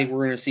 I think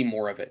we're gonna see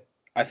more of it.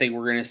 I think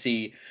we're gonna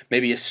see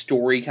maybe a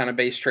story kind of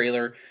based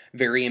trailer,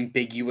 very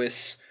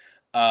ambiguous.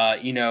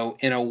 In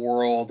a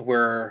world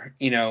where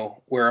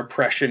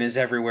oppression is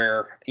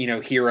everywhere.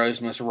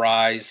 Heroes must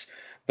rise,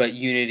 but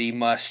unity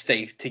must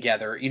stay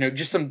together.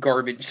 Just some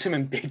garbage, some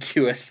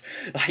ambiguous,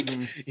 like,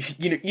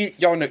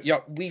 y'all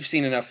know, we've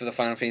seen enough of the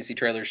Final Fantasy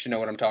trailers to know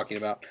what I'm talking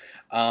about.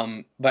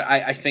 But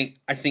I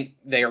think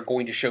they are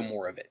going to show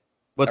more of it.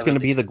 What's going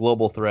to be the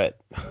global threat?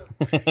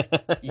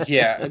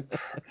 Yeah.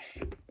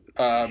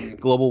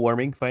 Global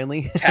warming,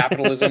 finally.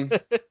 Capitalism.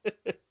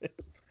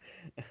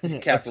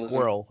 A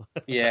squirrel.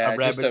 Yeah. A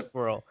rabbit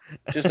squirrel.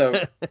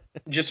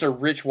 Just a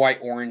rich white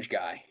orange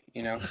guy,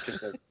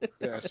 just a.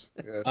 Yes.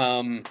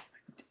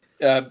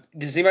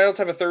 Does anybody else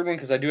have a third one?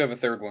 Because I do have a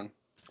third one.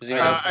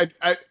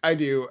 I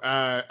do.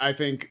 I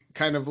think,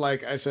 kind of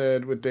like I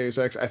said with Deus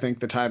Ex, I think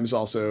the time has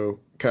also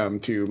come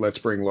to let's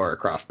bring Lara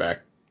Croft back.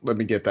 Let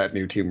me get that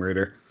new Tomb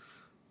Raider.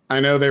 I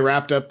know they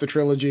wrapped up the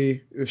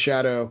trilogy with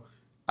Shadow.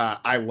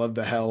 I love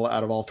the hell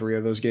out of all 3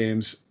 of those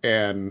games,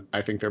 and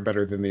I think they're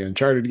better than the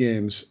Uncharted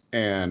games,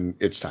 and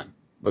it's time.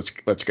 Let's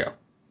go.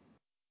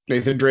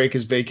 Nathan Drake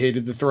has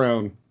vacated the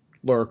throne.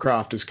 Lara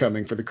Croft is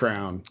coming for the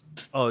crown.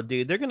 Oh,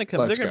 dude, they're gonna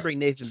come. They're gonna bring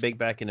Nathan Drake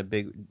back in a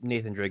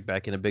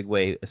big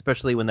way,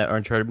 especially when that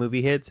Uncharted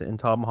movie hits and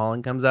Tom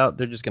Holland comes out.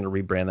 They're just gonna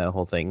rebrand that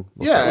whole thing.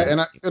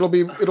 And it'll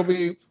be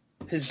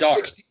his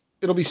daughter.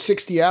 It'll be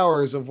 60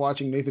 hours of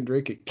watching Nathan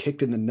Drake get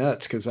kicked in the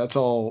nuts, because that's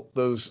all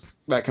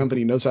that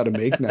company knows how to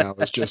make now,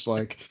 is just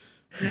like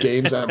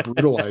games that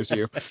brutalize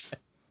you.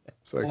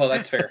 Like, well,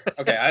 that's fair.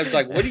 Okay, I was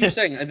like, what are you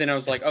saying? And then I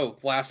was like, oh,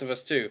 Last of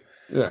Us 2.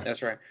 Yeah,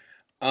 that's right.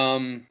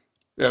 The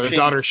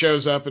daughter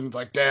shows up and it's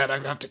like, Dad, I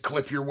have to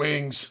clip your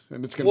wings,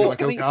 and it's gonna be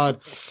like,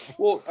 God.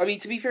 Well, I mean,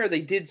 to be fair,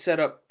 they did set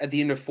up at the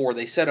end of 4.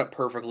 They set up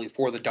perfectly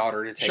for the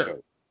daughter to take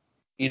over.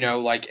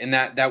 And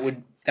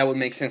that would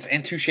make sense.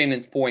 And to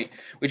Shannon's point,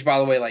 which, by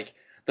the way, like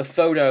the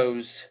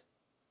photos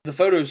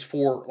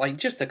for like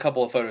just a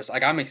couple of photos,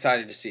 like I'm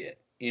excited to see it.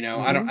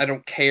 I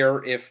don't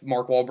care if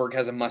Mark Wahlberg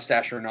has a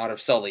mustache or not of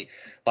Sully.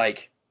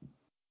 Like,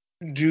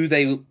 do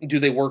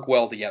they work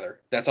well together?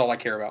 That's all I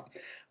care about.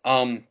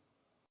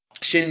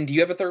 Shannon, do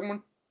you have a third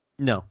one?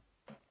 No.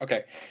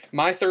 Okay.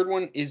 My third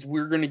one is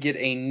we're going to get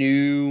a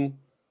new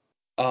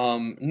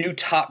top-down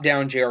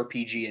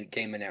JRPG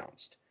game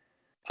announced.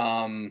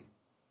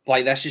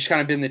 Like, that's just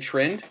kind of been the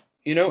trend,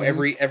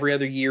 every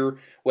other year,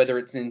 whether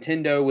it's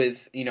Nintendo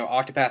with,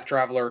 Octopath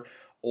Traveler,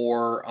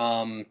 or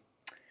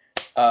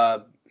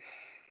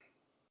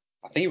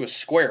I think it was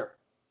Square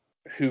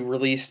who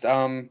released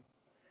oh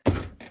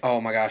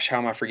my gosh, how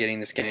am I forgetting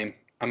this game?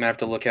 I'm gonna have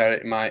to look at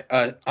it in my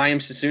I Am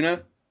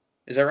Setsuna.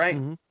 Is that right?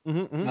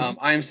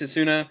 I Am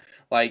Setsuna,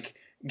 like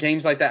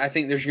games like that. I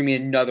think there's gonna be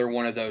another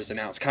one of those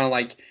announced, kind of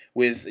like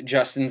with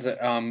Justin's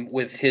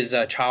with his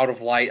Child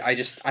of Light.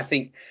 I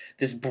think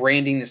this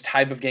branding, this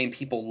type of game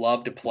people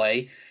love to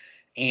play,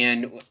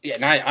 and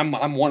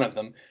I'm one of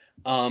them.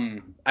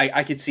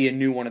 I could see a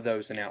new one of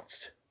those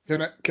announced.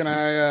 Can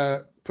I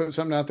put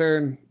something out there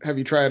and have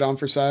you try it on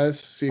for size?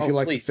 See if you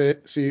like the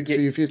fit. See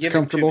if it's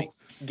comfortable.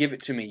 Give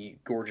it to me, you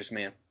gorgeous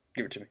man.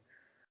 Give it to me.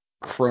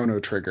 Chrono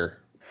Trigger.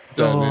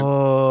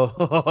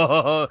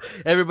 Oh,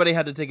 everybody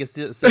had to take a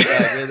sit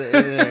back in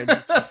there.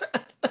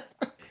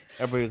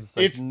 Everybody was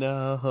like,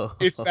 no.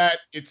 It's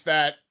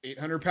that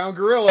 800-pound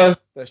gorilla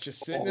that's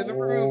just sitting in the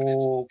room.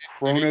 Oh,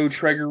 Chrono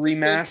Trigger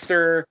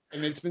remaster.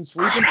 And it's been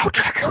sleeping. Chrono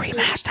Trigger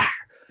remaster.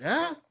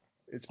 Yeah.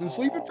 It's been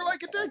sleeping for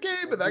like a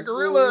decade, but that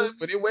gorilla,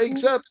 when it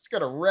wakes up, it's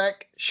got a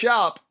wreck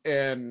shop,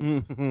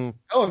 and I'm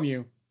telling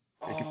you,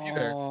 it could be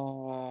there.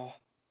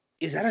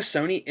 is that a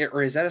Sony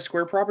or is that a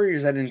Square property or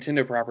is that a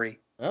Nintendo property?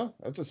 Oh,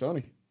 that's a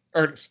Sony.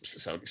 Or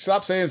Sony.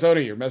 Stop saying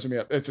Sony. You're messing me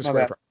up. It's a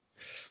Square property.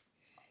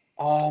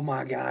 Oh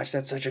my gosh,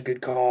 that's such a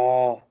good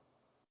call.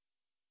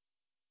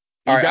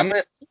 All right, I'm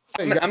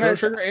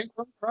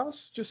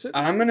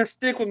gonna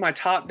stick with my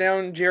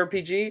top-down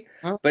JRPG,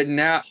 but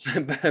now,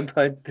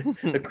 but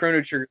the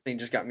Chrono Trigger thing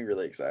just got me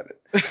really excited.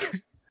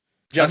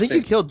 Justin, I think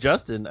you killed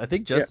Justin. I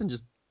think Justin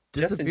just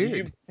disappeared.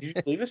 Justin, did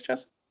you leave us,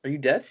 Justin? Are you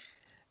dead?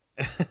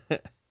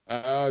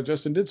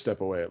 Justin did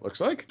step away, it looks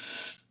like.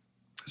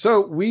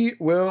 So we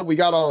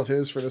got all of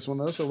his for this one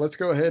though. So let's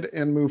go ahead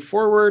and move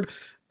forward.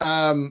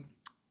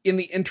 In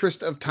the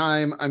interest of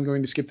time, I'm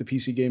going to skip the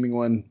PC gaming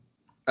one,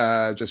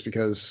 just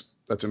because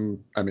that's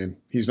him. I mean,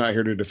 he's not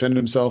here to defend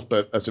himself,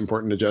 but that's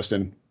important to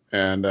Justin.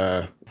 And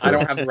I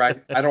don't have the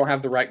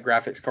right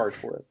graphics card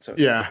for it. So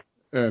yeah,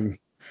 and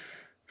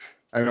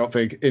I don't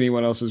think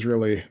anyone else is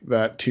really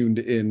that tuned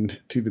in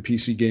to the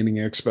PC Gaming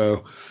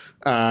Expo,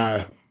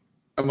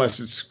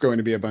 unless it's going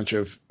to be a bunch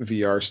of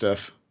VR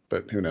stuff.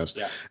 But who knows?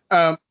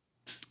 Yeah.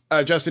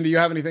 Justin, do you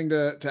have anything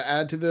to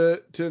add to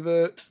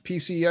the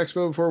PC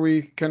Expo before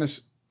we kind of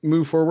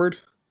move forward?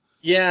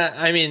 Yeah,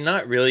 I mean,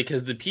 not really,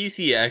 because the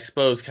PC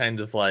Expo is kind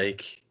of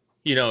like,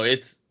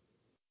 it's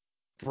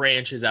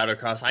branches out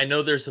across. I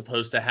know they're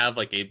supposed to have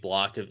like a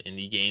block of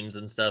indie games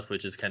and stuff,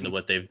 which is kind of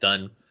what they've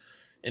done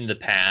in the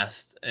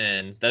past,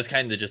 and that's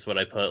kind of just what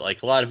I put.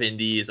 Like a lot of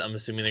indies, I'm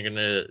assuming they're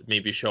gonna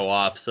maybe show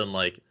off some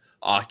like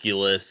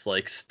Oculus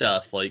like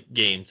stuff, like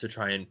games to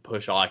try and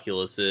push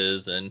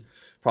Oculuses, and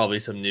probably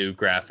some new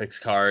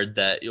graphics card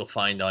that you'll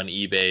find on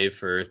eBay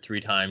for 3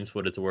 times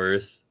what it's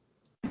worth.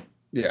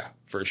 Yeah,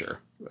 for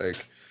sure.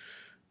 Like,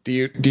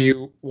 do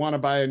you want to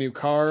buy a new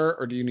car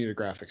or do you need a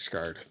graphics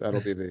card?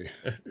 That'll be the.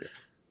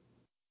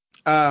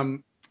 Yeah.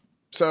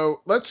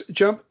 So let's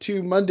jump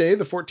to Monday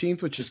the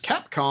 14th, which is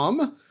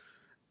Capcom.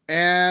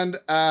 And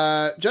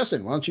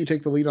Justin, why don't you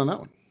take the lead on that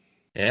one?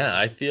 Yeah,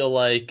 I feel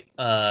like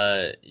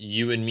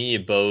you and me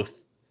both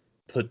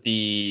put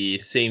the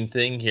same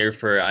thing here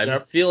for. I'm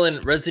feeling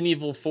Resident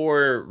Evil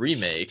 4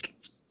 remake.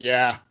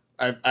 Yeah,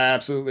 I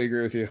absolutely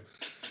agree with you.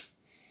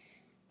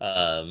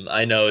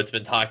 I know it's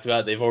been talked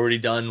about. They've already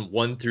done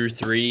 1 through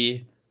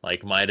 3.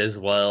 Like, might as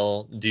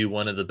well do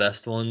one of the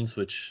best ones,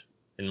 which,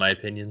 in my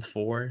opinion, is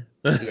 4.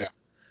 Yeah,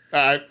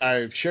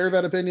 I share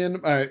that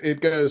opinion.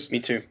 It goes. Me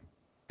too.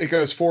 It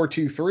goes 4,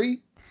 2, 3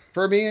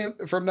 for me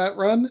from that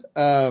run.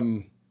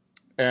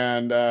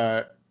 And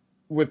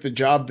with the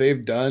job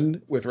they've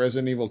done with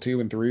Resident Evil 2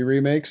 and 3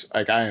 remakes,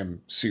 like I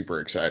am super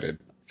excited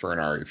for an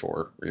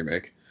RE4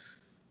 remake.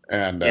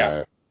 And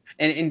yeah,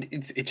 and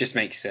it just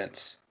makes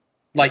sense.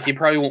 Like it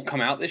probably won't come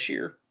out this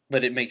year,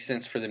 but it makes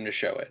sense for them to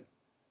show it.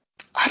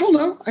 I don't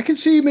know. I could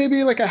see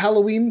maybe like a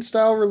Halloween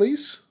style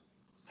release.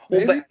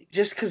 Maybe. Well, but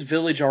just because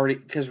Village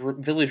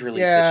released.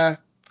 Yeah,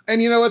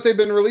 and you know what? They've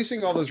been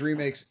releasing all those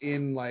remakes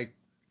in like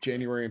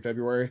January and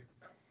February,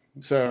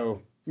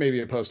 so maybe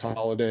a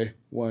post-holiday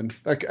one.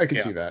 I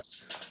could see that.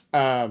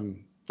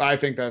 I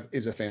think that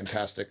is a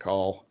fantastic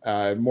call.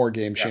 More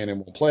games Shannon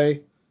will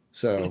play.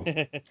 So,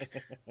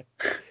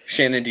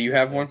 Shannon, do you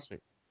have one?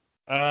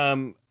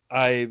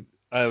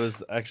 I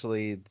was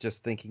actually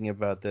just thinking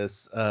about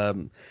this.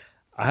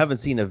 I haven't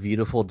seen A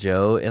Beautiful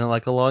Joe in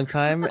like a long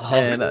time,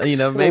 and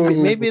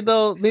maybe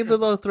they'll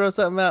throw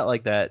something out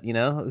like that.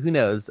 Who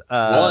knows?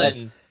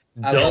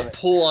 Don't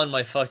pull on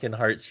my fucking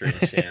heartstrings,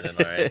 Shannon.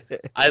 All right,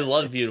 I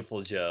love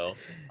Beautiful Joe.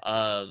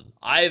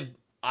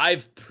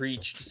 I've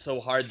preached so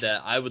hard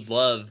that I would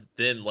love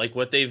them, like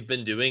what they've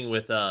been doing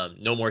with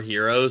No More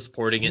Heroes,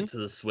 porting it to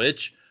the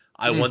Switch.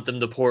 I want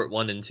them to port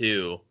 1 and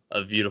 2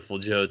 of Beautiful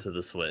Joe to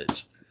the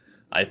Switch.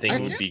 I think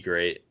it would be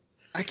great.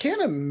 I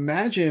can't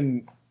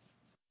imagine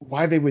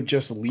why they would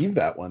just leave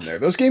that one there.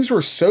 Those games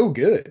were so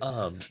good.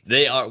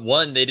 They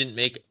didn't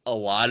make a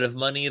lot of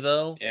money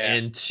though,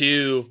 and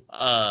 2,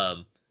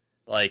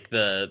 like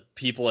the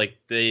people like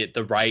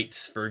the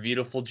rights for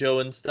Beautiful Joe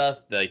and stuff,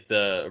 like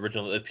the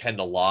original, it's kind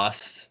of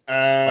lost,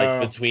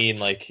 like between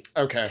like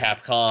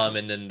Capcom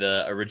and then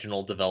the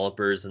original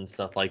developers and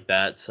stuff like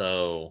that.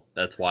 So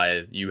that's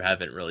why you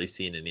haven't really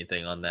seen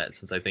anything on that,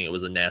 since I think it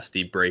was a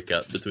nasty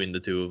breakup between the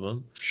two of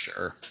them.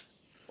 Sure.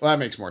 Well, that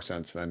makes more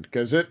sense then,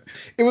 because it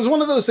was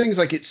one of those things,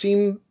 like it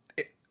seemed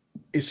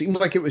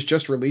like it was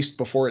just released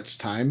before its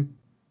time.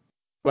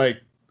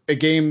 Like a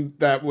game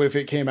that if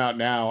it came out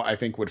now, I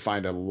think would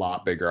find a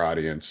lot bigger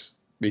audience,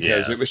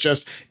 because it was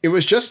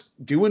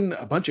just doing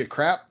a bunch of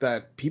crap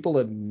that people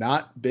had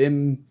not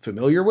been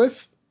familiar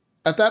with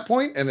at that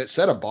point, and it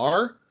set a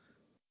bar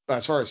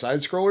as far as side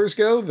scrollers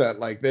go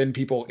that like then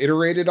people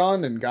iterated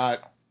on and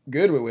got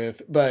good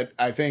with. But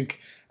I think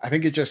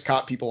it just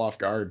caught people off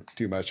guard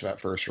too much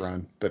that first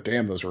run. But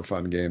damn, those were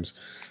fun games.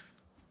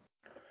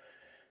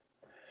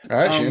 All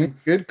right, Shannon,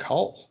 good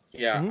call.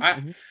 Yeah,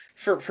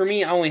 for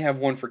me, I only have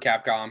one for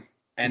Capcom,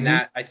 and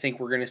that I think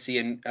we're gonna see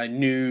a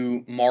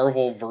new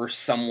Marvel versus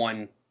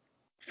someone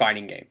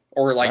fighting game,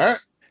 or like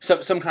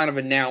some kind of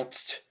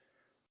announced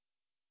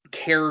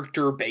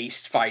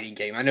character-based fighting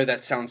game. I know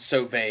that sounds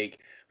so vague,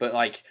 but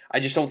like I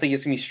just don't think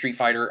it's gonna be Street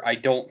Fighter. I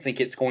don't think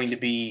it's going to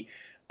be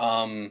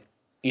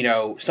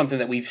something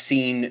that we've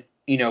seen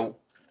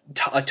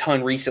a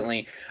ton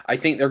recently. I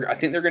think they're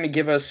going to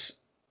give us.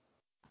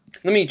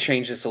 Let me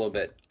change this a little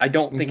bit. I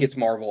don't think it's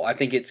Marvel. I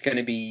think it's going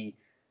to be.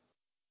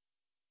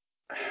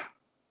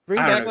 Bring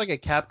back like a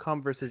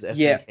Capcom versus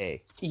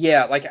SNK.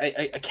 Yeah, like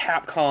a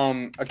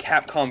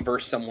Capcom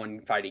versus someone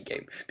fighting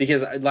game.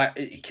 Because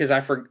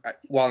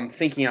while I'm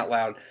thinking out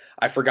loud,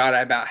 I forgot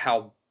about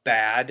how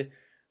bad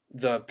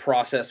the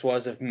process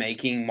was of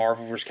making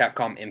Marvel vs.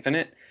 Capcom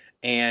Infinite,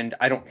 and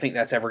I don't think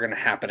that's ever going to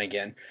happen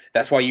again.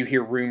 That's why you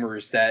hear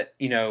rumors that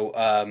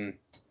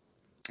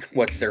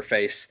what's their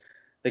face,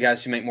 the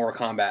guys who make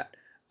Mortal Kombat.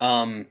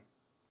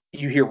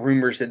 You hear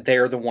rumors that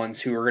they're the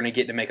ones who are going to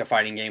get to make a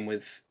fighting game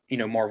with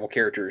Marvel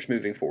characters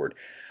moving forward.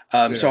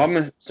 So I'm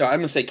gonna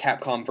say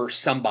Capcom versus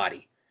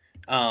somebody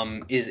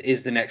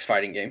is the next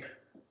fighting game.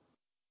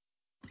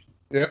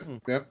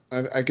 Yep.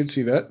 I could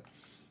see that.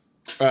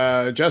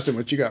 Justin,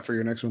 what you got for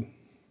your next one?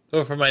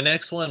 So for my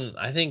next one,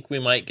 I think we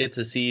might get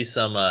to see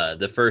some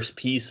the first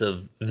piece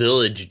of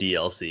Village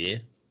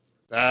DLC.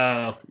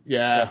 Oh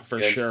yeah, for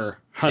good. Sure,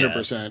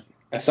 100%.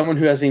 As someone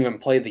who hasn't even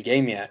played the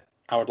game yet,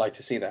 I would like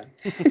to see that.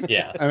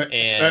 Yeah,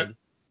 and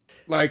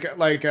like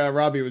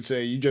Robbie would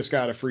say, you just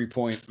got a free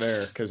point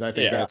there because I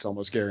think that's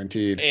almost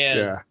guaranteed.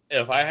 And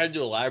if I had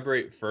to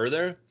elaborate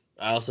further,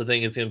 I also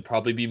think it's going to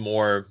probably be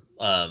more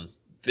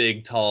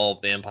big, tall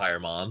vampire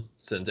mom.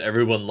 Since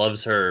everyone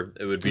loves her,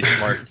 it would be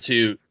smart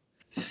to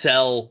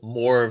sell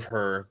more of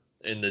her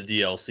in the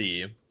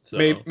DLC. So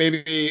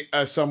maybe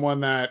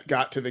someone that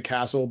got to the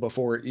castle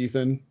before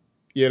Ethan,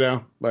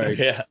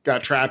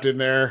 got trapped in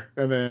there,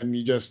 and then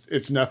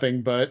it's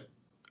nothing but.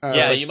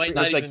 You might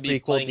not even be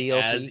playing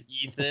DLC. as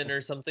Ethan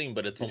or something,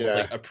 but it's almost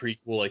like a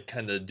prequel, like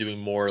kind of doing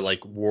more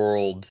like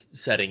world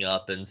setting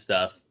up and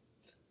stuff.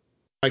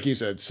 Like you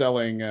said,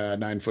 selling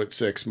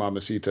 9'6"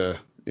 Mamacita,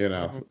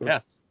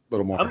 a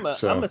little more. I'm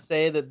gonna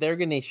say that they're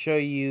gonna show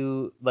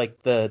you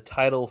like the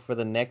title for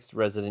the next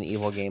Resident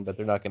Evil game, but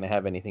they're not gonna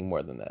have anything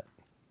more than that.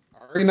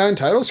 RE9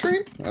 title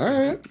screen? All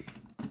right.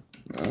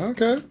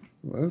 Okay.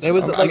 It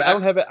was I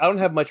don't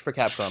have much for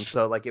Capcom,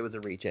 so like it was a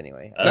reach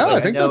anyway. I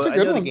think that's a good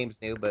one. I know the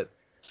game's new, but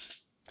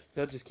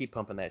they'll just keep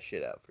pumping that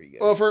shit out for you guys.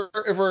 Well,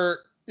 if we're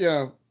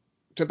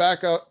to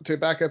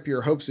back up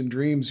your hopes and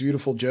dreams,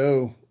 Beautiful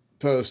Joe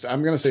post,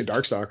 I'm gonna say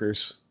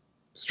Darkstalkers.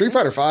 Street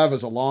Fighter V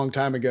is a long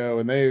time ago,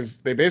 and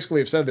they basically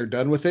have said they're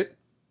done with it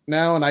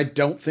now, and I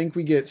don't think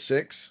we get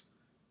 6.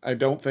 I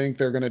don't think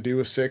they're gonna do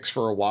a 6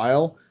 for a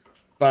while,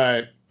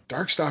 but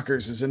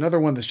Darkstalkers is another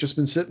one that's just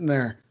been sitting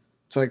there.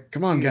 It's like,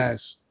 come on,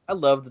 guys. I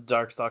love the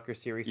Darkstalker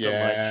series so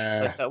much.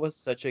 Like that was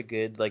such a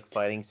good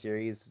fighting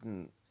series,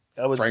 and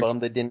I was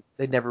bummed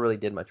they never really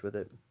did much with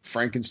it.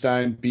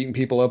 Frankenstein beating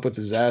people up with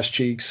his ass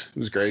cheeks. It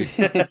was great.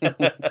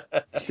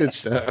 It's good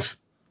stuff.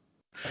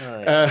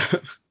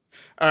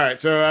 All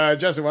right, so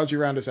Justin, why don't you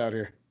round us out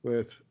here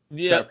with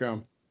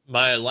Capcom?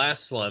 My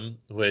last one,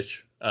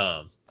 which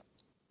I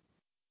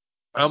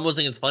almost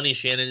think it's funny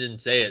Shannon didn't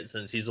say it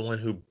since he's the one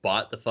who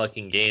bought the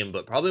fucking game,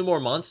 but probably more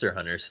Monster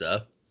Hunter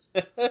stuff.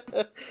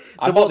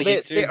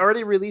 They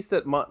already released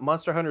that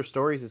Monster Hunter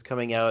Stories is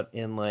coming out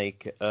in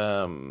like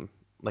 2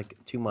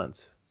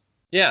 months.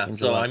 Yeah,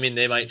 so I mean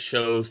they might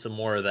show some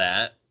more of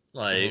that,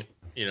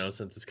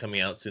 since it's coming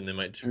out soon, they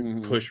might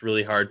push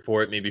really hard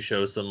for it. Maybe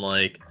show some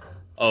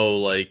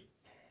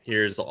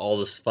here's all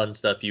this fun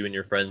stuff you and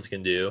your friends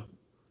can do.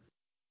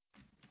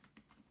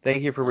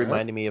 Thank you for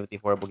reminding me of the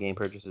horrible game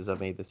purchases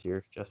I've made this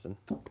year, Justin.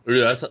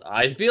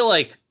 I feel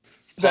like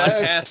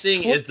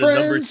podcasting is the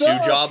number 2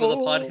 job of the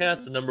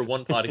podcast. The number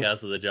 1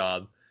 podcast of the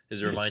job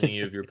is reminding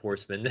you of your poor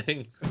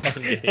spending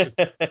on games.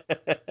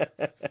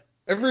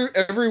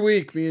 Every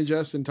week, me and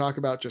Justin talk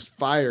about just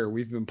Fire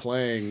we've been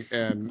playing,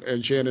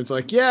 and Shannon's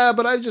like, yeah,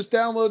 but I just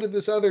downloaded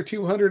this other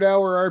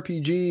 200-hour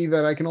RPG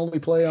that I can only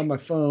play on my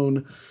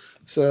phone.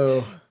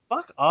 So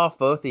fuck off,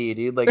 both of you,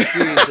 dude. Like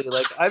seriously,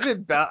 like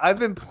I've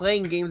been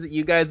playing games that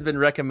you guys have been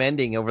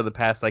recommending over the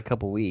past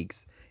couple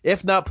weeks,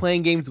 if not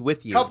playing games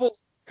with you.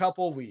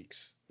 Couple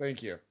weeks.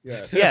 Thank you.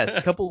 Yes.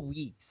 Yes, couple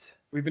weeks.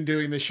 We've been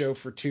doing this show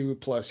for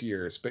 2+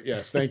 years, but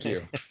yes, thank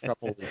you.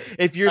 Couple weeks.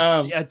 If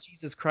you're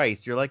Jesus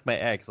Christ, you're like my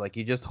ex. Like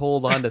you just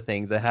hold on to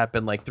things that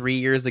happened 3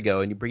 years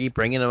ago, and you keep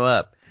bringing them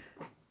up.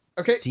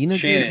 Okay,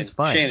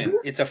 Shannon,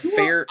 it's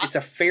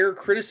a fair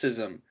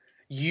criticism.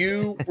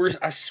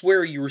 I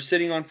swear you were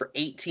sitting on for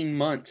 18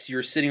 months. You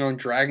were sitting on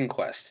Dragon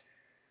Quest.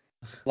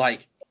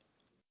 Like,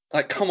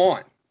 come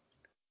on.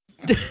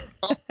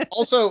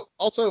 Also,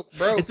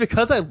 bro. It's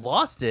because I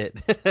lost it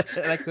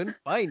and I couldn't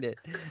find it.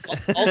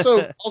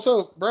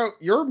 also, bro,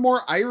 you're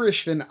more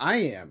Irish than I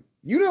am.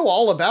 You know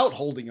all about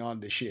holding on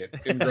to shit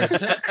in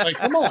Gradius.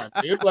 Come on,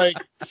 dude.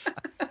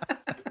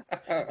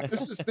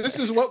 This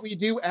is what we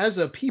do as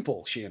a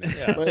people, Shannon.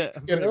 Yeah,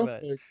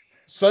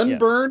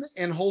 sunburn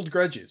and hold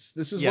grudges.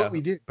 This is what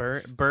we do.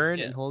 Burn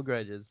and hold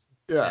grudges.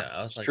 Yeah,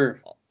 I was true.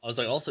 I was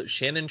like, also,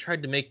 Shannon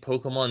tried to make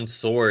Pokemon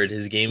Sword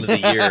his game of the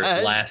year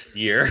last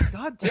year.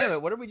 God damn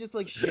it! What are we just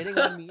like shitting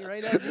on me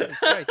right now? Jesus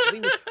Christ!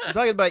 We're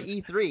talking about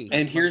E3.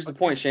 And here's the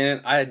point,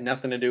 Shannon. I had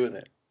nothing to do with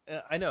it.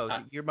 I know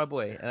you're my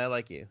boy, and I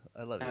like you.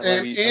 I love you. I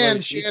love you.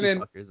 And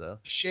Shannon,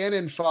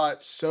 Shannon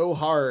fought so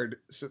hard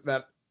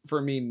that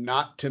for me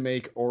not to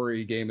make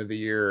Ori Game of the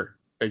Year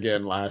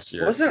again last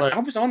year. I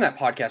was on that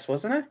podcast,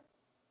 wasn't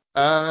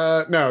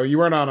I? No, you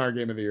weren't on our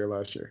Game of the Year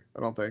last year. I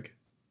don't think.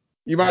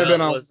 You might have been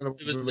on. It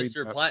was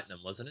Mr. Platinum,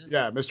 wasn't it?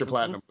 Yeah, Mr.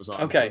 Platinum was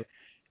on. Okay.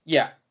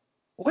 Yeah.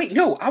 Wait,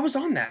 no, I was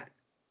on that.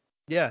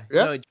 Yeah.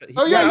 Yeah. No, you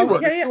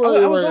were. Yeah,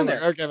 I was on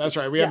there. Okay, that's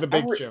right. We had the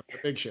big show. The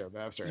big show.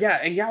 That's right. Yeah,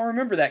 and y'all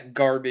remember that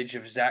garbage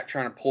of Zach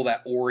trying to pull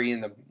that Ori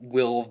in the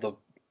will of the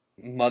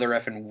mother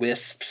effing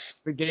wisps.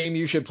 The game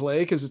you should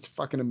play because it's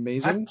fucking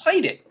amazing. I've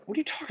played it. What are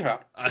you talking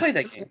about? I played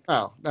that game.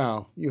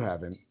 No, you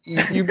haven't.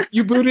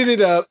 You booted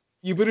it up.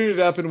 You booted it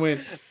up and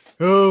went,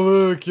 oh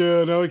look,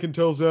 yeah, now I can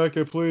tell Zach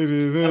I played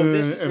it. Oh,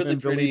 this is really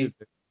pretty.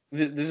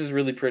 This is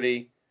really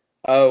pretty.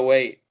 Oh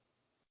wait,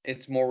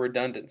 it's more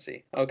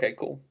redundancy. Okay,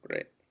 cool,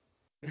 great.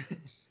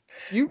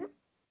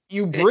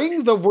 You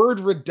bring the word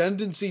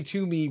redundancy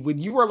to me when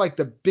you are like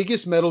the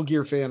biggest Metal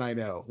Gear fan I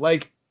know.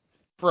 Like,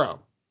 bro,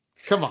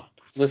 come on.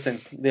 Listen,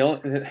 their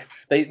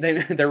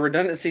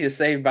redundancy is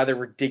saved by their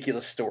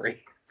ridiculous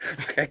story.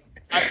 Okay.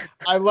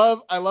 I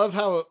love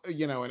how,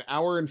 an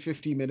hour and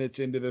 50 minutes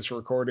into this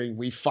recording,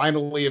 we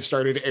finally have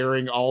started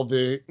airing all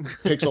the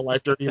Pixel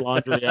Life dirty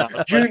laundry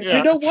out.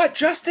 You know what,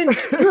 Justin?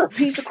 You're a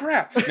piece of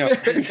crap. No.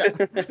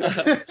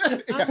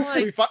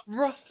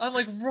 I'm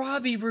like,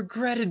 Robbie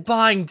regretted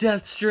buying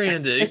Death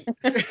Stranding.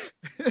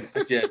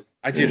 I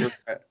did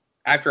regret.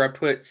 After I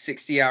put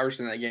 60 hours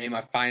in that game,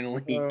 I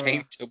finally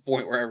came to a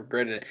point where I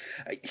regretted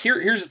it.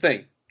 Here's the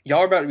thing.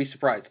 Y'all are about to be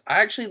surprised.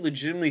 I actually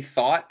legitimately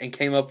thought and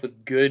came up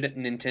with good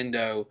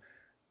Nintendo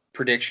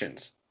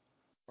predictions.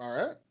 All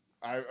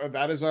right.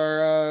 That is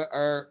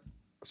our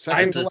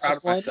second to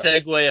last one.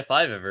 Segue if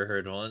I've ever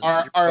heard one.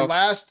 Our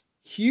last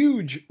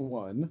huge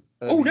one.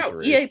 Oh,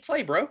 no. EA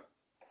Play, bro.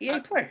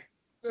 EA Play.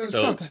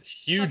 So,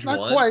 huge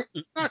one.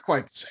 Not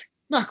quite the same.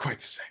 Not quite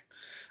the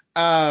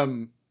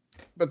same.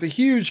 But the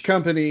huge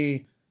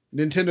company,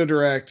 Nintendo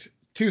Direct,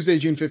 Tuesday,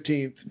 June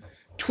 15th.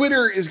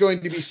 Twitter is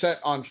going to be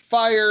set on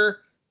fire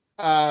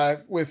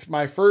with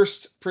my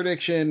first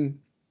prediction,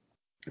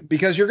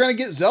 because you're going to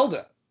get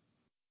Zelda.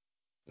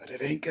 But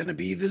it ain't going to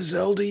be the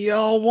Zelda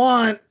y'all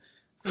want.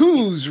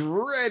 Who's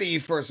ready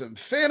for some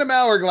Phantom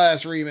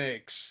Hourglass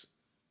remakes?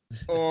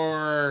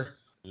 Or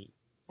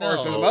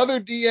some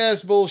other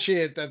DS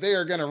bullshit that they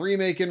are going to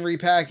remake and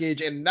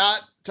repackage and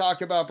not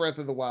talk about Breath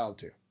of the Wild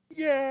 2.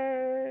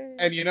 Yay!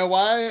 And you know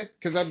why?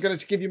 Because I'm going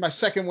to give you my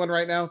second one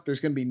right now. There's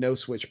going to be no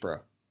Switch Pro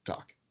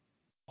talk.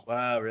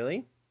 Wow,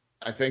 really?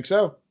 I think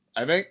so.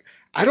 I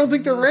don't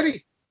think they're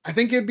ready. I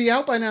think it'd be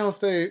out by now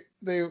if they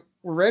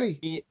were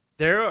ready.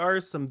 There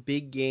are some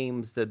big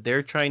games that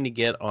they're trying to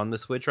get on the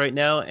Switch right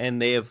now,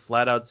 and they have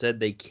flat out said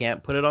they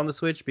can't put it on the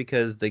Switch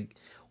because the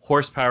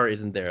horsepower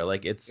isn't there.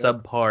 Like, it's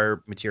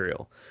subpar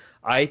material.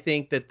 I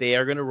think that they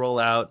are going to roll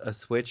out a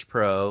Switch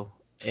Pro,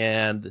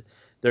 and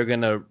they're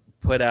going to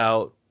put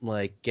out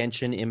like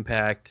Genshin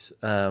Impact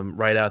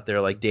right out there,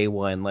 like day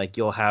one. Like,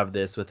 you'll have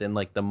this within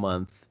like the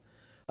month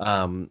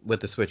with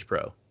the Switch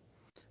Pro.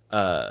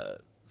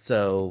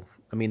 So,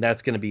 I mean,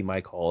 that's going to be my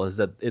call, is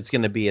that it's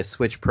going to be a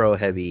Switch Pro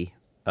heavy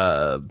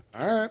all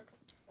right.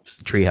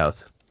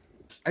 Treehouse.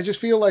 I just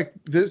feel like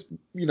this,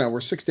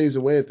 we're 6 days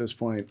away at this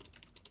point.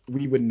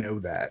 We would know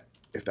that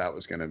if that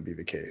was going to be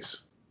the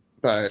case.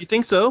 But you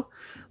think so?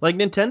 Like,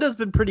 Nintendo's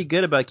been pretty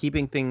good about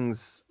keeping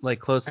things like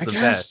close to the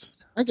vest.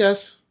 I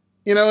guess.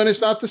 And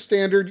it's not the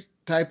standard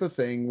type of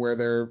thing where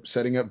they're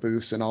setting up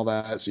booths and all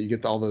that, so you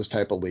get all those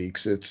type of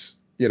leaks. It's,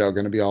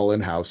 going to be all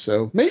in-house.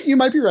 So you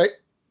might be right.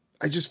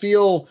 I just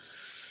feel,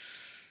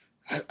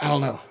 I don't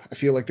know. I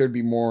feel like there'd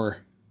be more.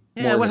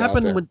 Yeah, what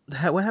happened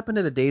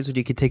to the days when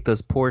you could take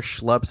those poor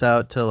schlups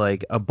out to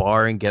like a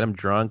bar and get them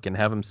drunk and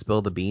have them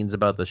spill the beans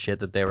about the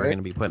shit that they were going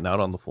to be putting out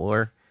on the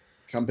floor?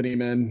 Company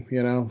men,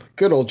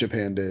 good old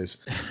Japan days.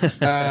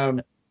 All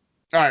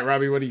right,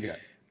 Robbie, what do you got?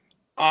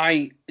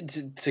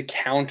 To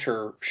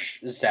counter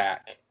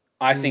Zach,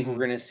 I think we're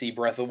going to see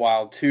Breath of the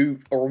Wild 2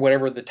 or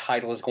whatever the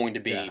title is going to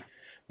be. Yeah.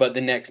 But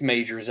the next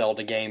major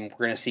Zelda game,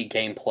 we're going to see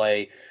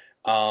gameplay.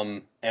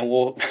 And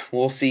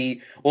we'll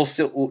see, since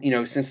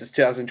it's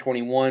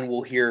 2021,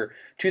 we'll hear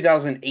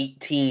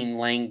 2018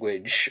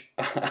 language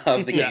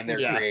of the game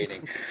they're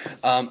creating.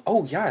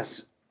 Oh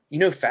yes,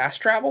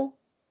 fast travel?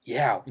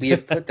 Yeah, we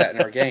have put that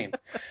in our game.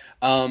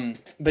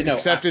 But no,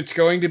 except it's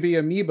going to be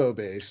amiibo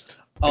based.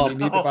 You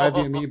need to buy the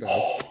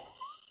amiibo.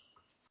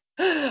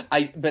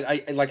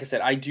 Like I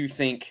said, I do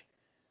think,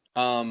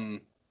 I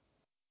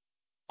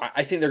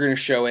think they're going to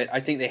show it. I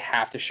think they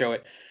have to show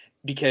it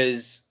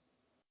because,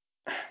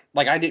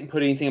 like, I didn't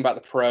put anything about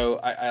the Pro.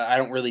 I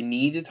don't really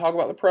need to talk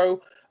about the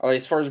Pro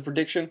as far as a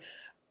prediction.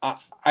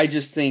 I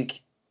just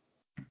think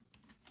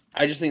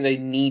they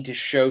need to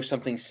show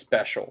something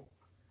special,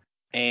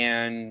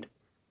 and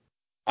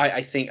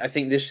I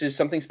think this is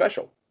something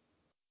special.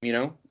 You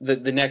know,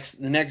 the next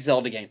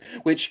Zelda game,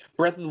 which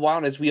Breath of the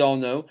Wild, as we all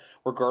know,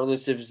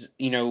 regardless of,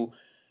 you know,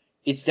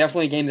 it's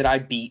definitely a game that I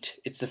beat.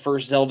 It's the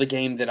first Zelda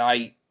game that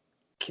I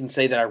can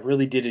say that I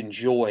really did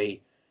enjoy,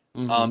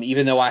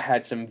 even though I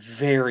had some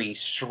very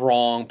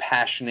strong,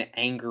 passionate,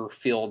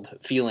 anger-filled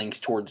feelings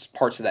towards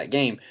parts of that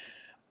game.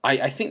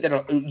 I think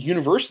that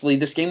universally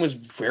this game was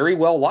very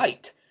well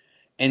liked.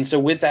 And so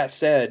with that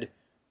said,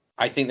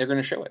 I think they're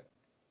going to show it.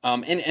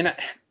 And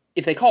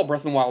if they call it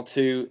Breath of the Wild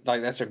 2,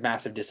 like, that's a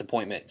massive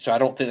disappointment. So I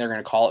don't think they're going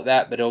to call it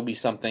that, but it'll be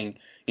something,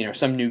 you know,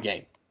 some new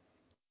game.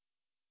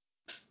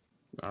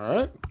 All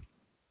right.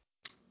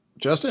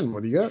 Justin,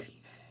 what do you got?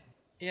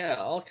 Yeah,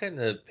 I'll kind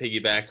of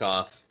piggyback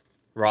off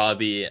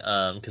Robbie,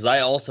 because I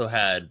also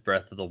had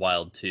Breath of the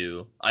Wild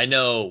 2. I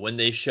know when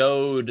they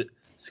showed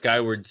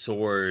Skyward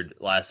Sword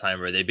last time,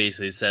 where they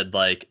basically said,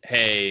 like,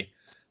 hey,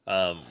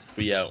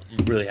 we don't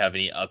really have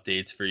any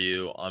updates for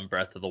you on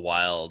Breath of the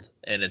Wild,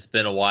 and it's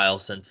been a while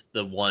since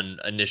the one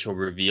initial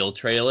reveal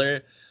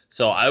trailer,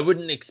 so I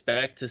wouldn't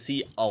expect to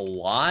see a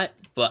lot,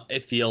 but I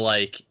feel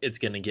like it's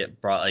going to get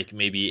brought, like,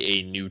 maybe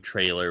a new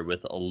trailer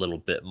with a little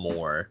bit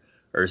more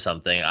or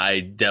something.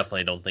 I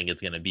definitely don't think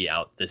it's going to be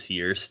out this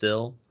year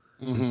still,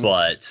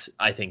 but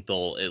I think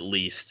they'll at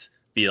least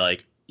be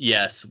like,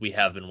 yes, we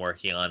have been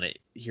working on it,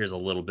 here's a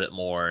little bit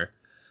more.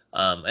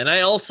 And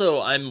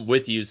I'm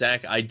with you,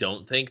 Zach. I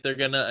don't think they're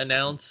going to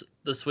announce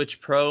the Switch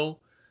Pro.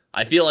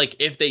 I feel like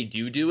if they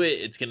do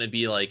it, it's going to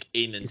be like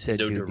a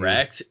Nintendo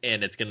Direct,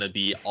 and it's going to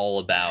be all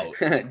about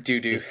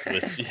Doo-doo.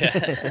 Switch.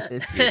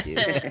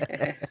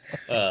 Yeah.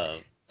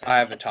 I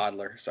have a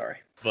toddler, sorry.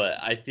 But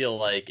I feel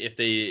like if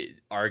they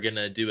are going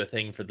to do a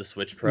thing for the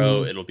Switch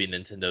Pro, it'll be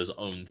Nintendo's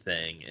own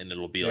thing, and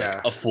it'll be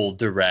like a full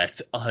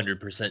Direct,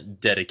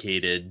 100%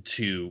 dedicated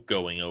to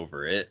going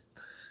over it.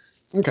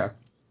 Okay.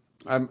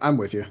 I'm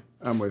with you.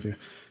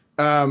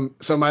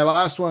 So my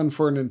last one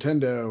for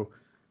Nintendo,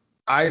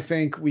 I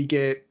think we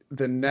get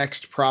the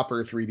next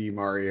proper 3D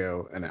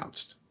Mario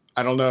announced.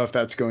 I don't know if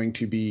that's going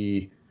to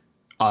be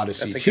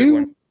Odyssey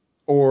 2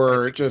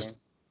 or just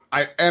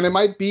and it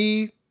might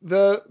be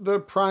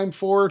the Prime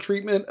 4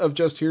 treatment of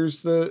just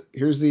here's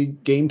the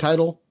game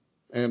title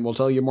and we'll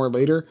tell you more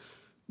later.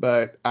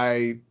 But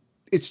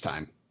it's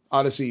time.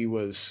 Odyssey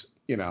was,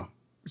 you know,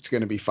 it's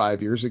going to be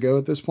 5 years ago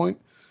at this point.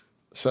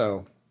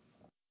 So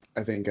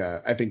I think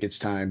it's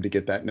time to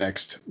get that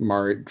next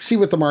Mario. See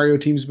what the Mario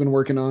team's been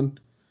working on.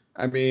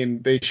 I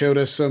mean, they showed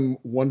us some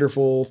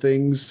wonderful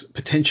things,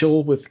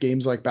 potential with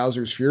games like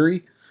Bowser's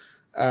Fury,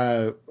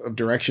 of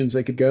directions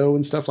they could go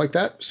and stuff like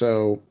that.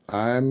 So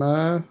I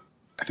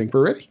think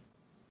we're ready.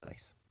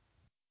 Nice.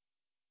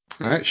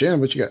 All right, Shannon,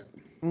 what you got?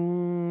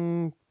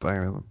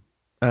 Fire Emblem.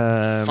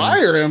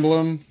 Fire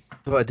Emblem.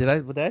 What did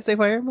I say?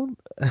 Fire Emblem?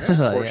 Of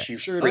course, you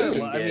sure did.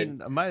 Well, I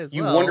mean, I might as well.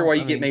 You wonder why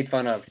you get made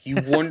fun of. You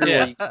wonder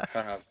why you get made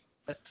fun of.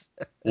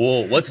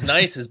 Well, what's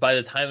nice is by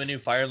the time a new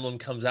Fire Emblem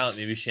comes out,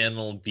 maybe Shannon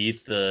will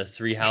beat the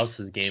Three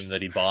Houses game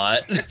that he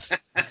bought.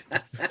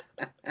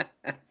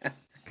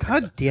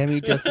 God damn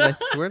you, Justin! I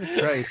swear to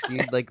Christ,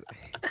 dude. Like,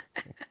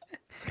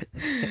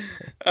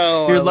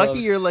 you're lucky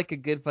you're like a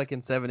good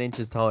fucking 7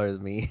 inches taller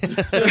than me.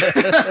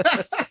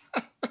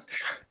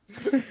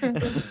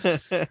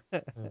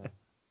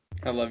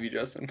 I love you,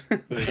 Justin.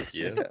 Thank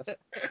you. Yes.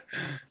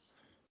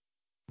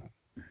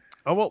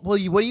 Oh well, what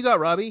do you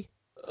got, Robbie?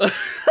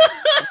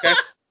 Okay.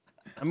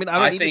 I mean, I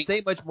don't need to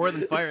say much more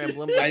than Fire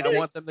Emblem. But I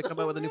want them to come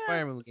out with a new Fire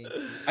Emblem game.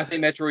 I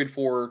think Metroid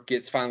 4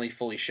 gets finally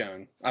fully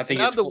shown. I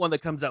think I'm the one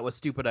that comes out with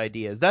stupid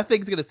ideas. That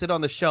thing's gonna sit on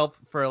the shelf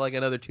for like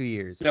another 2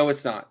 years. No,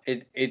 it's not.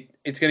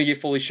 It's gonna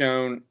get fully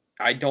shown.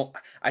 I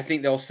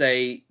think they'll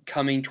say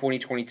coming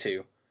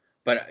 2022,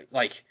 but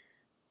like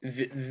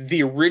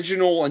the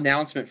original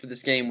announcement for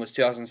this game was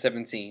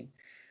 2017.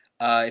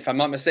 If I'm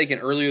not mistaken,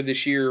 earlier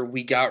this year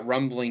we got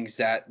rumblings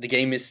that the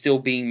game is still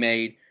being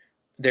made.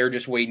 They're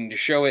just waiting to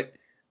show it,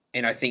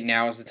 and I think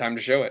now is the time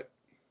to show it.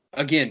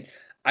 Again,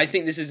 I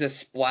think this is a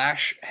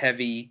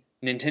splash-heavy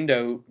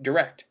Nintendo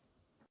Direct.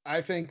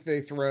 I think they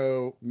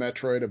throw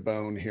Metroid a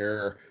bone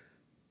here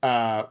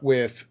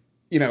with,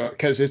 you know,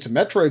 because it's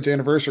Metroid's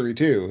anniversary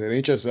too. It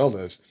ain't just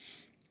Zelda's.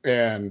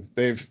 And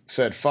they've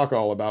said fuck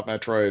all about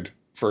Metroid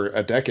for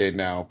a decade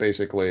now,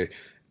 basically.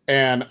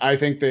 And I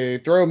think they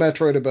throw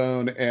Metroid a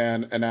bone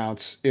and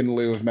announce, in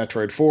lieu of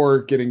Metroid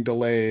 4 getting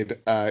delayed,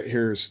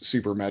 here's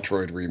Super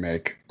Metroid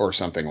Remake or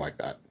something like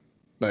that.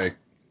 Like,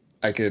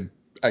 I could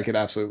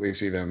absolutely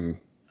see them.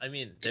 I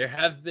mean, there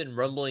have been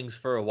rumblings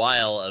for a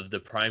while of the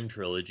Prime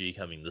trilogy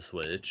coming to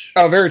Switch.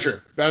 Oh, very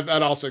true. That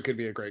also could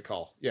be a great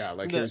call. Yeah,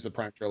 like here's the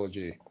Prime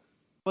trilogy.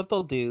 What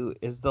they'll do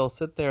is they'll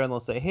sit there and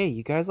they'll say, hey,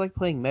 you guys like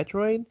playing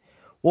Metroid?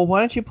 Well, why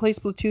don't you play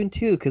Splatoon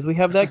 2? Because we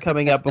have that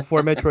coming out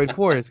before Metroid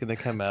 4 is going to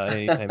come out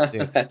anytime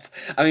soon.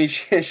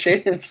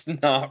 Shannon's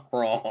not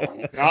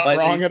wrong. Not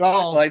wrong at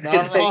all. Like,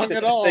 not wrong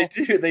at all.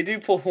 They do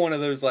pull one of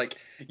those, like,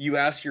 you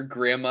ask your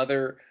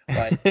grandmother,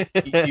 like,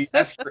 you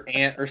ask your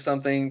aunt or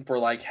something for,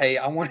 like, hey,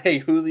 I want a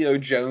Julio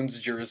Jones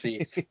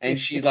jersey. And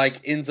she,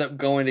 like, ends up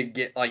going to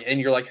get, like, and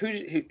you're like,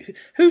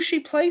 who she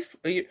play for?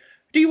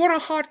 do you want a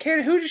hot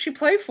candy? Who does she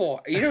play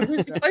for? You know, who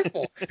does he play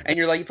for? And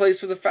you're like, he plays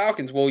for the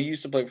Falcons. Well, he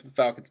used to play for the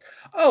Falcons.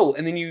 Oh,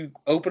 and then you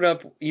open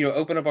up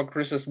on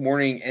Christmas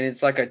morning, and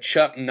it's like a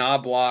Chuck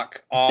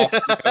Knobloch off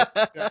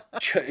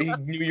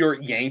New York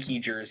Yankee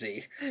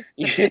jersey.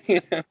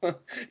 You know?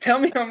 Tell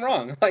me I'm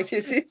wrong. Like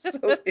it's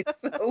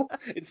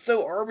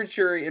so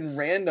arbitrary and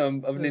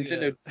random of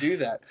Nintendo to do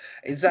that.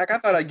 And Zach, I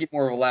thought I'd get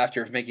more of a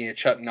laughter of making a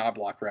Chuck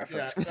Knobloch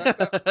reference. Yeah,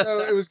 no,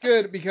 it was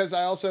good because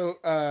I also,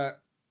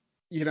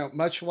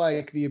 much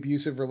like the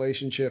abusive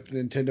relationship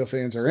Nintendo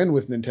fans are in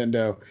with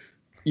Nintendo,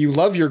 you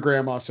love your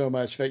grandma so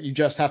much that you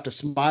just have to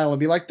smile and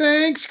be like,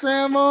 "Thanks,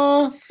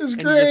 Grandma. It's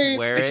great.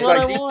 It's what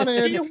I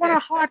wanted." Do you want a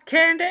hot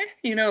candy?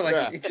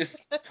 It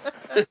just.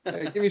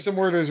 Hey, give me some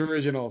more of those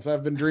originals.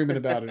 I've been dreaming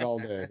about it all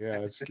day. Yeah,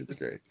 it's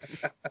great.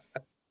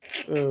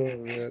 Oh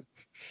man.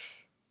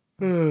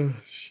 Oh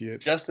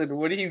shit. Justin,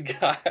 what do you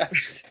got?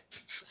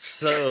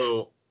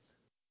 So,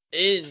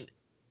 in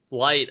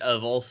light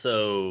of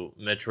also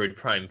Metroid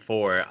Prime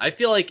 4, I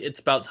feel like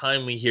it's about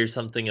time we hear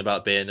something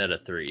about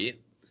Bayonetta 3.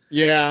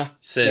 Yeah.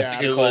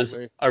 Since it was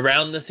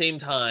around the same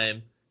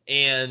time,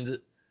 and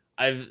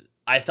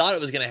I thought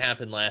it was going to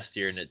happen last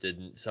year and it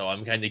didn't, so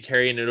I'm kind of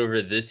carrying it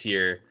over this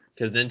year,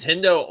 because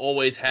Nintendo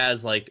always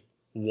has like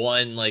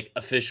one like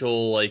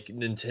official like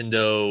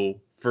Nintendo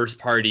first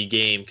party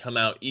game come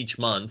out each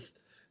month.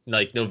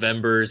 Like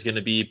November is going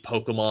to be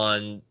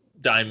Pokemon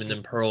Diamond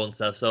and Pearl and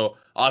stuff. So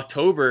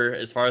October,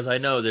 as far as I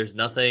know, there's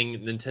nothing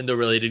Nintendo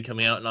related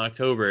coming out in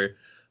October.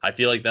 I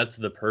feel like that's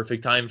the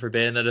perfect time for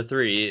Bayonetta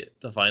 3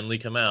 to finally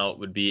come out,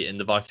 would be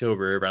end of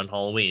October around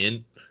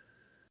Halloween.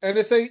 And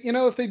if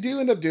they do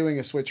end up doing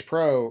a Switch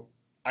Pro,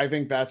 I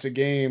think that's a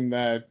game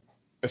that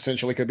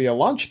essentially could be a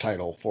launch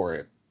title for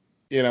it,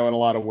 in a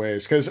lot of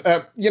ways. Because,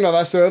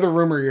 that's the other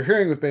rumor you're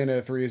hearing with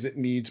Bayonetta 3 is it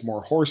needs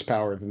more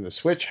horsepower than the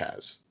Switch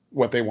has,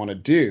 what they want to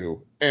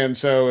do. And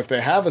so if they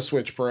have a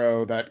Switch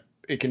Pro that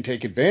it can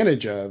take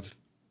advantage of,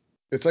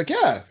 it's like,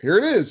 yeah, here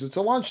it is. It's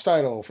a launch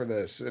title for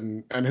this.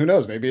 And who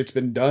knows, maybe it's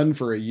been done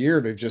for a year.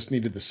 They've just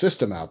needed the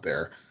system out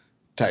there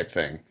type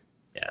thing.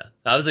 Yeah,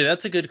 I was like,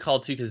 that's a good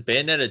call too, because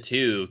Bayonetta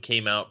 2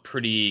 came out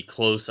pretty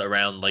close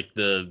around like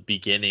the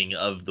beginning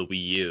of the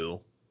Wii U.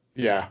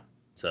 Yeah.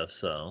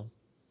 So.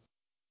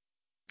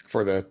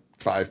 For the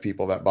 5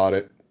 people that bought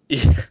it.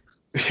 Yeah.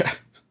 Yeah.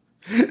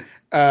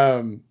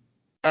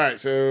 All right,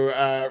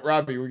 so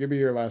Robbie, we'll give you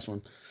your last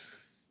one.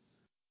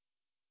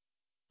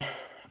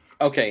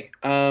 Okay.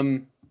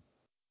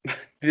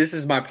 This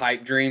is my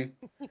pipe dream.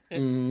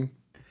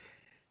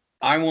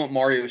 I want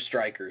Mario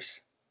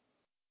Strikers.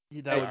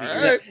 That would be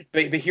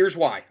good. But here's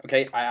why.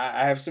 Okay,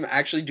 I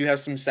do have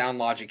some sound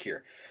logic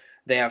here.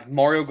 They have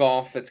Mario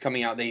Golf that's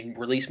coming out. They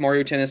released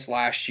Mario Tennis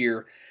last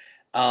year.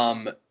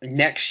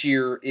 Next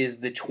year is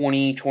the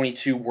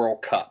 2022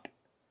 World Cup,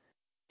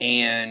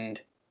 and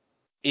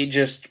it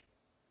just,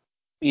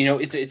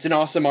 it's an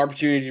awesome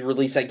opportunity to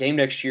release that game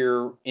next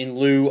year in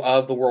lieu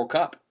of the World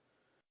Cup.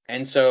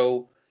 And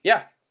so,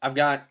 yeah, I've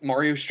got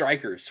Mario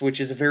Strikers,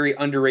 which is a very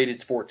underrated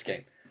sports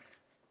game.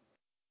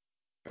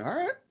 All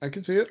right, I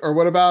can see it. Or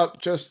what about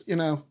just,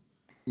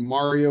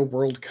 Mario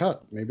World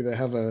Cup? Maybe they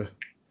have a...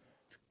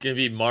 It's going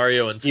to be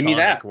Mario and Give me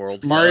Sonic that.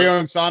 World Cup. Mario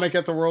and Sonic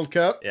at the World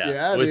Cup?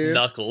 Yeah, with dude.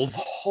 Knuckles.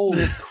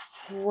 Holy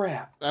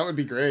crap. That would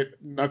be great.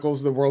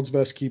 Knuckles, the world's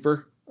best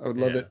keeper. I would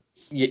love it.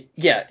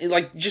 Yeah,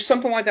 like just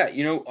something like that,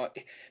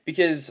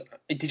 because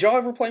did y'all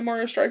ever play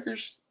Mario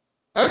Strikers?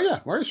 Oh yeah,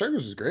 Mario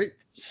Strikers is great.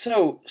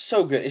 So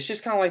good. It's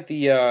just kind of like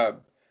the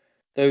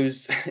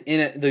those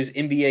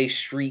NBA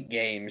street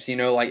games,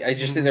 I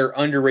just think they're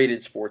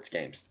underrated sports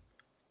games.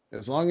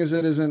 As long as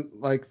it isn't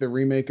like the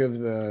remake of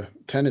the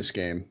tennis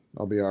game,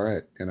 I'll be all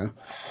right,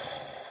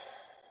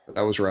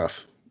 That was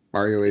rough.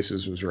 Mario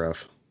Aces was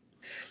rough.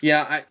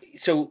 Yeah,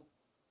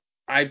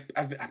 I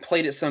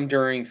played it some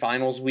during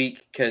finals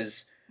week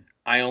because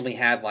I only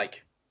had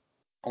like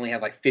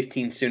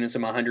 15 students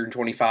in my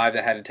 125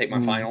 that had to take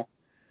my final.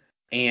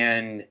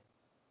 And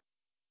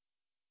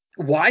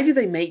why do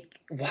they make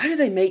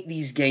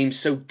these games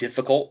so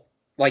difficult?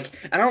 Like,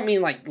 I don't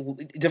mean like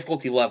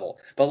difficulty level,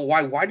 but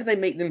why do they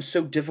make them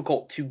so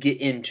difficult to get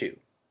into?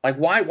 Like,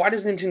 why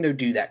does Nintendo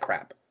do that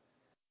crap?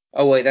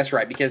 Oh wait, that's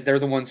right, because they're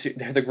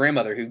the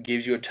grandmother who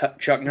gives you a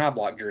Chuck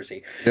Knobloch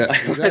jersey. Yeah,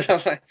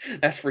 exactly.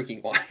 That's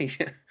freaking why.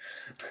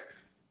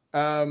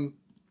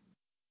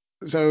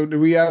 So do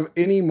we have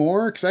any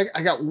more? Because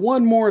I got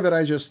one more that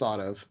I just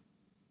thought of.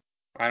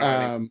 I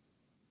don't know.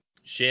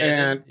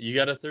 Shannon, you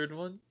got a third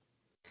one?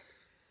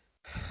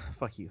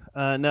 Fuck you.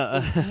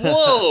 No.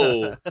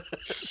 Whoa!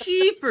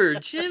 Cheaper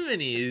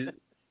Jiminy.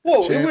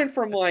 Whoa, it went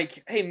from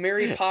like, hey,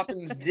 Mary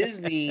Poppins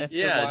Disney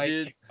to like,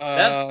 dude.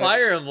 That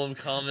Fire Emblem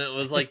comment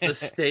was like the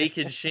stake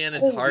in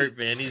Shannon's heart,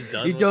 man. He's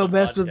done You with don't the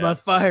mess podcast. with my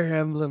Fire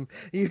Emblem.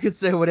 You can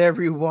say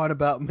whatever you want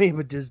about me,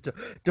 but just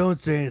don't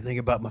say anything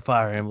about my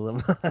Fire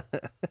Emblem.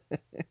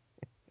 You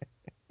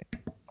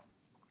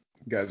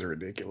guys are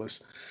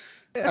ridiculous.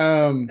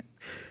 Hey,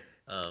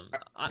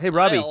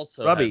 Robbie,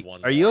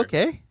 are you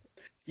okay?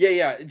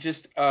 Yeah.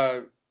 Just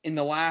in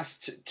the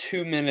last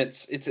 2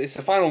 minutes, it's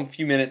the final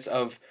few minutes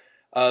of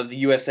of the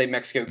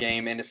USA-Mexico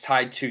game, and it's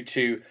tied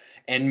 2-2.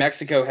 And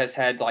Mexico has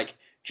had like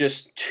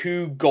just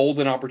 2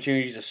 golden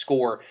opportunities to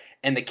score,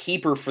 and the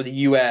keeper for the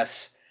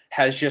U.S.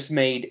 has just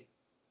made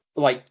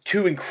like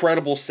 2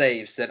 incredible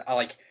saves that I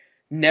like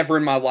never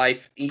in my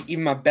life,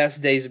 even my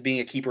best days of being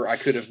a keeper, I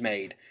could have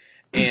made.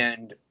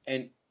 And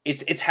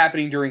it's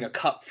happening during a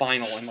cup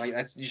final, and like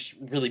that's just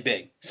really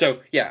big. So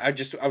yeah,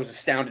 I was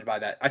astounded by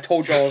that. I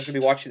told y'all I was gonna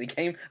be watching the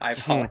game. I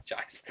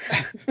apologize.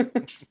 All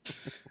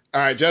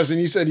right, Justin,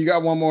 you said you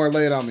got one more.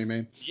 Lay it on me,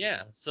 man.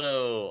 Yeah.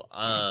 So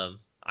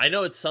I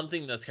know it's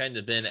something that's kind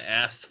of been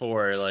asked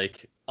for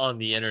like on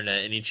the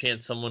internet, any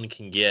chance someone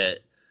can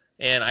get.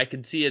 And I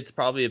can see it's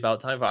probably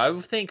about time for. I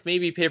would think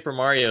maybe Paper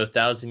Mario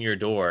Thousand Year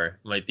Door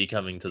might be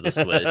coming to the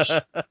Switch.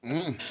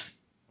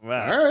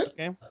 Wow. All right.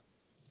 Okay.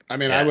 I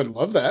mean, Yeah. I would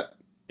love that.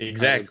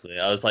 Exactly.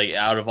 I was like,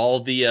 out of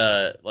all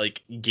the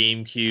like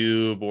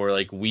GameCube or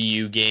like Wii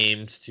U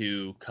games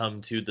to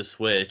come to the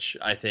Switch,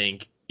 I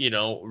think,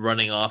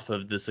 running off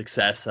of the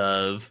success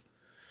of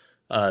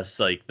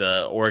like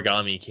the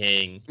Origami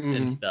King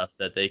and stuff,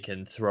 that they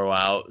can throw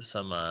out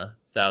some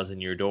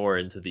Thousand Year Door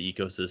into the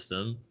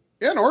ecosystem.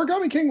 Yeah, and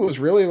Origami King was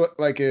really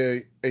like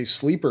a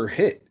sleeper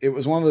hit. It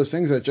was one of those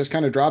things that just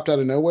kind of dropped out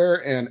of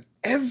nowhere, and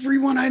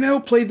everyone I know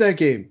played that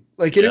game.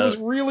 Like, and it was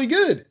really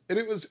good, and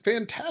it was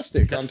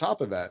fantastic on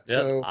top of that.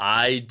 Yep. So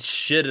I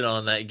shitted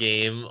on that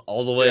game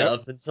all the way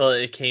up until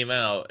it came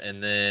out,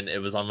 and then it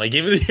was on my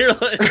Game of the Year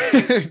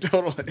list.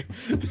 Totally.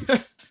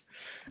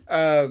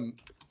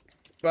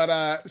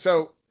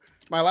 So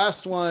my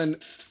last one,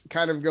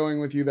 kind of going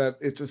with you, that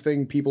it's a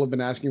thing people have been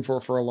asking for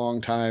a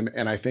long time,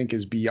 and I think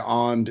is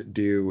beyond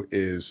due,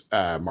 is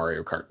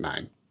Mario Kart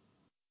 9.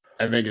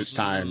 I think it's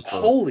time for.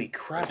 Holy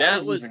crap!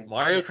 That was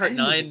Mario Kart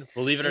 9,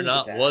 believe it or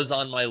not, was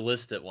on my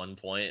list at one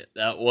point.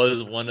 That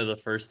was one of the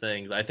first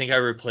things. I think I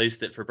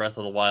replaced it for Breath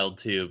of the Wild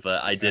too,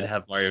 but I did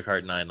have Mario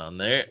Kart 9 on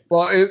there.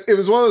 Well, it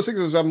was one of those things,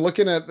 as I'm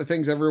looking at the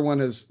things everyone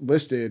has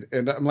listed,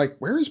 and I'm like,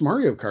 where is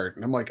Mario Kart?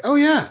 And I'm like, oh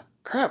yeah,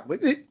 crap,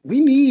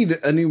 we need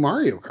a new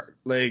Mario Kart.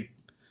 Like,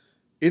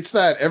 it's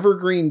that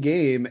evergreen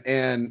game,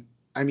 and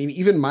I mean,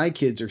 even my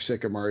kids are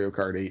sick of Mario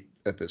Kart 8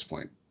 at this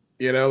point.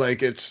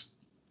 Like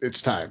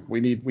it's time.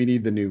 We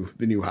need the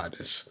new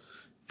hotness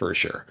for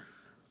sure.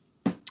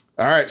 All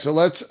right, so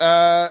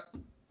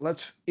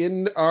let's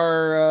end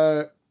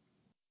our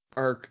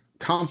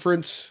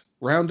conference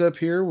roundup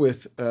here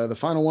with the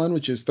final one,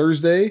 which is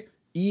Thursday.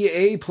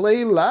 EA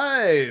Play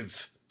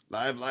Live.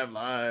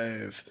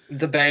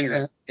 The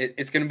banger.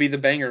 It's gonna be the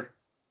banger.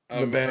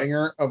 The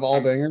banger of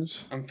all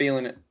bangers. I'm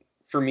feeling it.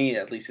 For me,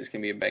 at least, it's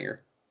gonna be a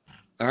banger.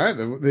 All right,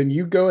 then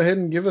you go ahead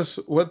and give us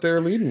what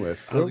they're leading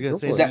with. I was going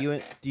to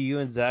say, do you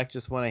and Zach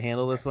just want to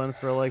handle this one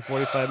for like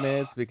 45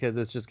 minutes? Because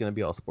it's just going to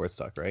be all sports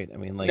talk, right? I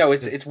mean, like. No,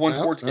 it's one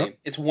sports game.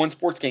 It's one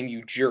sports game,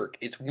 you jerk.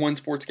 It's one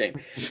sports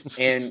game.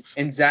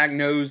 And Zach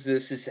knows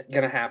this is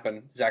going to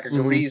happen. Zach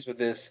agrees with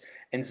this.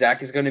 And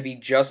Zach is going to be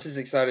just as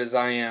excited as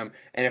I am.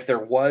 And if there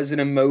was an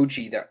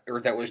emoji or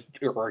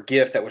a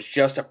GIF that was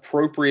just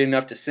appropriate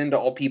enough to send to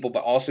all people,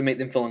 but also make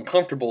them feel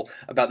uncomfortable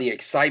about the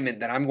excitement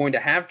that I'm going to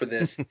have for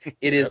this,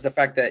 it is the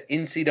fact that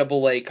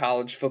NCAA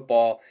college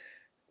football,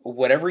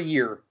 whatever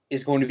year,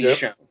 is going to be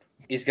shown.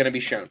 Is going to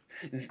be shown.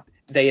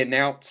 They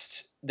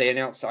announced I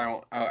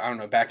don't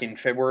know, back in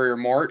February or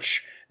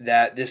March,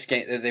 that this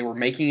game, that they were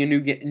making a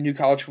new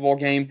college football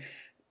game.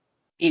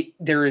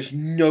 There is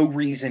no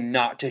reason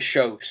not to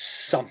show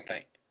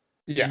something.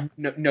 Yeah.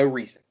 No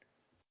reason.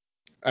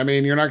 I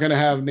mean, you're not going to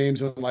have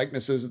names and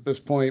likenesses at this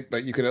point,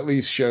 but you could at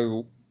least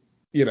show,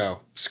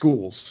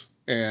 schools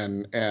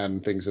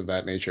and things of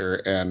that nature,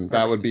 and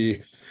that'd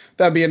be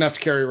enough to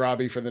carry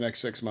Robbie for the next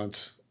 6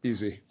 months,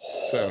 easy.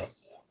 So.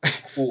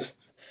 Cool.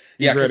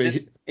 Yeah,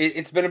 because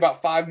it's been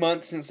about 5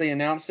 months since they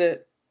announced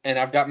it, and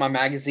I've got my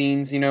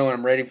magazines, and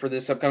I'm ready for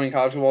this upcoming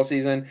college football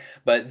season.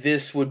 But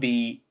this would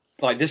be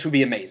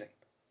amazing.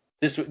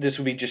 This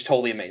would be just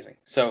totally amazing.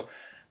 So,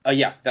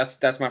 yeah,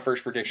 that's my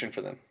first prediction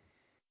for them.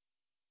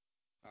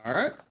 All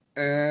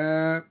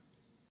right.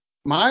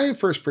 My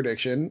first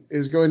prediction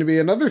is going to be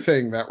another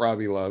thing that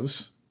Robbie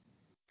loves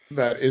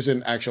that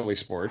isn't actually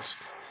sports.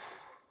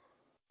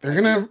 They're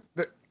gonna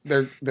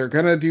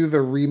do the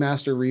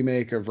remaster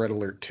remake of Red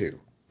Alert 2,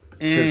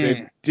 because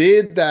they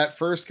did that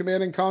first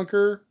Command and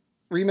Conquer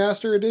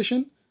remaster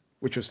edition,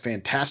 which was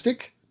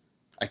fantastic.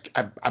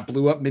 I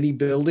blew up many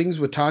buildings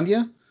with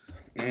Tanya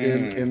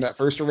in that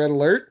first Red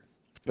Alert,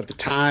 but the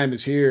time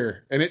is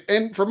here,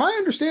 and from my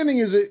understanding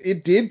is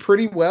it did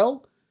pretty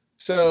well.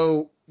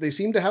 So they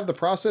seem to have the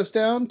process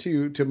down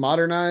to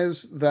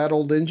modernize that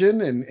old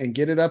engine and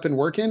get it up and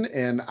working.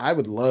 And I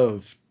would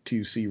love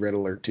to see Red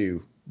Alert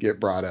 2 get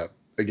brought up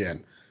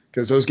again,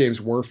 because those games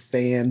were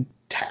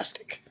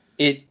fantastic.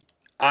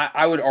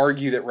 I would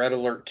argue that Red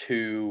Alert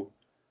 2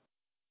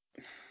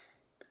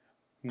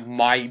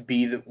 might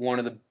be one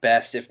of the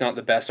best, if not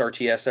the best,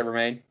 RTS ever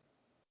made.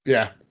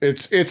 Yeah,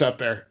 it's up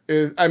there.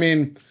 I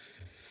mean,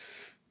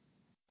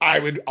 I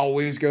would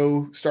always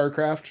go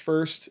StarCraft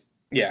first,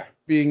 Yeah.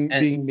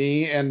 being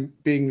me and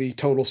being the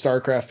total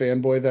StarCraft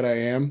fanboy that I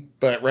am.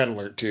 But Red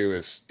Alert 2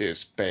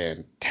 is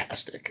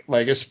fantastic.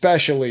 Like,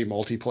 especially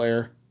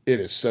multiplayer. It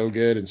is so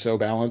good and so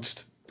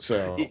balanced.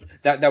 So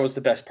that was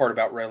the best part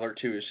about Red Alert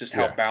 2 is just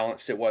how Yeah.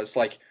 balanced it was.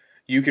 Like,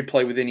 you could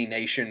play with any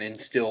nation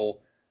and still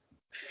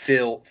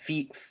feel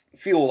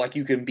like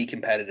you can be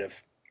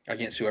competitive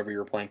against whoever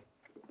you're playing.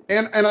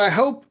 and I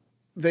hope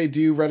they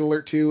do Red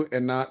Alert 2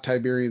 and not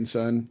Tiberian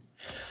Sun.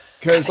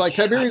 Because like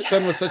Tiberian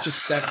Sun was such a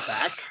step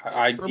back.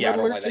 I from don't Red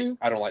Alert like 2. that.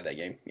 I don't like that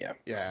game. Yeah.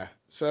 Yeah.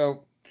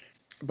 So,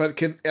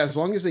 but as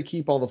long as they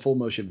keep all the full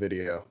motion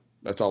video,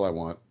 that's all I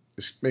want.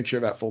 Just make sure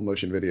that full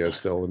motion video is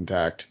still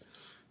intact.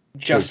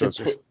 Justin,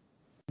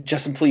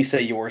 please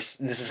say yours.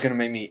 This is gonna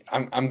make me.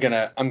 I'm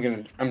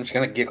just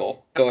gonna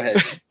giggle. Go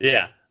ahead.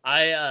 Yeah,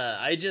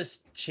 I just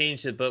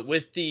changed it, but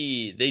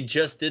they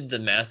just did the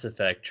Mass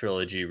Effect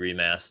trilogy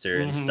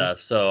remaster and stuff,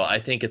 so I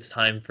think it's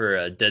time for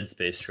a Dead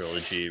Space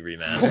trilogy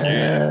remaster.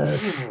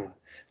 Yes.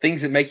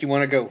 Things that make you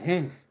want to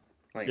go.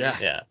 Like,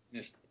 Yeah.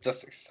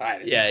 just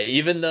excited. Yeah,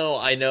 even though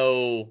I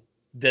know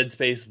Dead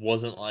Space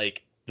wasn't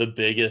like the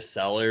biggest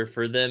seller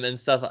for them and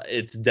stuff,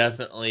 it's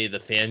definitely the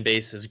fan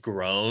base has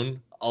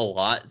grown a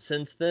lot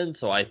since then,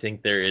 so I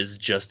think there is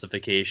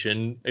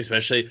justification.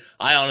 Especially,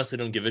 I honestly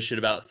don't give a shit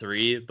about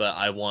 3, but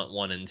I want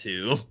 1 and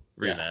 2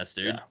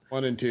 remastered. Yeah.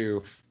 1 and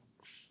 2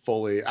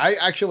 fully. I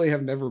actually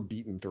have never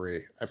beaten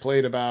 3. I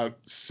played about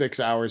 6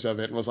 hours of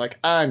it and was like,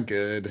 I'm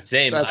good.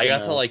 Same. That's I got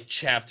enough. to like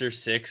chapter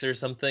 6 or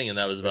something, and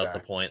that was about the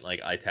point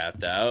like I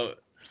tapped out.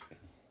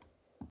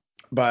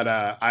 But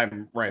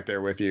I'm right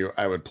there with you.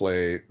 I would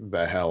play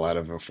the hell out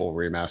of a full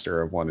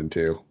remaster of 1 and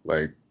 2.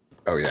 Like,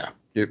 oh yeah,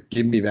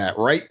 give me that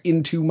right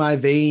into my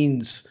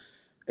veins.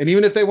 And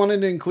even if they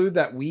wanted to include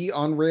that Wii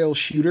on rail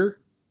shooter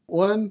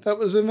one that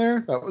was in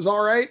there, that was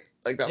all right.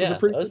 Like that was a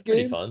pretty good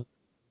game. Fun.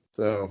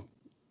 So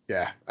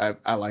yeah,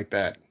 I like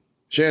that.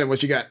 Shannon,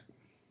 what you got?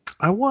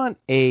 I want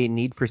a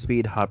Need for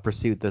Speed Hot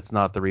Pursuit that's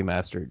not the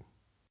remastered.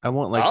 I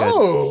want like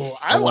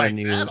I like a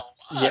new, that a lot.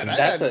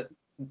 Yeah,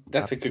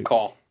 that's a good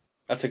call.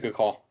 That's a good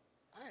call.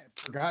 I had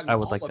forgotten I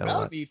would all like that a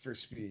about lot. Need for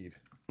Speed.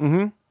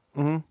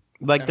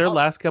 Like And their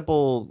last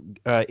couple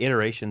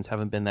iterations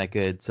haven't been that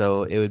good,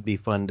 so it would be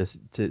fun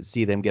to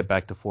see them get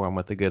back to form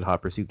with a good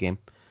Hot Pursuit game.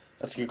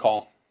 That's a good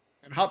call.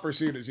 And Hot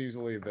Pursuit is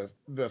easily the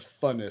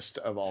funnest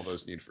of all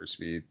those Need for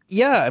Speed.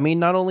 Yeah, I mean,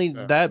 not only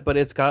that, but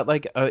it's got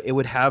like it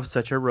would have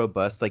such a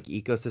robust like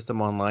ecosystem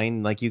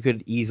online. Like you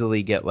could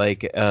easily get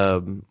like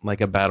a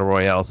battle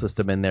royale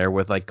system in there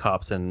with like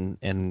cops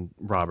and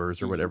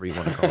robbers or whatever you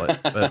want to call it.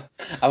 But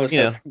I was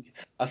hoping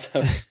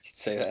you'd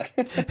say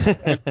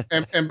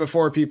that. and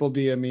before people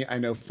DM me, I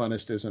know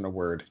funnest isn't a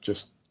word.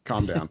 Just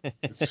calm down.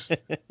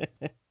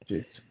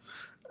 Jeez.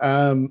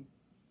 All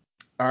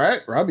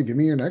right, Robbie, give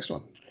me your next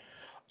one.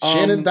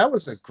 Shannon, that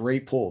was a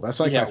great pull. That's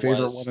like my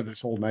favorite one of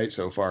this whole night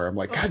so far. I'm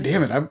like, God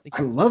damn it,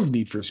 I love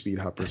Need for Speed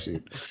Hot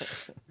Pursuit.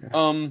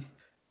 I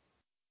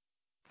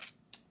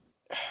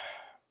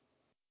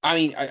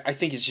mean, I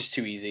think it's just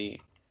too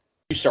easy.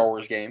 New Star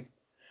Wars game,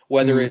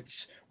 whether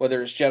it's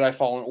Jedi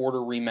Fallen Order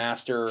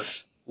remaster,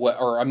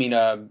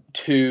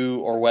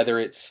 2, or whether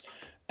it's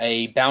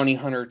a bounty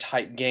hunter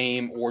type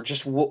game or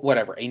just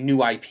whatever, a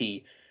new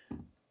IP.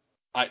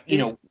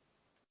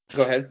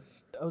 Go ahead.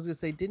 I was gonna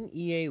say, didn't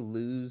EA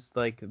lose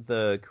like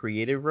the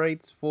creative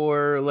rights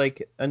for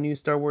like a new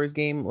Star Wars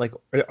game? Like,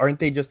 aren't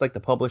they just like the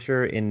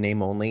publisher in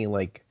name only?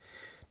 Like,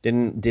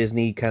 didn't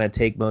Disney kind of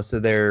take most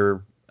of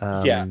their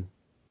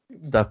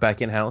stuff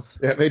back in house?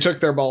 Yeah, they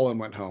took their ball and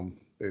went home,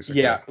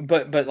 basically. Yeah,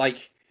 but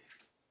like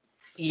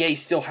EA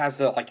still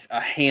has a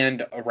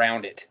hand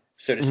around it,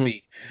 so to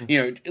speak.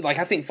 Like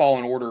I think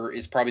Fallen Order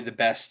is probably the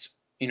best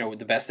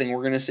thing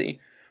we're gonna see.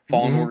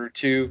 Fallen Order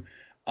 2.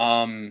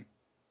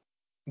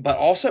 But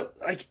also,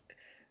 like,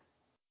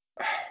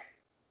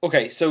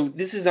 okay, so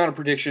this is not a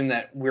prediction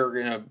that we're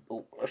going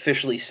to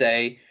officially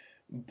say,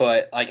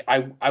 but, like,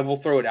 I will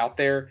throw it out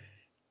there.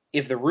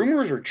 If the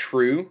rumors are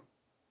true,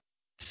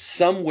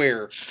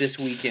 somewhere this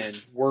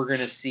weekend, we're going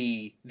to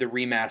see the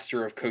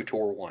remaster of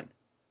KOTOR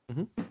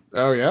 1.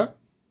 Oh, yeah?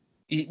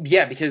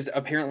 Yeah, because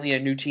apparently a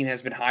new team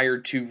has been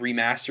hired to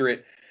remaster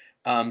it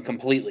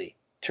completely,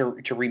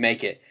 to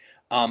remake it.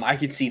 I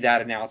could see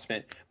that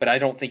announcement, but I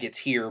don't think it's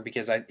here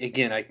because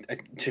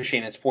to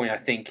Shannon's point, I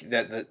think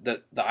that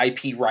the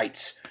IP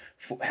rights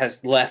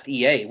has left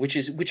EA,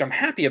 which I'm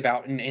happy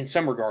about in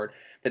some regard.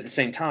 But at the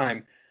same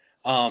time,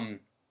 Fallen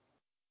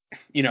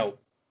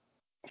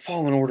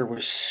Order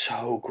was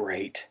so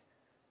great.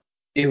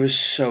 It was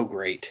so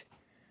great.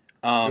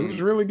 It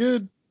was really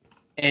good.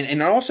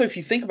 And also, if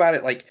you think about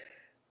it, like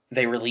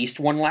they released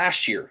one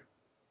last year.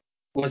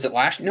 Was it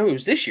last? No, it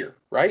was this year,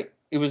 right?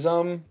 It was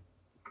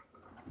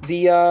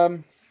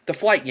the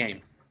flight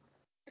game.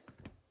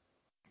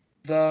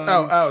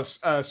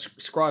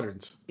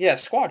 Squadrons. Yeah,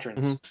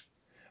 Squadrons.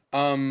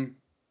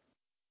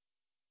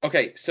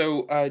 Okay,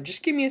 so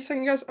just give me a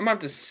second, guys. I'm gonna have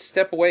to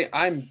step away.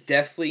 I'm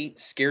deathly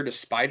scared of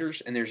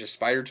spiders, and there's a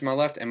spider to my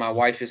left, and my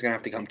wife is gonna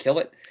have to come kill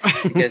it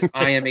because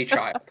I am a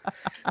child.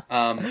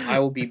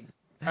 I'll be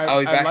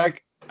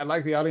back. I'd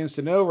like the audience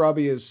to know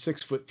Robbie is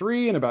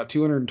 6'3" and about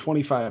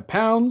 225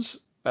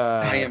 pounds.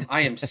 I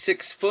am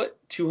 6 foot,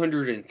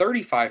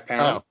 235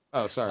 pounds.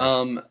 Oh,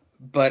 sorry.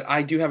 But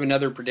I do have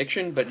another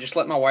prediction, but just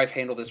let my wife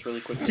handle this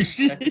really quickly.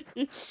 Okay?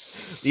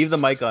 Leave the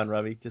mic on,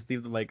 Robbie. Just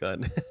leave the mic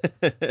on.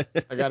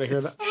 I gotta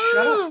hear that.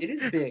 Shut up. It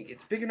is big.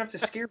 It's big enough to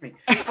scare me.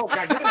 Oh,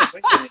 God, get out of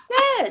the way.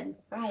 Dead.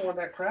 I don't want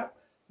that crap.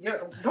 Yeah,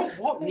 don't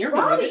walk near me.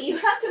 Robbie, you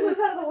have to move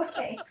out of the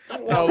way.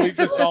 No, leave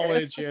this all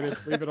in, Shannon.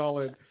 Leave it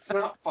all in. It's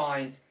not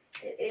fine.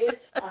 It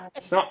is fine.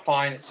 It's not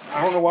fine.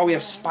 I don't know why we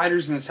have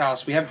spiders in this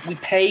house. We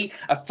pay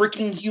a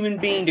freaking human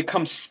being to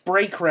come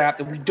spray crap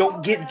that we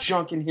don't get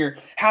junk in here.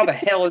 How the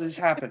hell did this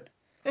happen?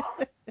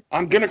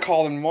 I'm gonna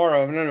call them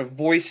tomorrow. I'm gonna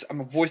voice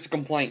a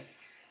complaint.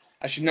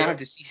 I should not have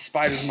to see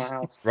spiders in my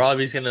house.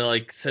 Robbie's gonna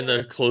like send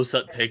a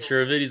close-up picture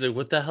of it. He's like,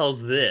 "What the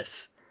hell's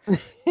this?"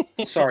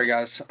 Sorry,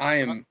 guys. I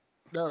am.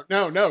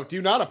 No.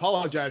 Do not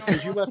apologize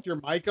because you left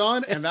your mic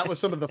on, and that was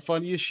some of the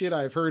funniest shit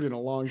I've heard in a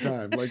long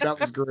time. Like, that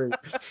was great.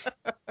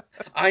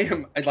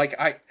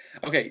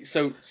 Okay,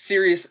 so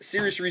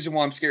serious reason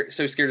why I'm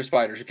so scared of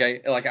spiders,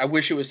 okay? Like, I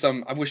wish it was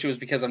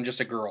because I'm just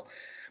a girl.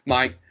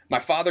 My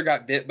father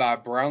got bit by a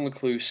brown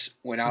recluse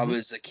when I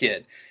was a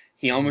kid.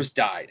 He almost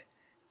died.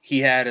 He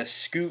had a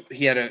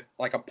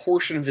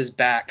portion of his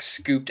back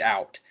scooped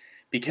out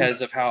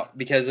because of how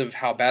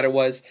bad it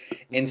was.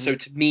 And so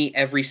to me,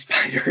 every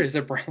spider is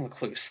a brown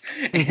recluse.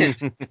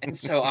 And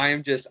so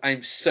I'm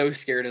so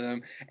scared of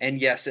them. And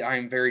yes, I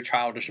am very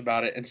childish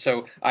about it. And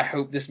so I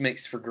hope this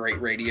makes for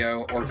great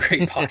radio or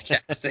great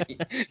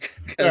podcasting.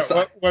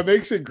 What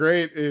makes it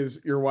great is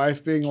your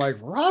wife being like,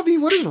 Robbie,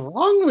 what is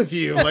wrong with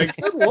you? Like,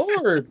 good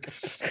Lord.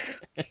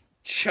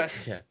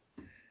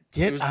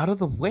 Get out of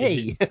the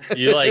way.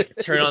 You like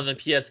turn on the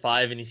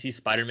PS5 and you see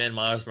Spider-Man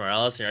Miles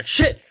Morales and you're like,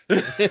 shit.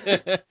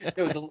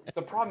 No,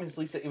 the problem is,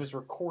 Lisa, it was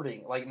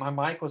recording. Like, my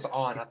mic was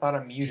on. I thought I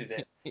muted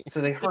it.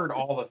 So they heard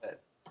all of it.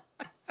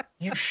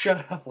 You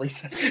shut up,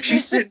 Lisa.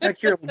 She's sitting back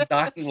here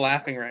dying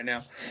laughing right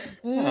now.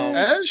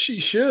 As she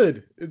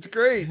should. It's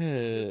great.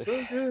 It's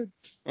so good.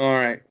 All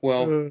right.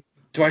 Well,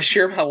 do I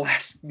share my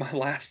last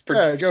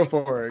Yeah, go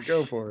for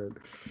it.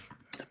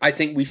 I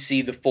think we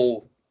see the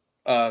full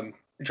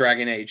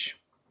Dragon Age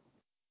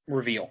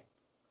reveal.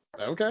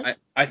 Okay.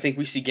 I think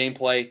we see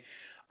gameplay.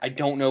 I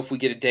don't know if we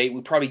get a date.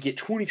 We probably get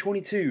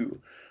 2022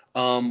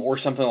 or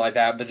something like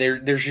that. But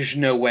there's just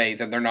no way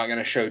that they're not going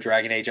to show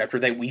Dragon Age after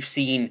that. We've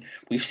seen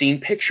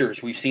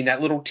pictures. We've seen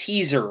that little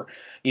teaser,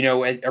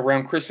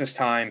 around Christmas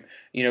time,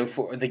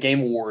 for the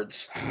Game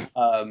Awards.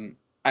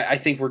 I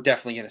think we're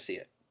definitely going to see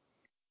it.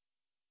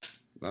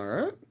 All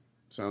right.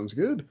 Sounds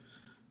good.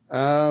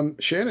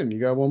 Shannon, you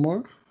got one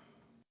more?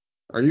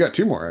 Or you got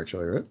two more,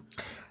 actually, right?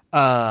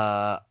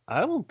 I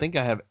don't think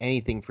I have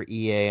anything for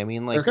EA. I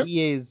mean, like, okay.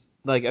 EA's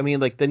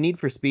the Need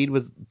for Speed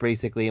was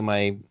basically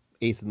my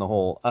ace in the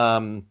hole.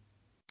 I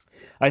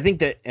think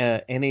that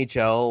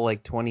NHL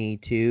like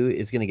 22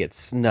 is gonna get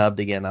snubbed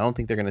again. I don't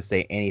think they're gonna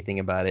say anything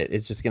about it.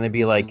 It's just gonna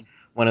be like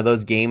one of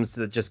those games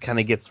that just kind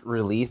of gets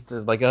released.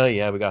 Like, oh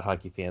yeah, we got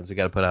hockey fans. We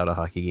got to put out a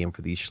hockey game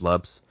for these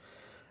schlubs.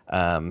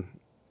 And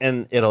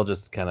it'll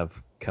just kind of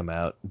come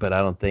out. But I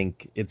don't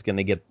think it's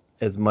gonna get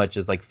as much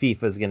as like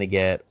FIFA's gonna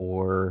get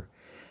or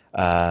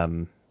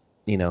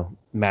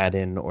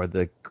Madden or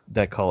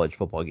that college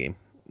football game.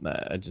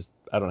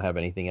 I don't have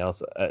anything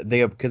else.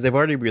 Because they've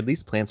already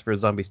released Plants vs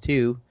Zombies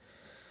 2.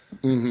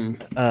 I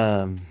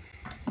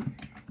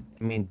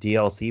mean,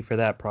 DLC for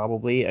that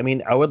probably. I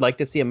mean, I would like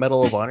to see a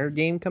Medal of Honor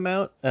game come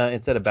out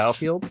instead of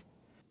Battlefield.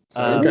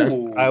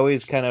 I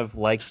always kind of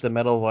liked the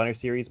Medal of Honor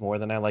series more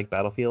than I like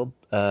Battlefield.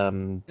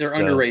 They're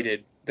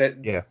underrated.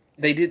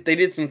 They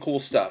did some cool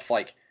stuff.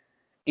 Like,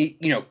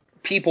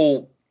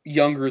 people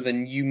younger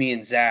than you, me,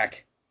 and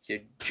Zach,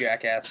 you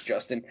jackass,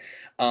 Justin.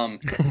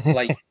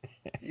 Like,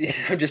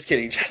 I'm just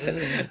kidding,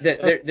 Justin.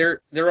 There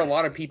are a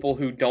lot of people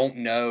who don't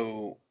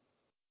know,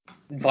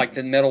 like,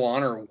 the Medal of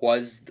Honor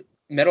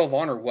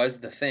was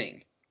the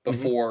thing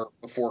before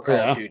Call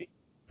of Duty.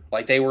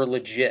 Like, they were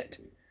legit.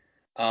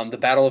 The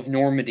Battle of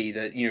Normandy,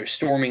 the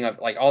storming of,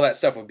 like, all that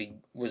stuff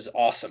was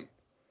awesome.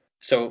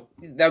 So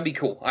that would be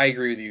cool. I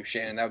agree with you,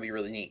 Shannon. That would be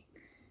really neat.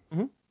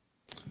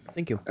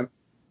 Thank you.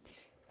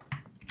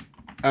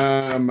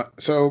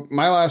 So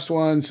my last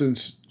one,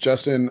 since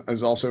Justin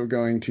is also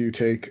going to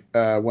take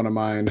one of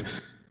mine,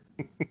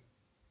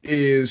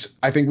 is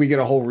I think we get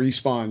a whole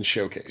Respawn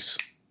showcase.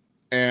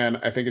 And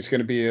I think it's going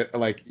to be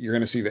you're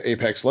going to see the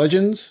Apex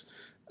Legends,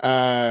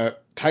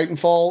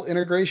 Titanfall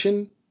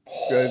integration.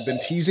 I've been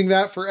teasing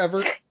that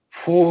forever.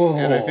 Whoa.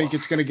 And I think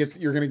you're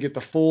going to get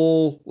the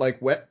full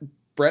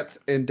breadth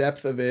and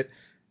depth of it.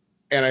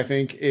 And I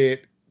think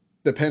the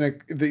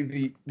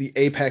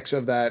apex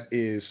of that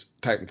is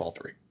Titanfall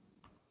 3.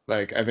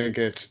 Like, I think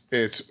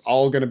it's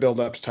all going to build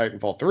up to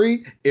Titanfall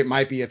 3. It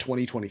might be a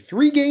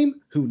 2023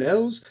 game. Who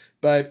knows?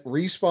 But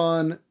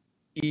Respawn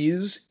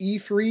is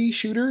E3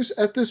 shooters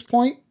at this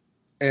point,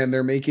 and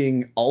they're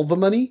making all the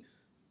money.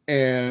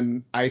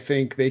 And I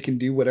think they can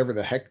do whatever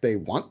the heck they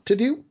want to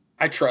do.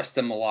 I trust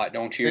them a lot,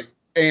 don't you?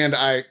 And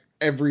I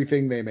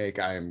everything they make,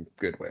 I am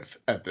good with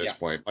at this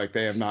point. Like,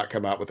 they have not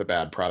come out with a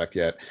bad product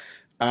yet.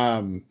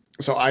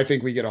 So I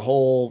think we get a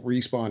whole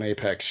Respawn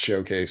Apex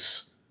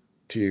showcase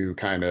to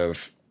kind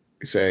of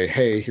say,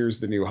 hey, here's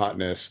the new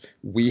hotness.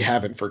 We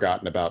haven't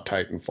forgotten about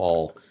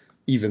Titanfall,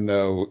 even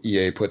though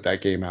EA put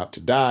that game out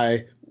to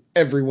die.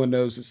 Everyone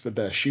knows it's the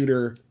best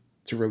shooter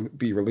to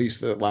be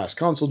released the last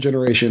console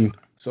generation,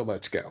 so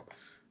let's go.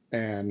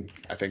 And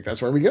I think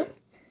that's where we go.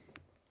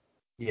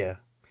 Yeah.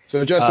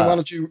 So Justin, why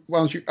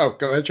don't you? Oh,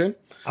 go ahead, Shane.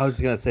 I was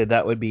just gonna say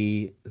that would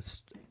be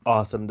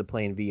awesome to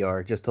play in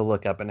VR, just to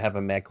look up and have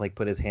a mech like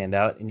put his hand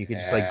out and you could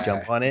just like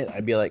jump on it.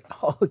 I'd be like,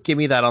 oh, give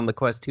me that on the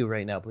Quest 2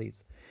 right now,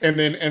 please. And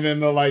then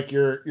the like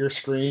your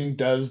screen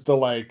does the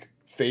like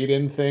fade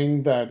in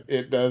thing that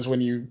it does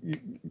when you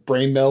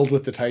brain meld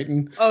with the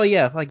Titan. Oh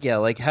yeah,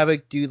 like have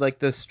it do like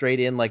the straight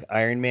in like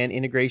Iron Man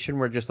integration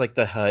where just like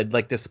the HUD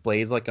like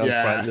displays like on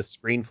front and the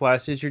screen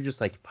flashes. You're just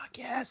like, fuck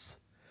yes.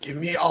 Give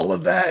me all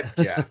of that.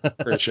 Yeah,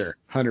 for sure.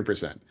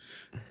 100%.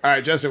 All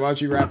right, Justin, why don't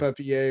you wrap up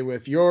EA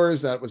with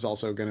yours? That was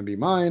also going to be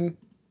mine.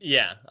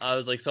 Yeah, I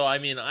was like, so I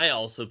mean, I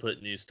also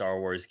put new Star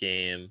Wars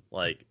game,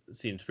 like,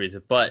 seems pretty,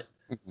 but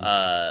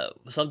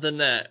something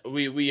that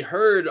we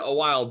heard a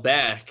while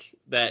back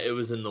that it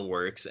was in the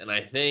works, and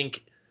I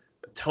think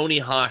Tony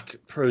Hawk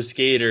Pro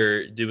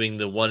Skater doing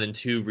the 1 and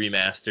 2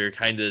 remaster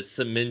kind of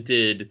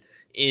cemented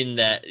in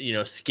that, you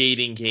know,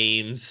 skating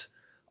games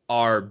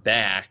are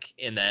back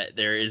and that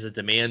there is a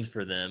demand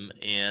for them,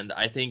 and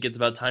I think it's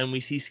about time we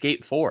see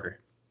Skate 4.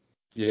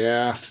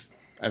 Yeah,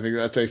 I think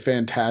that's a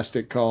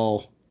fantastic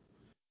call.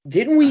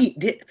 Wasn't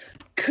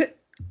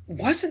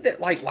that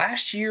like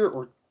last year,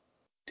 or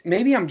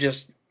maybe I'm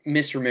just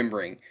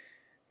misremembering,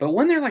 but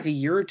wasn't there like a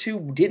year or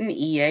two, didn't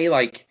EA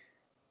like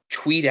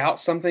tweet out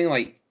something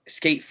like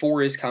Skate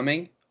 4 is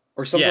coming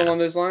or something along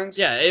those lines?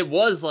 Yeah, it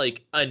was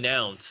like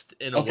announced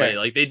in a way.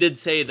 Like they did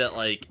say that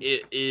like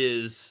it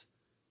is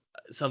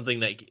something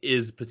that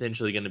is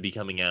potentially going to be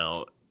coming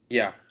out.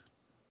 Yeah.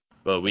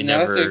 But we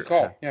never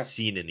have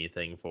seen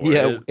anything for it.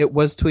 Yeah, it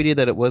was tweeted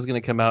that it was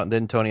going to come out, and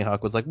then Tony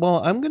Hawk was like,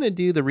 well, I'm going to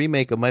do the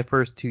remake of my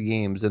first 2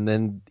 games. And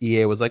then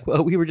EA was like,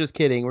 well, we were just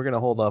kidding. We're going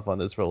to hold off on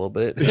this for a little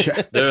bit.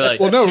 Yeah. They're like,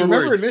 well, no,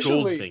 remember words,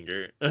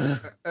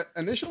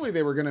 initially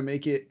they were going to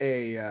make it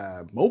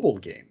a mobile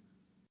game.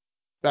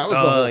 That was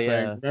the whole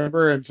thing.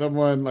 Remember? And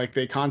someone, like,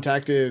 they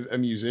contacted a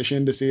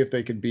musician to see if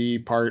they could be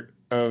part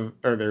of,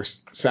 or their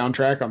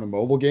soundtrack on the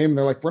mobile game. And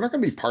they're like, we're not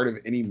going to be part of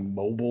any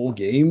mobile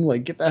game.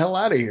 Like, get the hell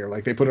out of here.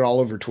 Like, they put it all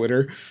over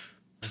Twitter.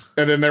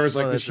 And then there was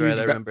like this huge.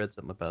 I remembered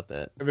something about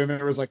that. And then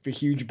there was like the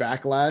huge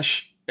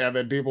backlash. And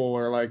then people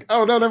were like,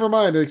 oh, no, never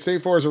mind. Like,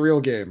 Skate 4 is a real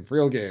game.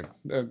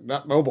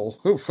 Not mobile.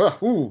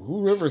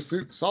 Whoever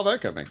saw that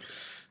coming?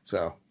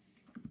 So,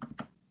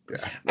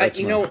 yeah.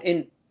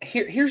 And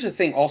here's the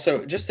thing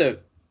also, just to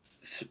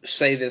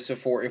say this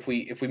before, if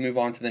we move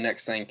on to the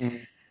next thing. Mm-hmm.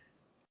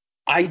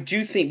 I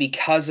do think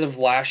because of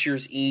last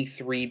year's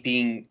E3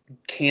 being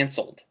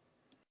canceled,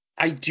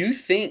 I do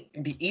think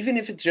even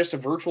if it's just a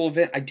virtual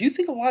event, I do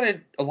think a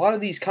lot of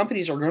these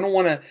companies are going to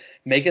want to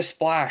make a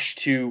splash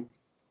to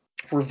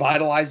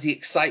revitalize the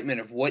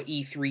excitement of what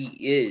E3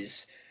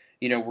 is.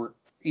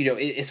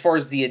 As far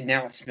as the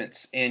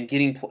announcements and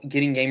getting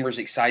gamers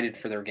excited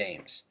for their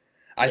games.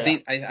 I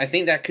think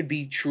that could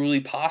be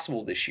truly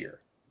possible this year.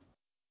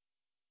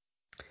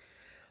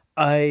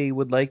 I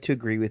would like to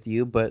agree with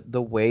you, but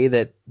the way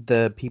that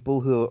the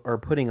people who are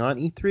putting on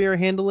E3 are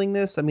handling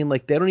this, I mean,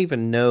 like, they don't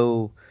even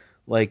know,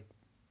 like,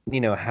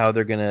 how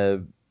they're going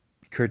to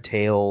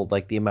curtail,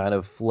 like, the amount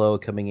of flow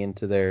coming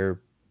into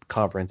their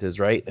conferences,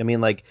 right? I mean,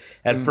 like,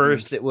 at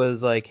first it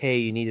was like, hey,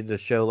 you needed to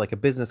show, like, a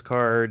business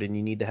card, and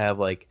you need to have,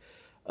 like,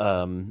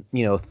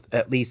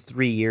 at least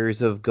 3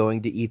 years of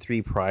going to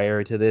E3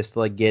 prior to this to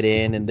like get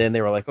in, and then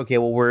they were like, okay,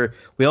 well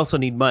we also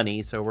need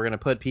money, so we're gonna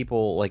put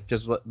people like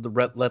just let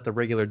the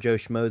regular Joe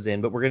Schmoes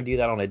in, but we're gonna do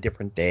that on a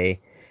different day,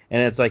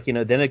 and it's like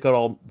then it got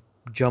all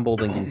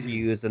jumbled and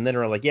confused, and then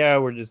we're like, yeah,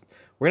 we're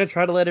gonna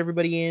try to let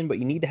everybody in, but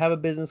you need to have a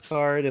business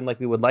card, and like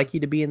we would like you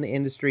to be in the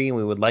industry, and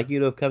we would like you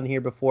to have come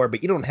here before,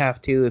 but you don't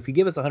have to. If you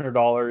give us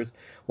 $100,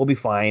 we'll be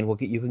fine.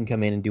 You can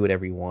come in and do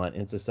whatever you want,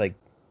 and it's just like,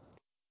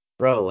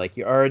 bro, like,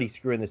 you're already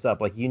screwing this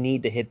up. Like, you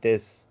need to hit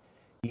this.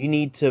 You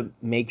need to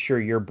make sure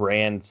your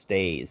brand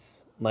stays.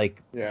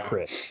 Like,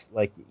 Chris.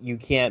 Like, you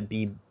can't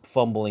be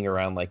fumbling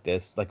around like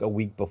this, like, a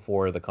week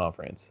before the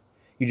conference.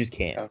 You just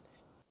can't.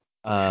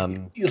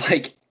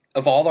 Like,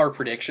 of all our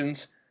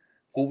predictions,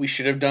 what we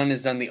should have done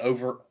is done the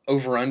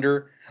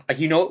over-under. Like,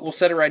 what? We'll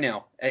set it right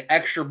now.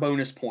 Extra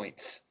bonus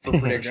points for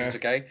predictions,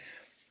 okay?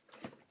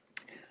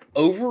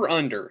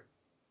 Over-under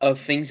of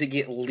things that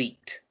get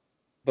leaked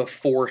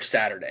before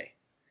Saturday.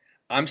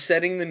 I'm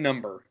setting the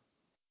number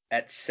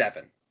at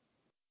 7.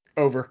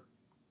 Over.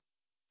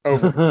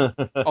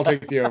 I'll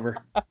take the over.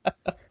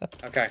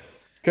 Okay.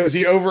 Because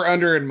the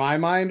over-under in my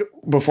mind,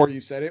 before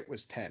you said it,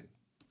 was 10.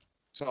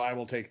 So I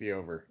will take the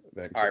over.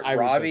 Then. All right,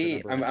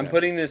 Robbie, I'm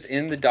putting this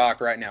in the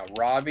doc right now.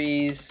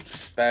 Robbie's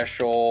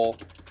special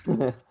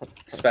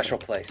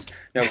place.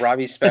 No,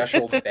 Robbie's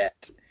special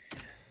bet.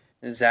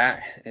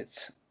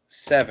 It's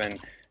 7.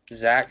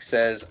 Zach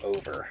says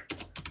over.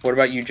 What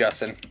about you,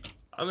 Justin?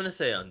 I'm gonna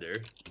say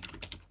under.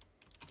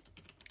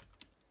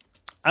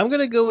 I'm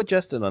gonna go with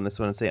Justin on this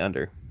one and say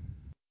under.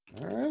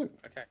 All right.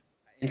 Okay.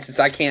 And since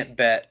I can't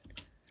bet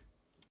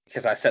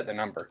because I set the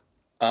number,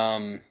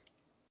 Yeah,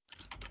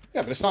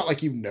 but it's not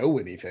like you know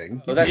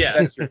anything. well,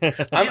 that's true. He's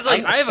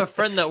like, I have a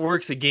friend that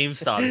works at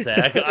GameStop,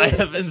 Zach. I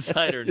have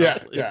insider Yeah,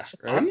 knowledge. yeah.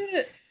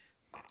 Right?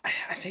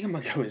 I think I'm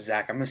gonna go with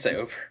Zach. I'm gonna say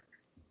over.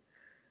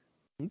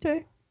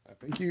 Okay.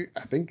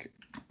 I think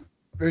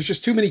there's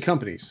just too many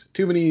companies,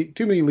 too many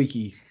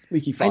leaky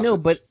faucets. I know,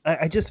 but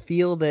I just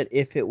feel that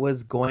if it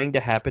was going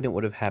to happen, it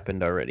would have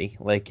happened already.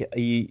 Like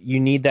you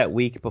need that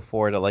week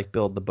before to like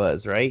build the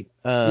buzz, right?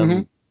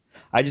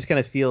 I just kind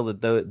of feel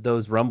that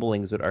those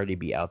rumblings would already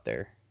be out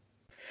there.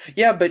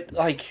 Yeah, but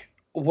like,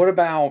 what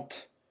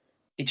about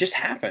it just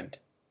happened?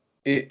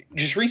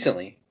 Just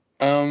recently,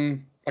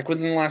 like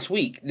within the last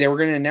week, they were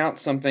going to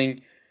announce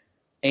something,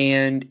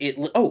 and it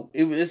was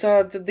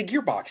the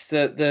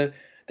Gearbox.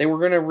 They were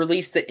going to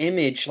release the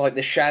image, like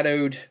the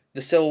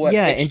silhouette.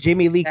 Yeah, picture and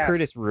Jamie Lee cast.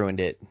 Curtis ruined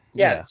it.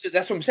 Yeah, so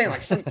that's what I'm saying.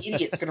 Like some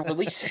idiot's going to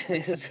release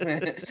it.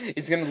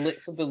 is going to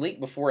let something leak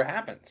before it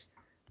happens.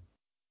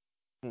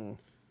 Well,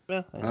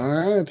 All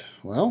right.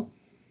 Well,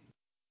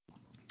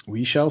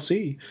 we shall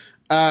see.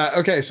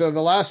 Okay, so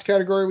the last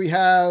category we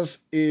have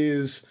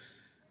is,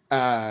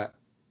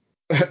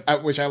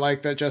 which I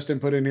like that Justin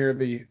put in here,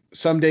 the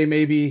someday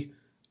maybe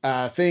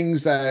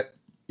things that,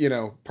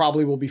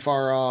 probably will be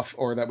far off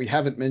or that we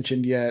haven't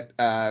mentioned yet.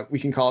 We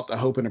can call it the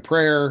hope and a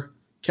prayer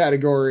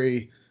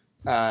category.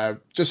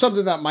 Just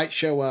something that might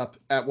show up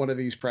at one of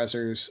these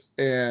pressers.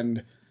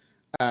 And,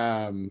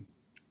 well,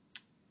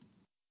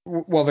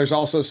 there's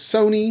also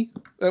Sony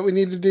that we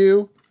need to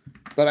do.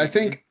 But I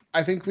think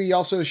we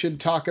also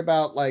should talk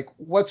about like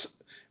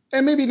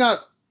and maybe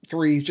not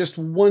 3, just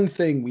one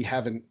thing we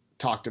haven't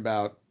talked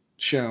about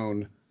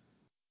shown,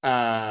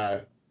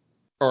 or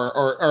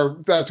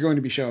that's going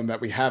to be shown that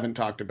we haven't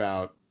talked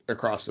about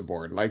across the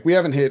board. Like we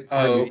haven't hit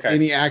hardly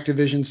any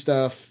Activision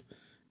stuff,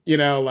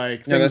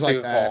 like things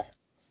like that.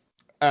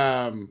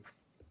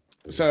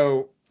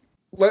 So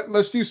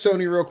let's do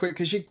Sony real quick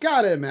because you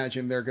gotta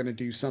imagine they're going to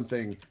do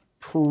something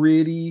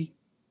pretty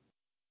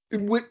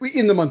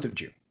in the month of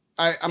June.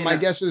 My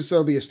guess is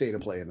there'll be a state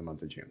of play in the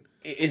month of June.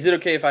 Is it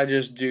okay if I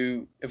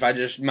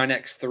just my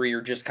next 3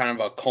 are just kind of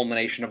a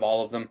culmination of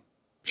all of them?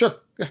 Sure.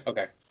 Yeah.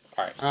 Okay.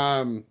 All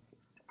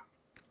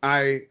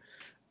right.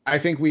 I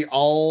think we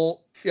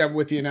all,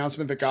 with the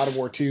announcement that God of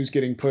War 2 is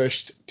getting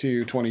pushed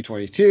to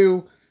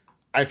 2022,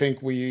 I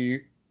think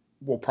we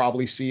will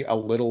probably see a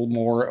little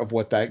more of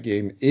what that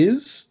game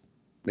is.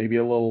 Maybe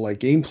a little like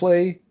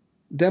gameplay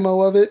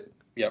demo of it.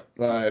 Yep.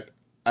 But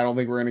I don't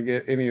think we're going to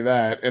get any of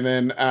that. And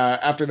then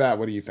after that,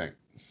 what do you think?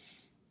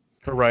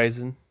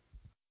 Horizon.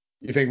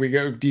 You think we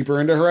go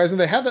deeper into Horizon?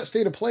 They have that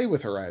state of play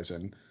with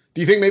Horizon.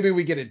 Do you think maybe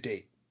we get a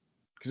date?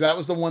 Because that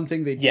was the one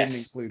thing they didn't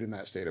include in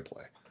that state of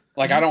play.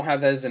 Like, I don't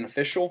have that as an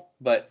official,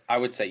 but I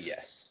would say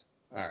yes.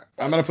 All right.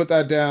 I'm going to put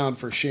that down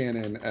for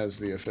Shannon as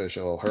the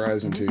official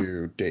Horizon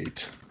 2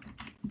 date.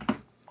 All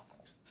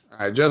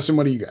right, Justin,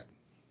 what do you got?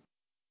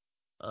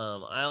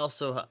 I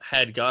also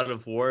had God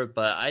of War,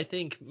 but I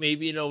think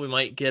maybe, we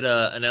might get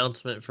an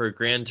announcement for a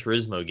Gran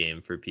Turismo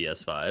game for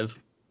PS5.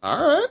 All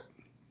right.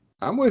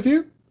 I'm with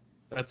you.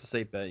 That's a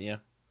safe bet, yeah.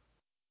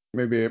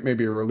 Maybe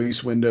a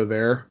release window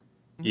there.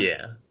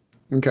 Yeah.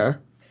 Okay.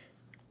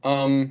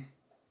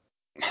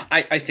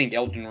 I think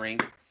Elden Ring.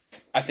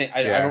 I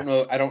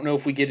don't know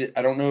if we get it.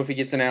 I don't know if it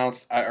gets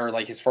announced or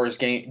like as far as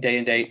game day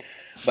and date,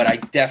 but I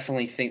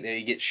definitely think that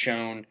it gets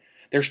shown.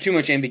 There's too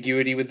much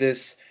ambiguity with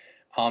this,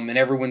 and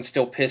everyone's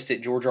still pissed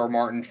at George R.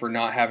 Martin for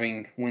not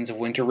having Winds of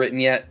Winter written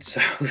yet.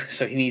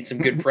 So he needs some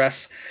good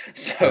press.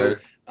 So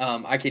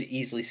I could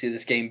easily see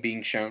this game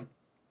being shown.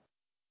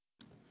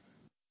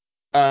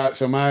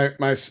 So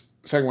my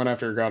second one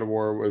after God of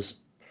War was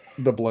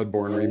the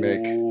Bloodborne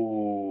remake.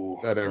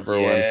 That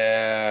everyone.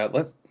 Yeah,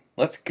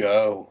 let's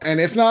go. And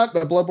if not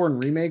the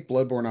Bloodborne remake,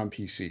 Bloodborne on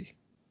PC.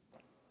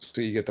 So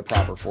you get the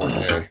proper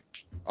 4K,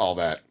 all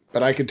that.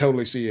 But I could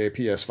totally see a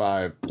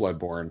PS5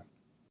 Bloodborne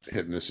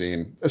hitting the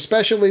scene,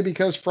 especially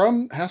because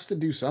From has to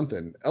do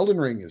something. Elden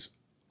Ring is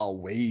a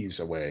ways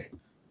away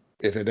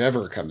if it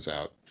ever comes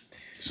out.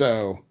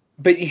 So.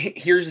 But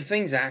here's the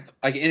thing, Zach.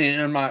 Like,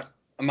 and I'm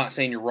not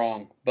saying you're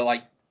wrong, but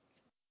like,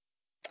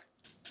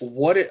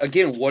 what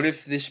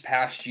if this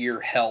past year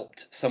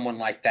helped someone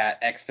like that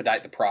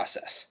expedite the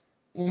process?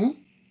 Mm-hmm.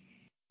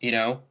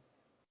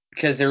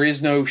 Because there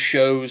is no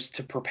shows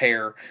to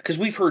prepare. Because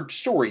we've heard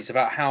stories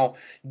about how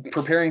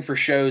preparing for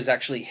shows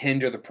actually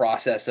hinder the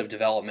process of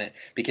development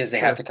because they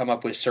have to come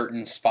up with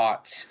certain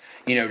spots,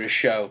 to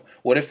show.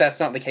 What if that's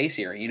not the case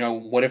here?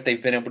 What if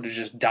they've been able to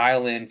just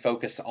dial in,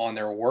 focus on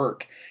their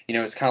work?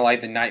 It's kind of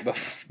like the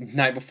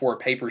night before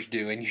papers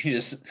due, and you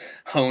just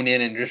hone in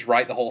and just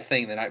write the whole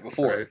thing the night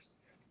before. Right.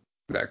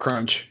 That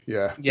crunch,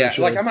 yeah. Yeah,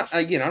 sure. like I'm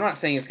not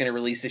saying it's going to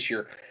release this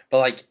year, but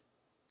like,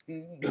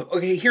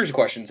 okay, here's a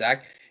question,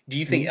 Zach. Do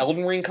you think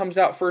Elden Ring comes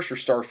out first or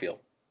Starfield?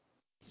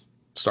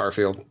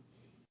 Starfield.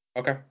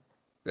 Okay.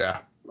 Yeah,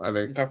 I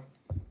think Okay.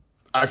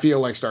 I feel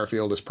like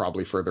Starfield is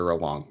probably further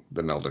along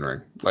than Elden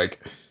Ring. Like,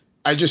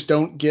 I just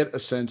don't get a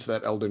sense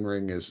that Elden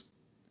Ring is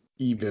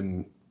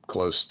even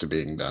close to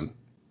being done.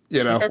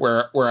 You know, Okay.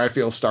 where I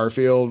feel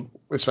Starfield,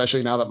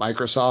 especially now that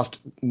Microsoft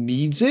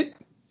needs it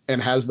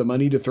and has the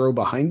money to throw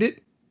behind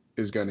it,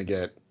 is going to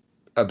get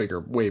a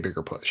way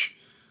bigger push.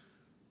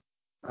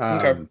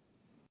 Okay.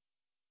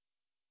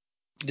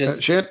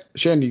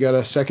 Shan, you got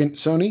a second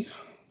Sony?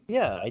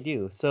 Yeah, I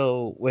do.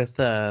 So with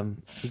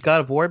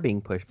God of War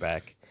being pushed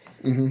back,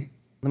 Mm-hmm.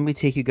 let me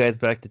take you guys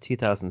back to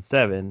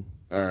 2007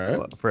 All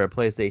right. for a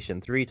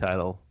PlayStation 3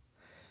 title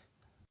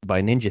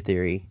by Ninja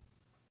Theory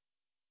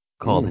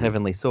called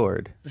Heavenly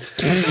Sword.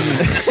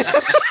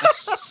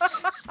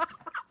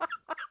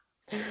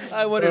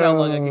 I wondered how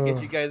long I could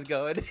get you guys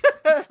going.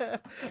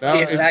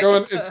 No,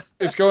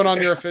 it's going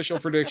on your official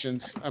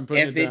predictions. I'm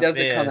putting If it it down.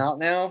 doesn't come Man. out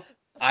now,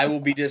 I will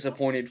be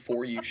disappointed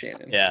for you,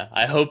 Shannon. Yeah,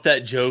 I hope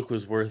that joke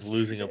was worth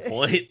losing a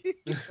point.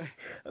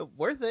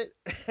 Worth it.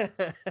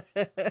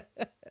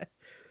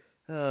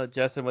 Oh,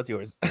 Justin, what's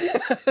yours?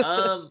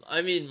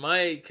 I mean,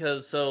 like I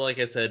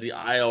said,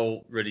 I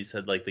already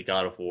said like the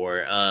God of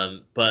War.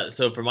 But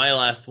so for my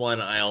last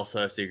one, I also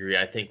have to agree.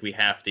 I think we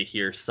have to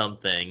hear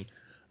something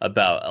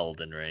about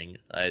Elden Ring.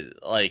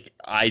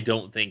 I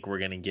don't think we're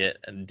gonna get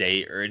a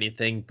date or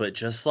anything, but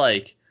just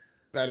like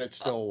That it's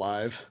still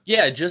alive.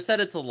 yeah, just that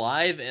it's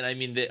alive, and I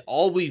mean that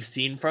all we've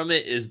seen from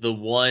it is the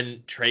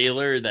one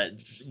trailer that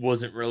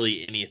wasn't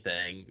really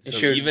anything. It So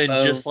showed even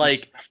just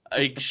bones.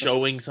 like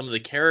showing some of the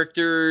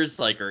characters,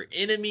 like our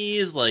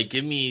enemies, like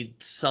give me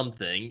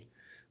something.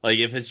 Like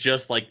if it's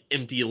just like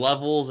empty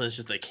levels and it's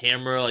just a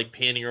camera like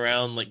panning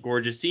around like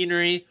gorgeous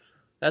scenery,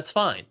 that's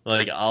fine.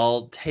 Like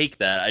I'll take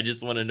that. I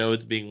just want to know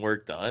it's being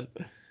worked on.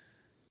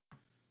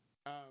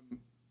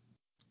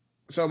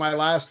 So my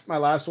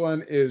last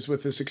one is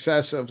with the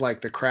success of like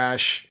the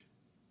Crash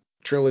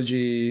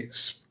trilogy,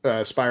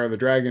 Spyro the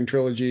Dragon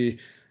trilogy.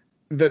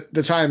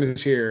 The time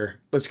is here.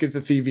 Let's get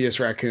the Thievius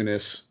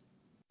Raccoonus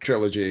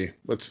trilogy.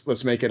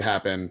 Let's make it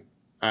happen.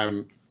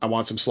 I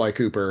want some Sly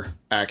Cooper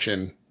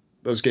action.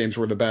 Those games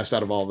were the best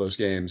out of all those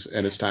games,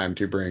 and it's time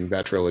to bring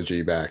that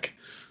trilogy back.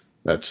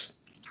 That's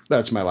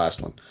my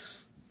last one.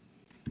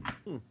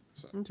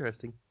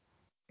 Interesting.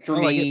 For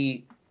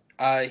me,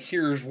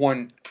 here's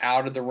one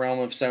out of the realm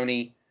of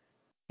Sony.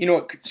 You know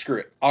what? Screw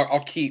it.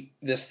 I'll keep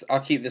this.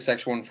 I'll keep this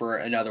extra one for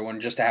another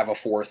one just to have a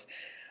fourth.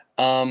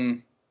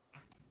 I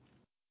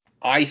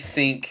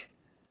think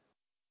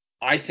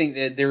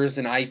that there is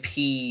an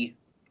IP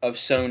of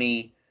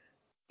Sony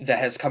that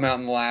has come out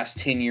in the last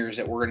 10 years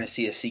that we're going to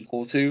see a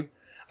sequel to.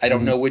 I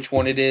don't know which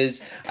one it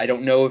is. I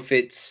don't know if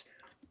it's,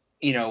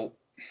 I don't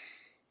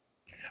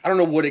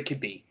know what it could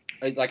be.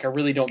 Like I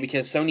really don't,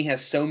 because Sony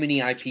has so many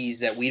IPs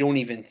that we don't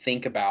even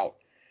think about.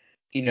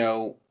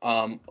 Whether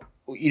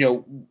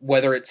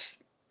it's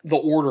The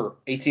Order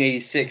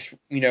 1886,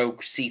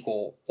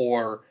 sequel,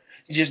 or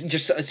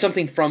just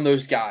something from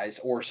those guys,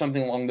 or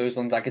something along those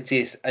lines. I could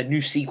see a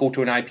new sequel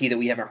to an IP that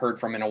we haven't heard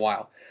from in a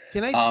while.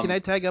 Can I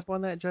tag up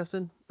on that,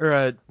 Justin?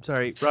 Or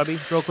sorry, Robbie,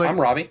 real quick. I'm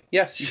Robbie.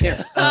 Yes, you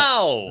can.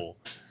 Ow!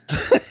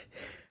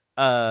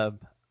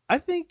 I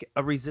think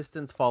a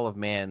Resistance Fall of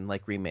Man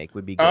like remake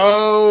would be good.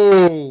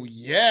 Oh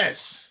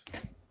yes,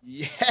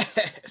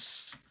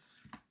 yes.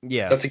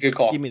 Yeah, that's a good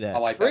call. Give me that. I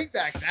like Bring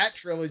that. back that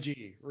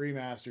trilogy,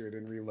 remastered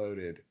and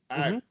reloaded.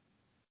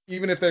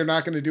 Even if they're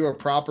not going to do a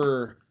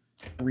proper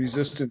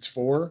Resistance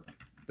 4,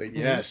 but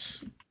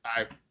yes,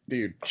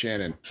 dude,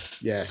 Shannon,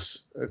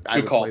 yes,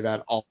 I would play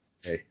that all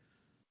day.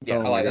 Yeah,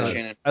 I like that,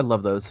 Shannon. I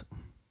love those.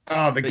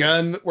 Oh, the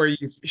gun where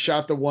you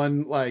shot the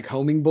one like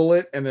homing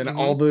bullet and then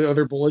all the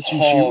other bullets you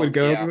shoot would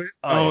go to it.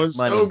 Oh, it's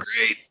so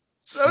great.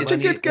 Such a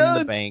good gun. In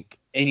the bank.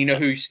 And you know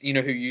who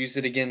used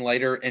it again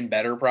later and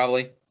better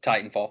probably?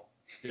 Titanfall.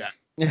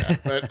 Yeah.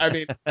 But I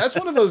mean, that's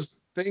one of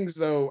those things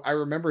though. I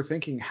remember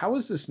thinking, how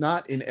is this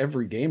not in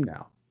every game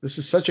now? This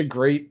is such a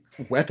great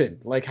weapon.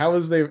 Like, how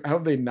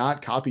have they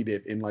not copied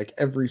it in like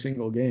every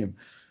single game?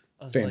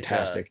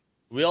 Fantastic.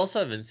 We also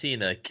haven't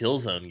seen a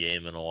Killzone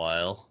game in a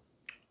while.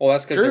 Well,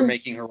 that's because they're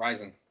making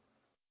Horizon.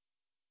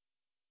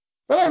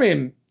 But I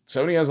mean,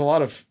 Sony has a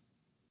lot of.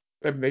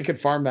 They could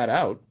farm that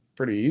out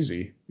pretty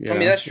easy. I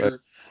mean, that's true.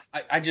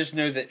 I just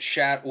know that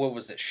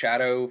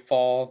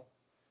Shadowfall.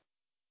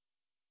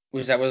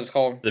 Was that what it's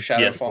called? The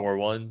Shadowfall? PS4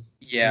 one.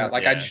 Yeah,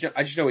 I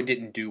just know it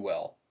didn't do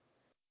well.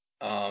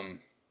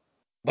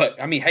 But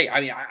I mean,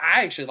 I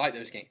actually like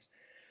those games.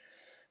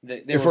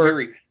 They were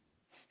very.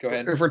 Go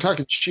ahead. If we're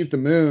talking Shoot the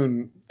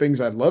Moon,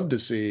 things I'd love to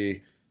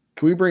see,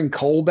 can we bring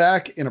Cole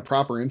back in a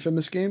proper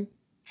Infamous game?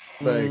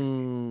 Like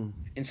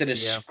instead of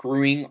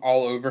screwing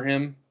all over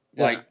him,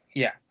 I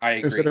agree.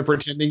 Instead of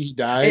pretending he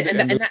died,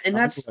 and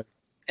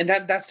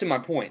that's to my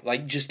point.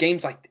 Like just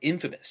games like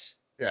Infamous.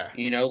 Yeah.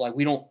 Like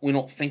we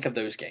don't think of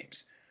those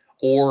games,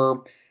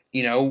 or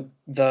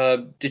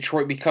the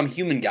Detroit Become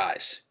Human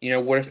guys.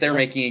 What if they're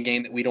making a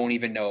game that we don't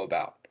even know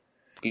about?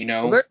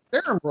 Well,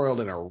 they're embroiled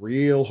in a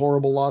real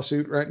horrible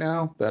lawsuit right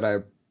now that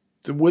I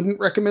wouldn't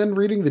recommend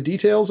reading the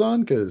details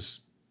on because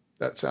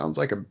that sounds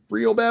like a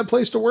real bad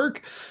place to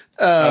work.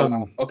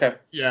 Okay.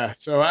 Yeah,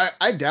 so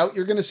I doubt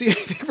you're going to see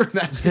anything from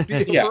that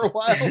studio for a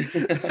while.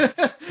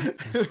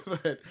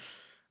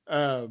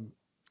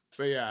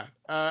 but yeah.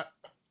 All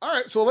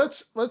right, so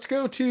let's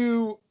go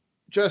to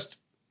just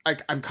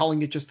I'm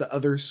calling it just the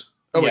others.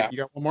 Oh Yeah. wait, you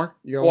got one more?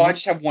 I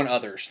just have one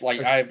others. Like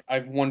Okay.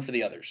 I've one for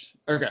the others.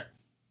 Okay.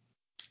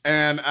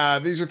 And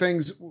these are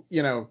things,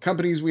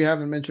 companies we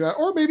haven't mentioned,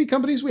 or maybe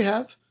companies we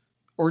have,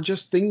 or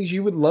just things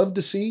you would love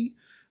to see.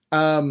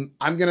 I'm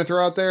going to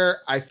throw out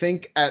there, I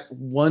think at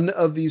one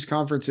of these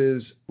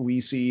conferences, we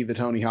see the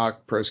Tony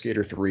Hawk Pro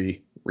Skater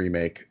 3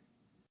 remake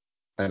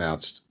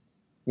announced.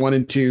 1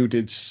 and 2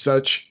 did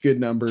such good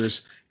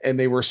numbers, and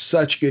they were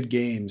such good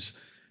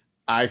games.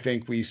 I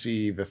think we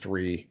see the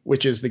 3,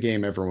 which is the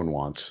game everyone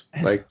wants.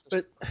 Like,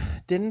 but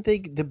didn't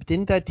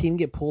that team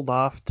get pulled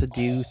off to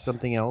do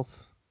something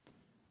else?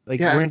 Like,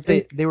 yeah, weren't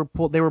they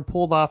were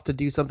pulled off to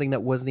do something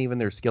that wasn't even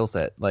their skill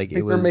set. Like,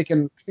 it was. I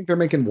think they're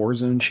making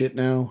Warzone shit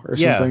now or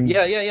Yeah, something.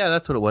 yeah.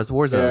 That's what it was.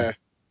 Warzone.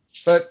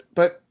 Yeah.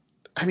 But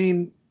I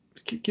mean,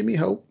 give me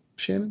hope,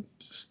 Shannon.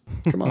 Just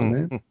come on,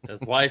 man.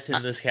 That's why it's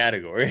in this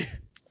category.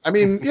 I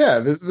mean, yeah,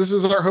 this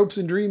is our hopes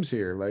and dreams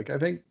here. Like, I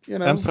think,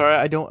 I'm sorry.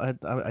 I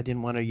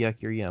didn't want to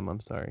yuck your yum. I'm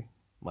sorry.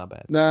 My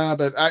bad. Nah,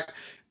 but I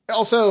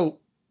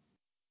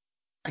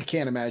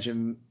can't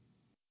imagine.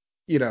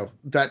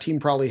 That team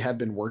probably had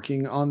been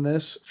working on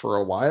this for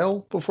a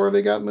while before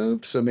they got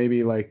moved. So maybe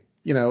it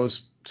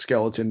was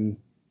skeleton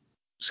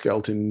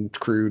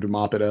crew to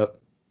mop it up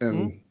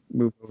and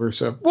move over.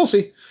 So we'll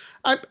see.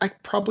 I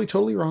probably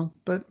totally wrong,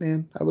 but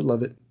man, I would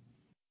love it.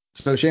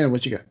 So Shannon,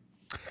 what you got?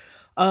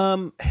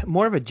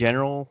 More of a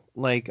general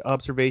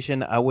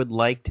observation. I would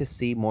like to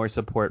see more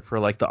support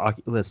for the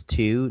Oculus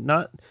 2,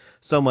 not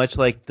so much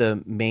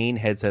the main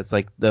headsets,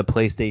 like the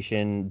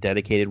PlayStation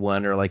dedicated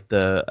one, or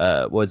the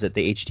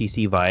the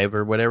HTC Vive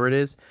or whatever it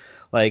is.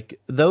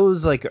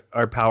 Those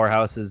are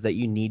powerhouses that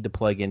you need to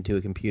plug into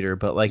a computer,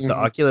 but the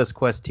Oculus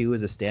Quest 2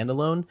 is a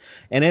standalone,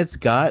 and it's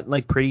got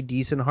pretty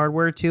decent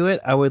hardware to it.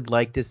 I would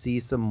like to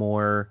see some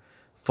more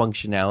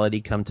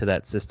functionality come to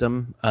that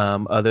system,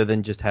 other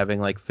than just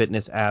having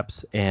fitness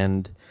apps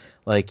and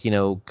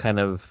kind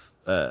of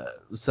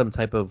some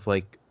type of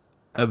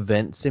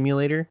event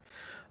simulator.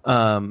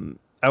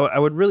 I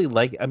would really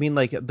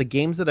the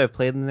games that I've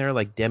played in there,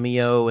 like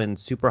Demio and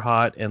Super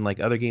Hot and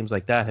other games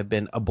like that, have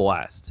been a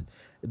blast.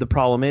 The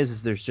problem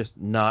is there's just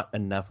not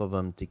enough of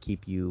them to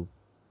keep you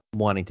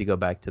wanting to go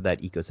back to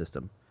that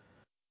ecosystem.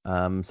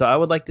 So I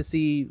would like to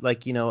see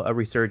a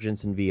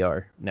resurgence in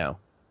VR now.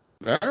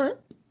 All right.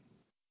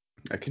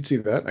 I could see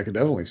that. I could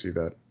definitely see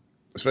that.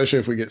 Especially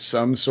if we get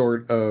some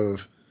sort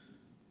of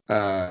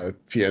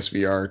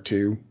PSVR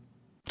 2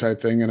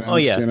 type thing announced. Oh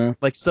yeah,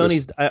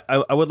 Sony's. Just,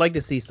 I would like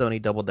to see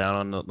Sony double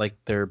down on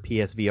their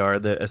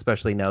PSVR,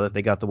 especially now that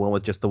they got the one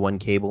with just the one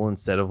cable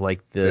instead of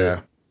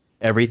the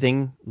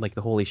everything,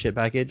 the holy shit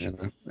package. Yeah.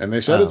 And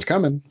they said it's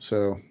coming,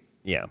 so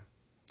yeah.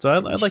 So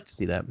I'd like to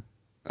see that.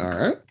 All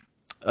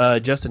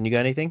right. Justin, you got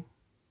anything?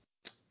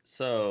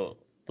 So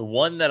the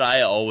one that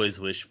I always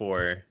wish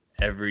for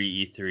every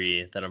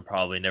E3 that I'm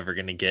probably never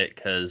going to get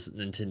because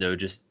Nintendo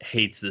just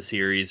hates the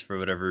series for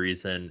whatever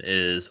reason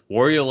is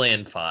Wario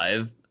Land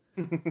 5.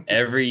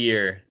 Every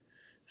year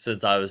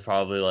since I was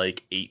probably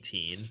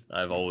 18,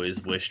 I've always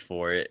wished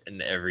for it,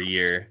 and every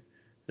year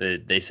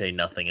they say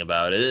nothing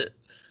about it.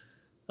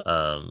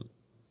 So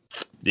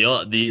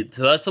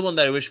that's the one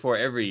that I wish for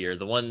every year.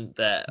 The one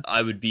that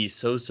I would be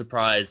so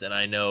surprised, and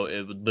I know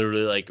it would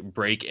literally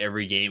break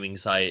every gaming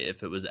site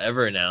if it was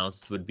ever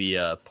announced, would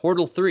be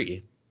Portal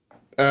 3.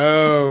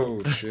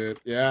 Oh shit!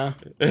 Yeah.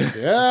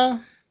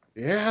 That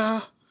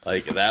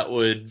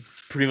would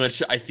pretty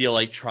much, I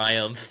feel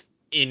triumph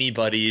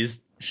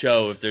anybody's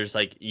show if there's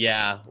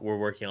we're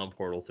working on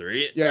Portal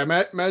 3. Yeah,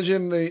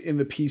 imagine in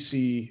the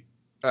PC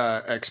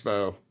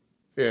expo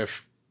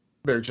if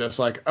they're just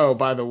oh,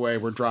 by the way,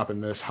 we're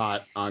dropping this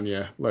hot on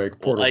you,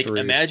 Portal 3.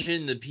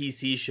 Imagine the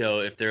PC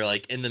show if they're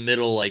in the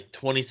middle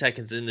 20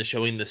 seconds into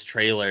showing this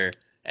trailer,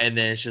 and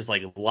then it's just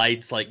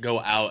lights go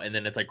out, and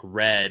then it's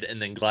red,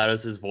 and then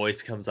GLaDOS's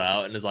voice comes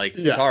out and is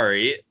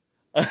sorry.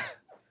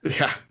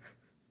 Yeah.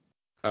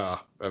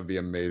 Oh, that'd be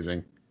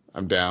amazing.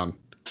 I'm down.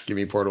 Give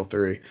me Portal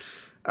 3.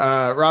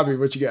 Robbie,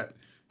 what you got?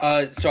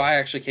 So I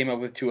actually came up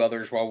with two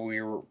others while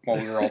we were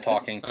all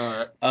talking.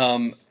 All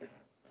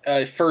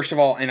right. First of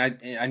all, and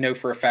I know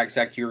for a fact,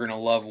 Zach, you're gonna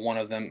love one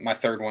of them. My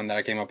third one that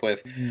I came up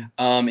with,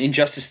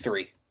 Injustice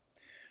 3.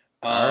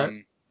 All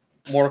right.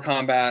 Mortal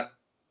Kombat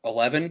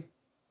 11.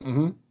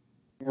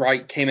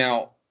 Right, came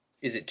out.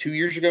 Is it 2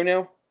 years ago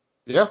now?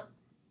 Yeah.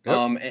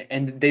 Yep.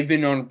 And they've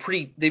been on a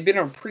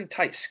pretty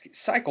tight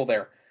cycle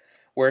there,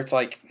 where it's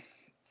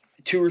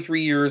 2 or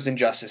 3 years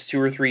Injustice, 2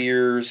 or 3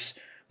 years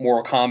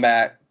Mortal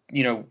Kombat.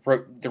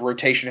 The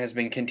rotation has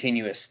been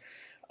continuous.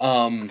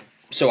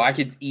 So I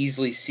could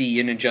easily see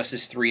an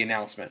Injustice 3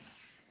 announcement.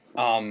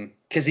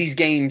 Because these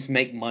games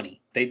make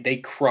money. They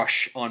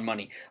crush on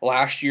money.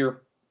 Last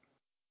year,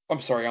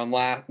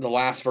 the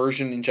last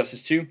version,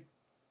 Injustice 2,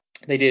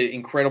 they did an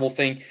incredible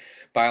thing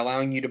by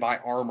allowing you to buy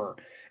armor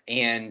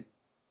and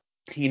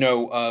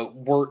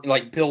work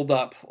like build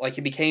up, like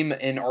it became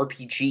an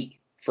RPG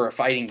for a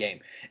fighting game,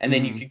 and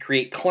then you could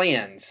create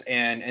clans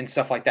and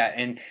stuff like that,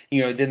 and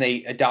then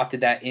they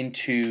adopted that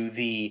into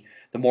the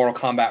Mortal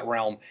Kombat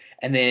realm,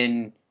 and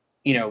then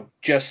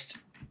just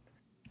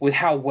with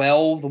how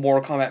well the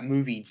Mortal Kombat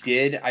movie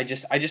did, I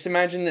just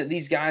imagine that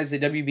these guys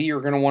at WB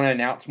are going to want to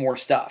announce more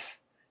stuff,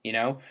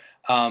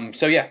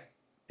 so yeah,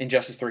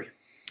 Injustice 3.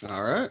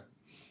 All right.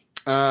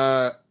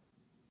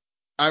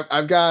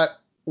 I've got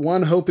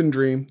one hope and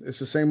dream. It's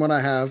the same one I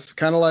have.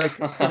 Kind of like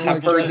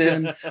I've heard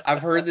this.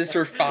 I've heard this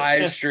for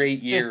 5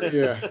 straight years.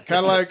 Yeah,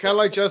 kind of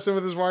like Justin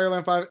with his Wario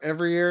Land 5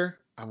 every year.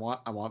 I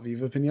want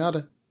Viva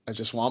Pinata. I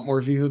just want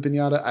more Viva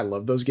Pinata. I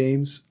love those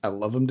games. I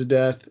love them to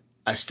death.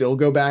 I still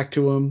go back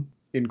to them.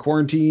 In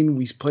quarantine,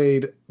 we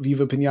played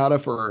Viva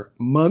Pinata for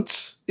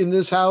months in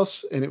this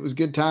house, and it was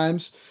good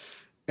times.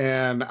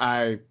 And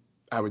I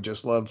would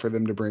just love for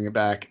them to bring it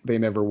back. They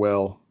never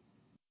will.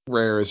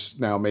 Rare is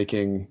now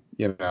making,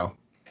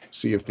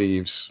 Sea of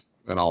Thieves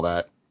and all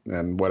that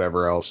and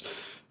whatever else.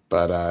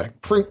 But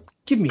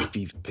give me a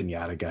Viva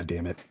Pinata,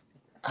 goddammit.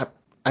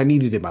 I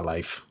need it in my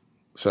life.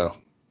 So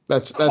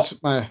that's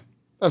my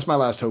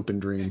last hope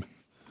and dream.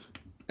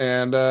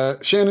 And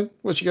Shannon,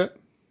 what you got?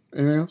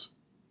 Anything else?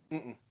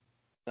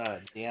 Not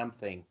a damn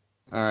thing.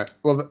 All right.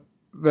 Well,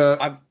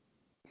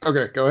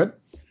 okay, go ahead.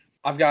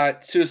 I've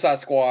got Suicide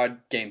Squad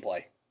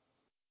gameplay.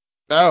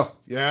 Oh,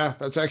 yeah,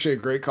 that's actually a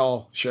great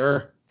call.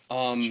 Sure.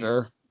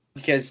 Sure.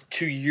 Because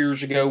 2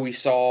 years ago we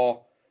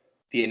saw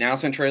the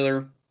announcement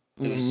trailer.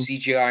 It was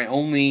CGI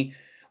only.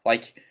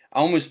 Like, I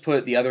almost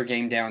put the other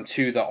game down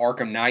to the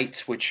Arkham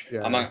Knights, which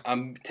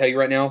I'm tell you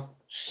right now,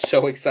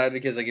 so excited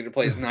because I get to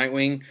play as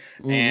Nightwing,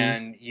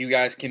 and you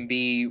guys can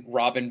be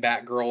Robin,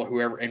 Batgirl,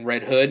 whoever, and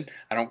Red Hood.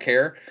 I don't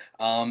care.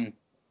 But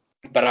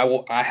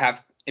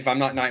if I'm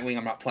not Nightwing,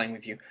 I'm not playing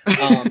with you.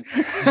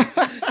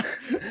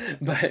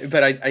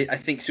 But I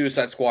think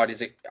Suicide Squad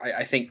is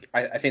I think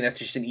that's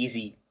just an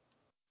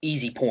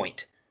easy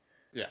point.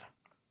 Yeah.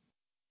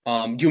 Do you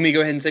want me to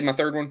go ahead and say my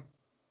third one?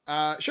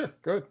 Sure.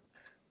 Go ahead.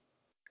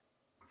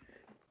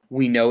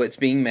 We know it's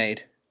being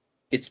made.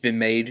 It's been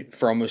made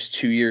for almost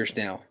 2 years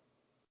now.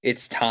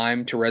 It's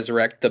time to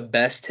resurrect the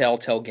best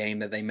Telltale game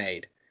that they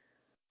made.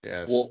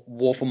 Yes.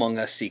 Wolf Among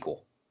Us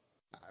sequel.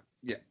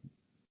 Yeah.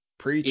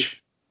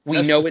 Preach.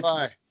 We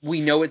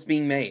know it's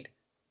being made.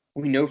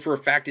 We know for a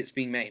fact it's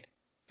being made.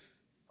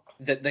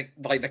 That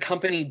the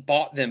company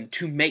bought them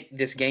to make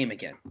this game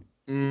again.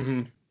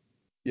 Mm-hmm.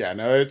 Yeah,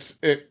 no,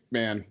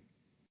 man.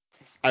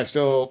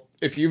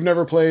 If you've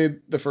never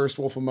played the first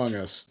Wolf Among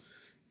Us,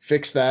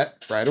 fix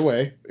that right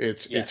away.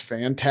 It's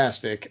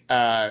fantastic.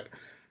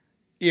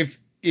 If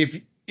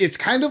it's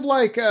kind of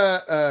like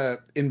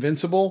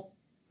Invincible,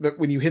 that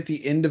when you hit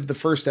the end of the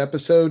first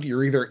episode,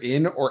 you're either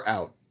in or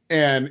out.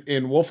 And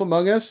in Wolf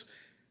Among Us,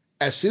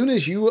 as soon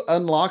as you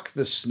unlock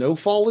the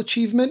Snowfall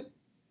achievement,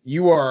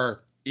 you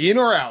are in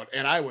or out.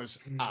 And I was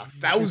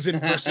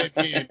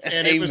 1,000% in,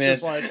 and it was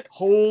just like,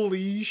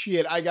 holy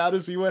shit, I got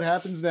to see what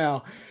happens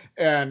now.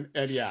 And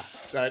yeah,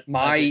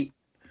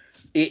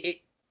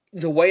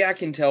 the way I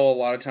can tell a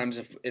lot of times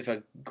if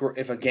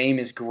a game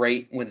is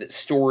great with its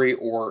story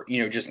or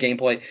just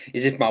gameplay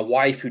is if my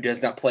wife, who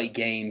does not play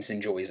games,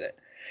 enjoys it.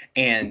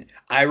 And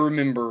I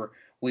remember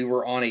we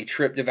were on a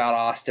trip to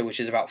Valdosta, which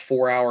is about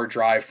 4-hour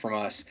drive from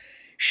us.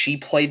 She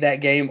played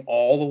that game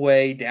all the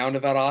way down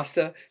to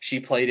Valdosta. She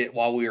played it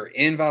while we were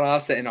in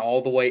Valdosta and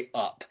all the way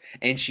up,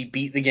 and she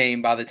beat the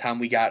game by the time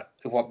we got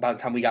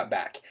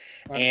back.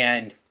 Wow.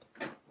 And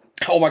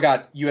oh my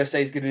God,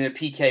 USA is getting a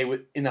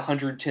PK in the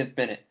 110th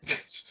minute.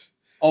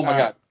 Oh my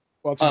God.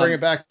 Well, to bring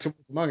it back to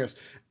Among Us,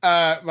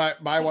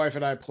 my wife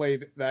and I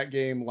played that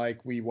game like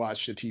we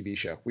watched a TV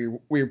show.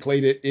 We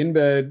played it in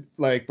bed,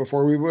 like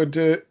before we went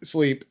to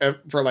sleep,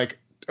 for like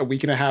a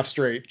week and a half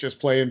straight, just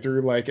playing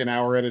through like an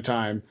hour at a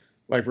time,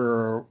 like we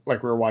were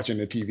watching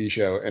a TV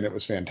show, and it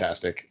was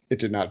fantastic. It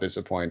did not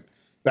disappoint.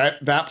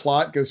 That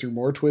plot goes through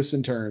more twists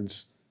and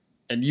turns,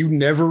 and you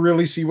never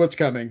really see what's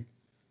coming,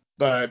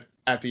 but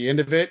at the end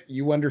of it,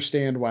 you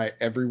understand why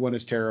everyone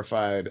is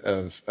terrified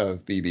of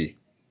BB.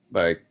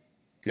 Like,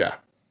 yeah,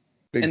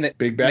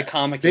 Big Bad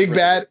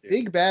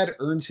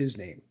earns his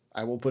name.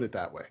 I will put it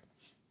that way.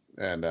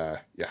 And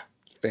yeah,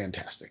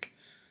 fantastic.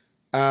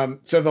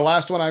 So the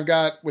last one I've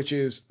got, which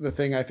is the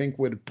thing I think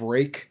would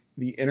break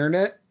the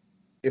internet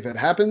if it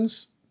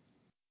happens,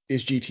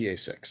 is GTA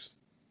 6.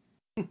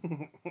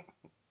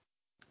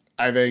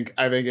 I think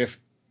if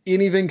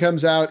anything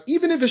comes out,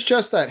 even if it's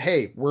just that,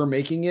 hey, we're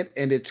making it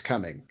and it's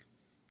coming,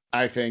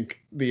 I think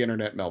the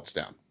internet melts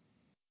down.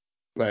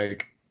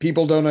 Like,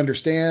 people don't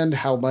understand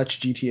how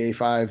much GTA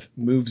 5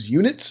 moves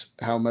units,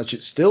 how much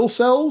it still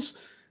sells,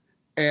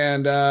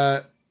 and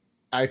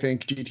I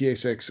think GTA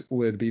 6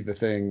 would be the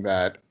thing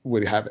that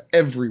would have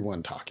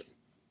everyone talking.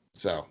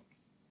 So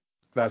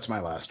that's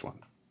my last one.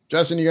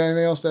 Justin, you got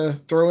anything else to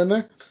throw in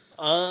there?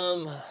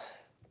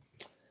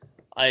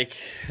 Like,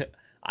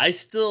 I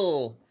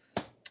still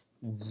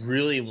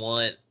really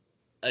want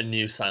a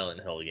new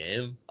Silent Hill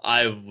game.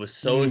 I was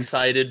so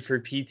excited for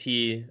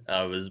PT.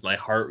 My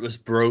heart was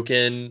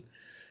broken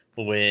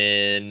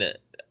when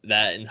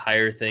that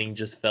entire thing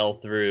just fell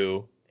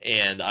through,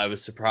 and I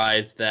was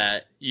surprised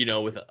that,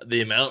 with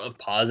the amount of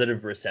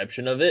positive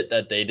reception of it,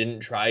 that they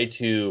didn't try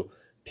to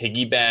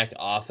piggyback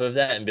off of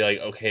that and be like,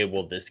 okay,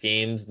 well, this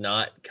game's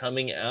not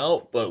coming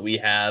out, but we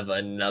have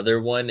another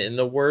one in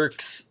the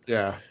works.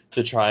 Yeah.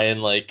 To try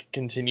and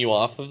continue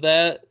off of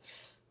that.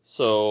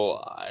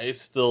 So I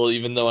still,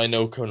 even though I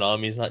know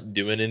Konami's not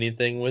doing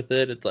anything with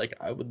it, it's like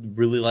I would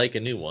really like a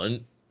new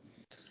one.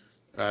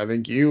 I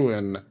think you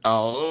and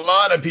a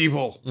lot of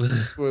people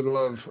would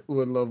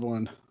love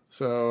one.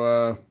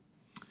 So,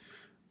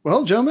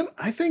 well, gentlemen,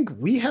 I think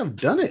we have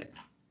done it.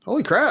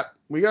 Holy crap.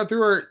 We got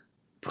through our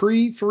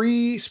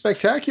pre-3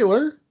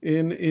 spectacular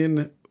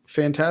in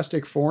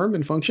fantastic form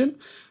and function.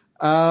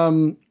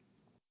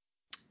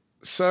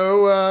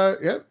 So,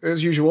 yeah,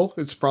 as usual,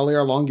 it's probably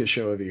our longest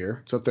show of the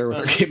year. It's up there with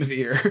our game of the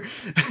year.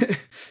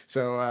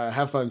 So,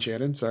 have fun,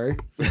 Shannon. Sorry.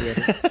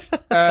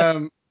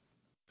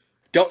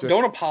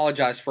 Don't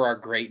apologize for our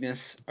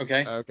greatness,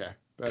 okay? Okay.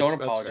 Don't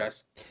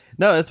apologize.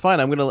 No, it's fine.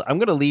 I'm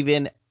gonna leave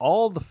in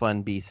all the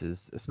fun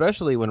pieces,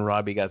 especially when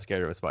Robbie got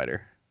scared of a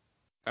spider.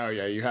 Oh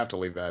yeah, you have to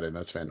leave that in.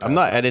 That's fantastic. I'm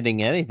not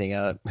editing anything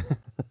out.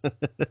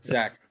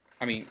 Zach,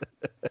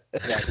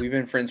 we've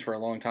been friends for a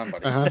long time,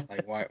 buddy.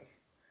 Like, why?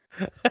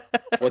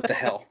 What the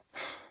hell?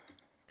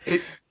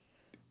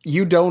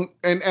 You don't,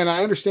 and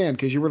I understand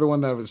because you were the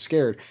one that was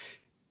scared.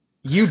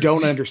 You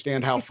don't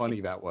understand how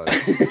funny that was.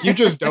 You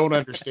just don't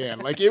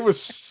understand. Like, it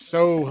was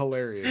so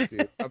hilarious,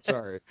 dude. I'm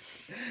sorry.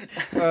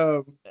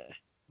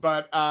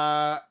 But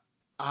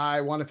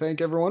I want to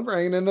thank everyone for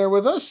hanging in there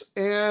with us.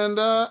 And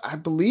I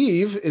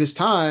believe it is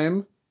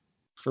time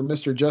for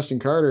Mr. Justin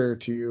Carter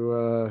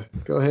to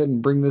go ahead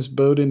and bring this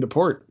boat into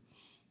port.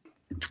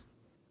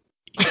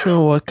 You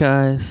know what,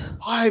 guys?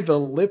 Why the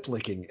lip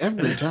licking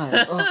every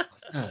time? Oh,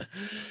 God.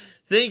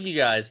 Thank you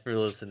guys for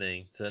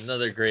listening to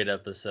another great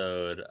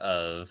episode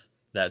of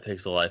That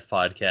Pixel Life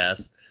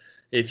podcast.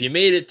 If you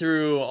made it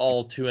through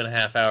all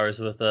 2.5 hours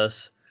with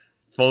us,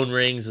 phone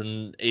rings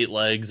and 8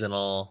 legs and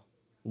all,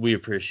 we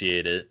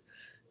appreciate it.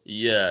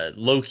 Yeah,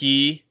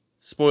 Loki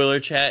spoiler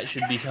chat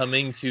should be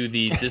coming to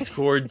the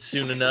Discord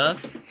soon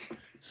enough.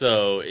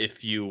 So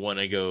if you want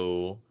to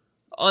go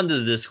onto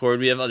the Discord,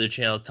 we have other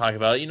channels to talk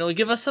about.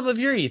 Give us some of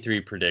your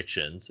E3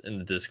 predictions in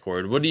the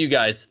Discord. What do you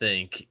guys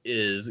think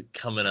is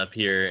coming up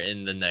here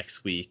in the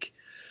next week?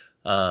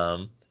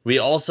 We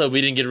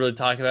didn't get to really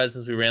talk about it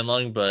since we ran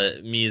long,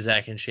 but me,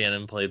 Zach, and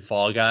Shannon played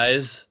Fall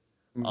Guys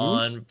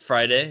on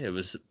Friday. It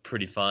was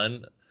pretty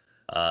fun.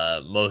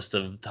 Most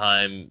of the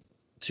time,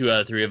 2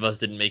 out of 3 of us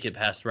didn't make it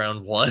past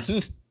round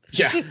 1.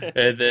 Yeah.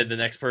 And then the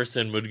next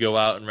person would go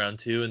out in round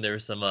 2, and there were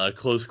some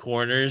close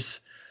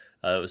corners.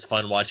 It was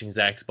fun watching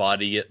Zach's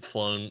body get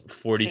flown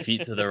 40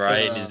 feet to the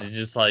right. And he's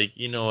just like,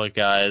 you know what,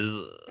 guys,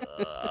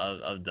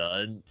 I'm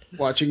done.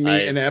 Watching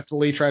me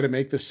ineptly try to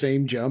make the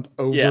same jump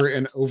over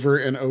and over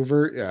and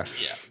over. Yeah.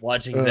 Yeah.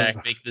 Watching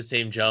Zach make the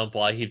same jump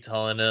while I keep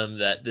telling him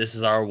that this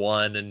is our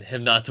one and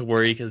him not to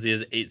worry because he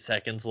has 8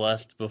 seconds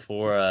left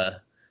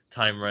before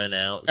time run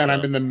out. And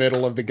I'm in the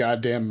middle of the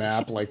goddamn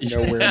map, like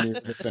nowhere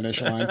near the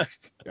finish line.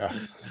 Yeah.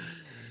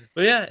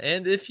 But yeah,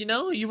 and if you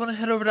want to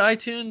head over to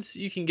iTunes,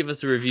 you can give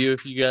us a review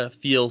if you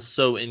feel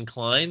so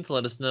inclined.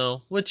 Let us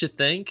know what you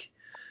think.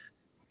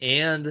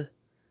 And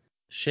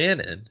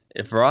Shannon,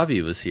 if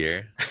Robbie was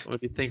here,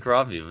 what do you think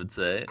Robbie would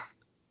say?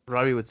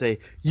 Robbie would say,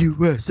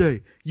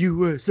 USA,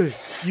 USA,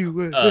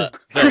 USA.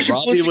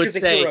 Robbie would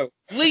say,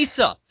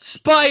 Lisa,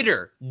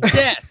 spider,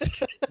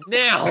 desk,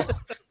 now.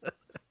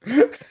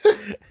 I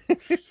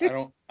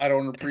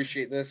don't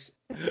appreciate this,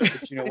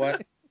 but you know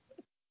what?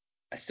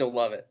 I still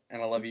love it,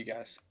 and I love you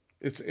guys.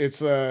 It's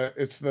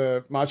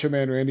the Macho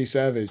Man Randy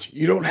Savage.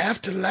 You don't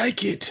have to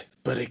like it,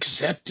 but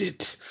accept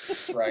it.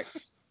 Right.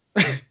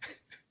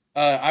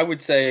 I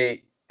would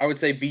say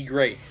be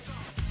great.